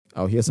it.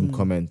 I'll hear some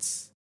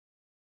comments.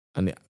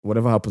 And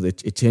whatever happens,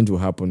 a change will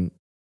happen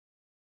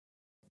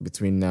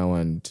between now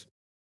and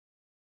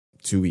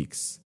 2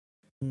 weeks.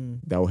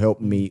 That will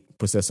help me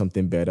process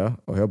something better,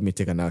 or help me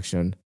take an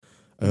action,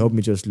 or help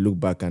me just look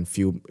back and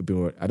feel a bit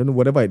more, I don't know,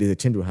 whatever it is, a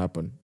change will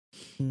happen.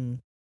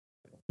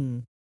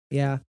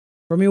 Yeah.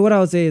 For me, what I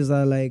would say is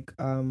that, like,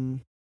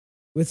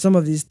 with some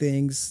of these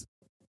things,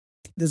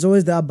 there's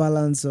always that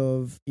balance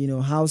of,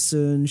 how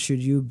soon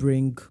should you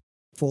bring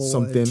forward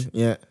something,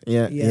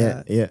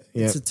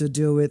 to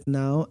deal with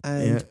now,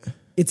 and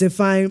it's a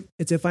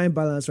fine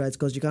balance, right?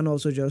 Because you can't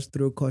also just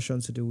throw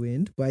caution to the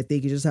wind. But I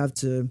think you just have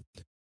to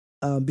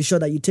be sure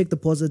that you take the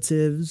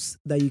positives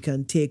that you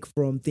can take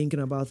from thinking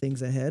about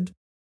things ahead,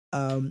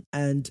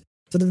 and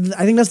so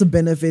I think that's the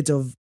benefit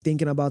of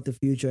thinking about the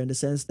future, in the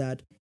sense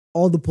that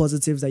all the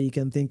positives that you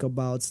can think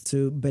about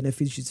to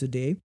benefit you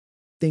today,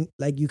 think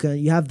like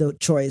you have the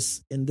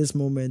choice in this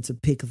moment to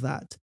pick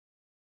that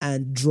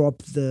and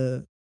drop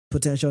the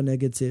potential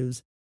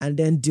negatives, and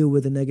then deal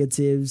with the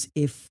negatives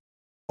if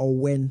or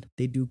when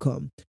they do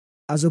come,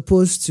 as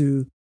opposed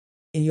to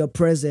in your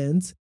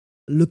present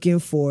looking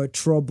for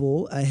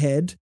trouble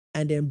ahead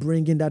and then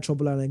bringing that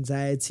trouble and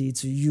anxiety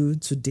to you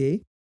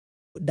today,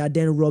 that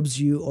then robs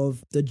you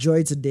of the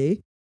joy today,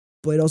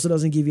 but it also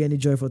doesn't give you any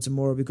joy for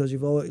tomorrow, because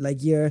you've all and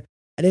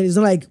then it's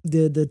not like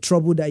the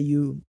trouble that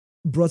you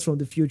brought from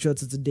the future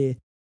to today.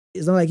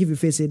 It's not like if you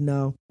face it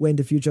now, when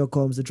the future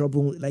comes, the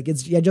trouble, like,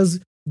 you're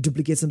just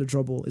duplicating the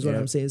trouble, is what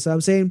I'm saying. So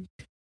I'm saying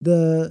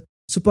the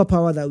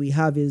superpower that we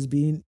have is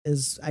being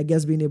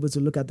able to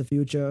look at the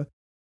future,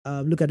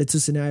 look at the two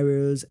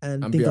scenarios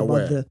and think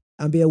about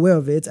and be aware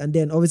of it, and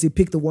then obviously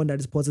pick the one that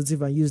is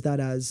positive and use that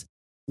as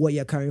what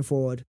you're carrying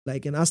forward.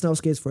 Like in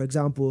Arsenal's case, for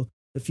example,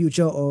 the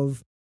future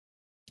of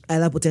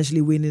either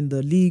potentially winning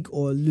the league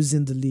or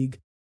losing the league,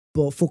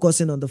 but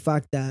focusing on the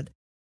fact that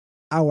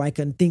how I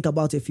can think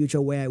about a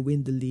future where I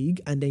win the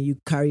league, and then you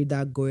carry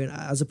that going,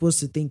 as opposed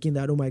to thinking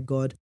that, oh my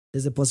God,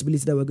 there's a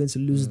possibility that we're going to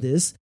lose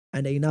this,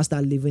 and then you now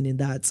start living in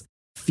that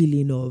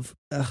feeling of,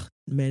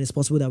 man, it's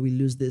possible that we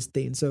lose this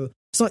thing. So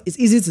it's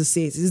easy to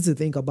say, it's easy to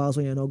think about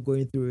when you're not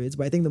going through it,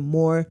 but I think the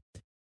more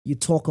you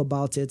talk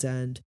about it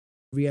and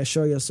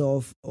reassure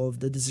yourself of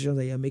the decisions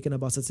that you're making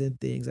about certain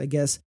things, I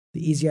guess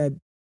the easier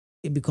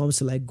it becomes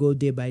to like go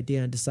day by day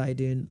and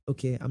deciding,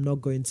 okay, I'm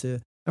not going to.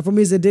 And for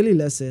me, it's a daily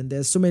lesson.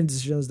 There's so many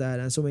decisions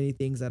and so many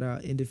things that are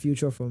in the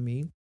future for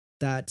me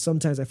that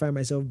sometimes I find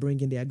myself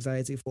bringing the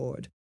anxiety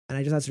forward. And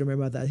I just have to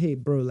remember that, hey,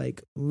 bro,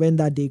 like when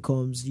that day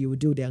comes, you will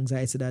deal with the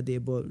anxiety that day.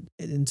 But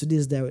in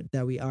today's day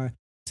that we are,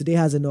 today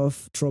has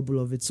enough trouble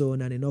of its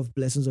own and enough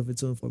blessings of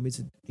its own for me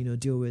to,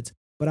 deal with.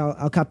 But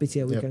I'll cap it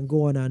here. We can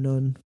go on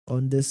and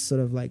on this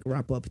sort of like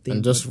wrap up thing.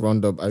 And just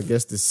round up, I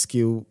guess the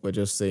skill we're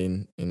just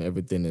saying in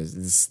everything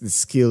is the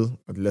skill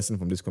or the lesson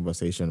from this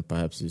conversation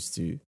perhaps is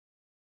to,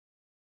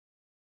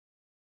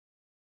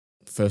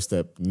 first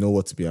step, know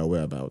what to be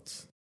aware about,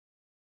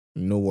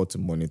 know what to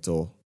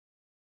monitor,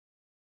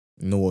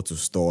 know what to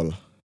stall,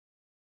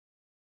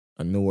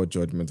 and know what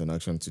judgment and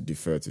action to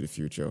defer to the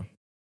future.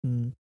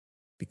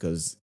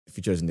 Because the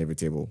future is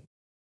inevitable.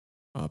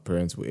 Our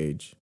parents will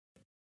age,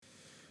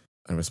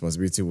 and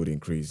responsibility would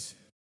increase.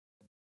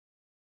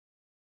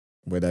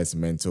 Whether it's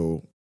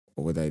mental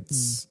or whether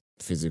it's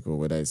physical,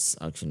 whether it's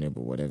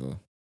actionable, whatever.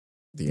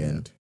 The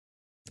end.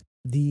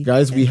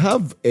 Guys, we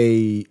have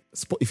if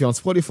you're on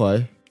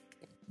Spotify,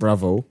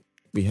 bravo.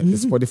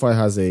 Spotify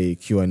has a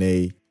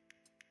Q&A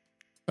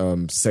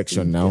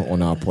section now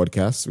on our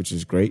podcast, which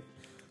is great.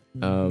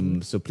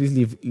 So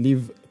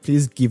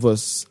please give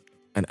us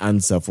an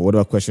answer for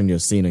whatever question you're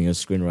seeing on your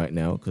screen right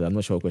now, because I'm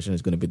not sure what question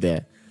is going to be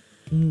there.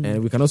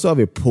 And we can also have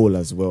a poll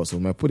as well. So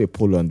we might put a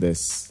poll on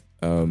this.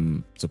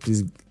 So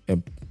please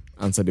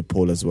answer the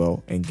poll as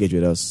well. Engage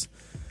with us.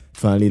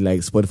 Finally, like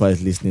Spotify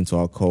is listening to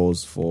our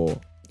calls for,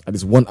 at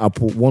least one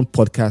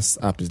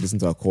podcast app is listening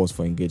to our calls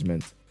for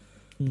engagement.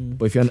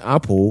 But if you're on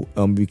Apple,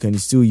 we can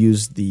still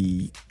use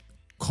the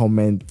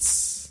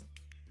comments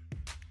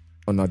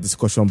on our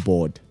discussion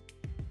board.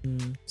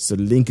 So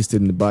the link is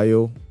still in the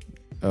bio.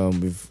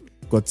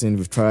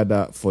 We've tried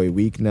that for a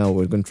week now.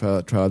 We're going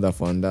to try that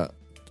for under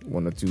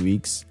 1 or 2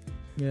 weeks.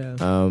 Yeah.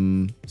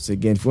 So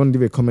again, if you want to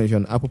leave a comment, if you're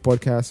on Apple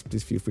Podcasts,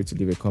 please feel free to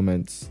leave a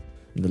comment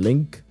in the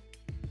link.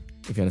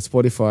 If you're on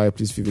Spotify,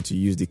 please feel free to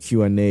use the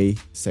Q&A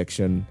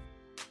section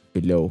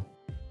below.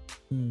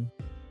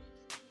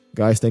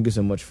 Guys, thank you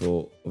so much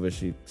for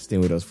obviously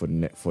staying with us for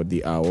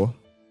the hour.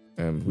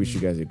 Wish you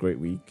guys a great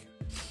week,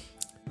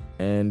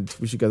 and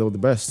wish you guys all the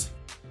best.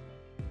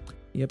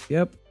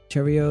 Yep.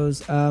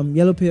 Cheerios.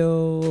 Yellow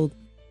Pill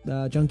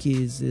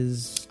Junkies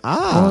is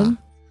on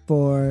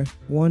for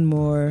one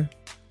more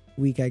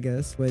week, I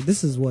guess. Wait,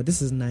 this is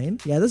 9?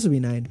 Yeah, this will be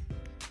 9.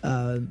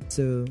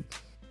 So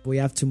we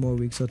have 2 more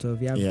weeks, sort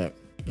of. Yeah.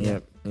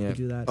 Do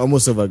that.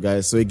 Almost over,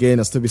 guys. So again,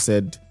 as Toby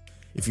said,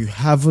 if you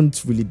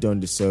haven't really done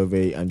the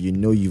survey and you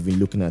know you've been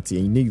looking at it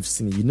and you know you've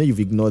seen it, you know you've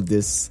ignored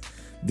this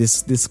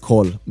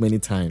call many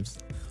times,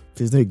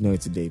 please don't ignore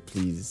it today,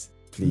 please.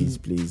 Fill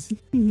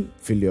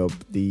it up.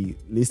 The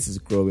list is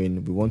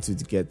growing. We want to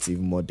get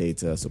even more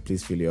data, so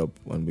please fill it up,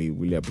 and we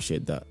really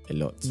appreciate that a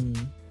lot.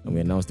 And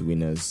we announce the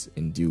winners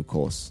in due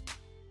course.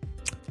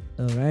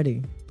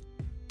 Alrighty.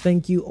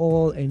 Thank you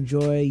all.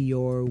 Enjoy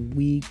your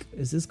week.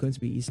 Is this going to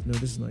be Easter? No,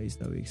 this is not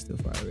Easter week. Still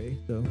far away.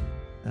 So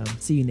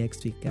see you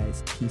next week,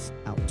 guys. Peace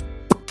out.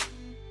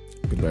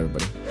 Goodbye,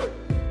 everybody.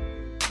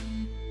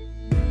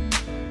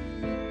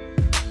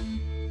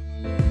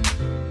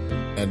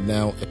 And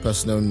now a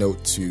personal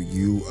note to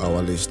you,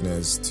 our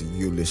listeners, to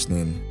you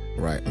listening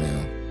right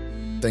now.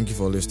 Thank you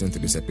for listening to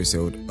this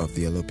episode of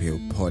the Yellow Pill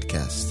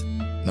podcast.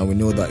 Now we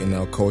know that in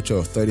our culture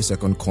of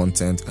 30-second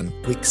content and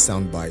quick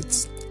sound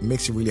bites, it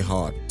makes it really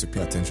hard to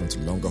pay attention to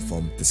longer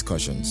form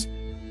discussions.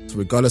 So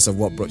regardless of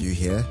what brought you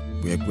here,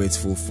 we are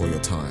grateful for your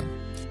time.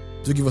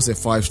 Do give us a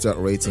 5-star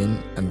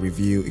rating and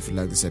review if you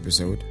like this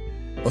episode.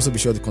 Also be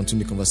sure to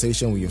continue the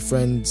conversation with your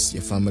friends,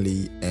 your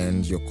family,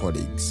 and your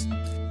colleagues.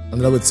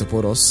 Another way to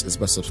support us is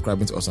by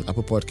subscribing to us on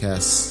Apple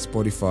Podcasts,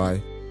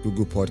 Spotify,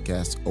 Google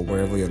Podcasts, or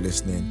wherever you're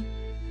listening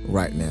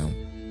right now.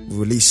 We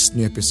release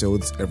new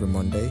episodes every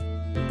Monday,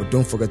 but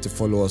don't forget to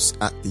follow us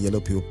at the Yellow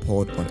Pill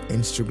Pod on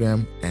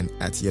Instagram and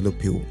at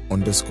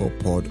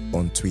yellowpill_pod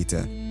on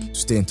Twitter to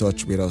stay in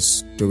touch with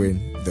us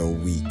during the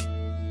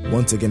week.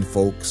 Once again,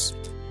 folks,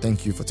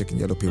 thank you for taking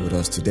Yellow Pill with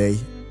us today.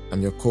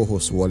 I'm your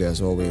co-host, Wally,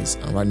 as always,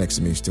 and right next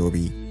to me is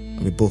Toby,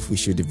 and we both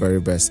wish you the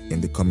very best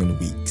in the coming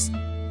weeks.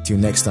 Till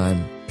next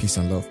time, peace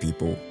and love,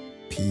 people.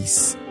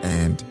 Peace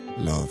and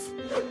love.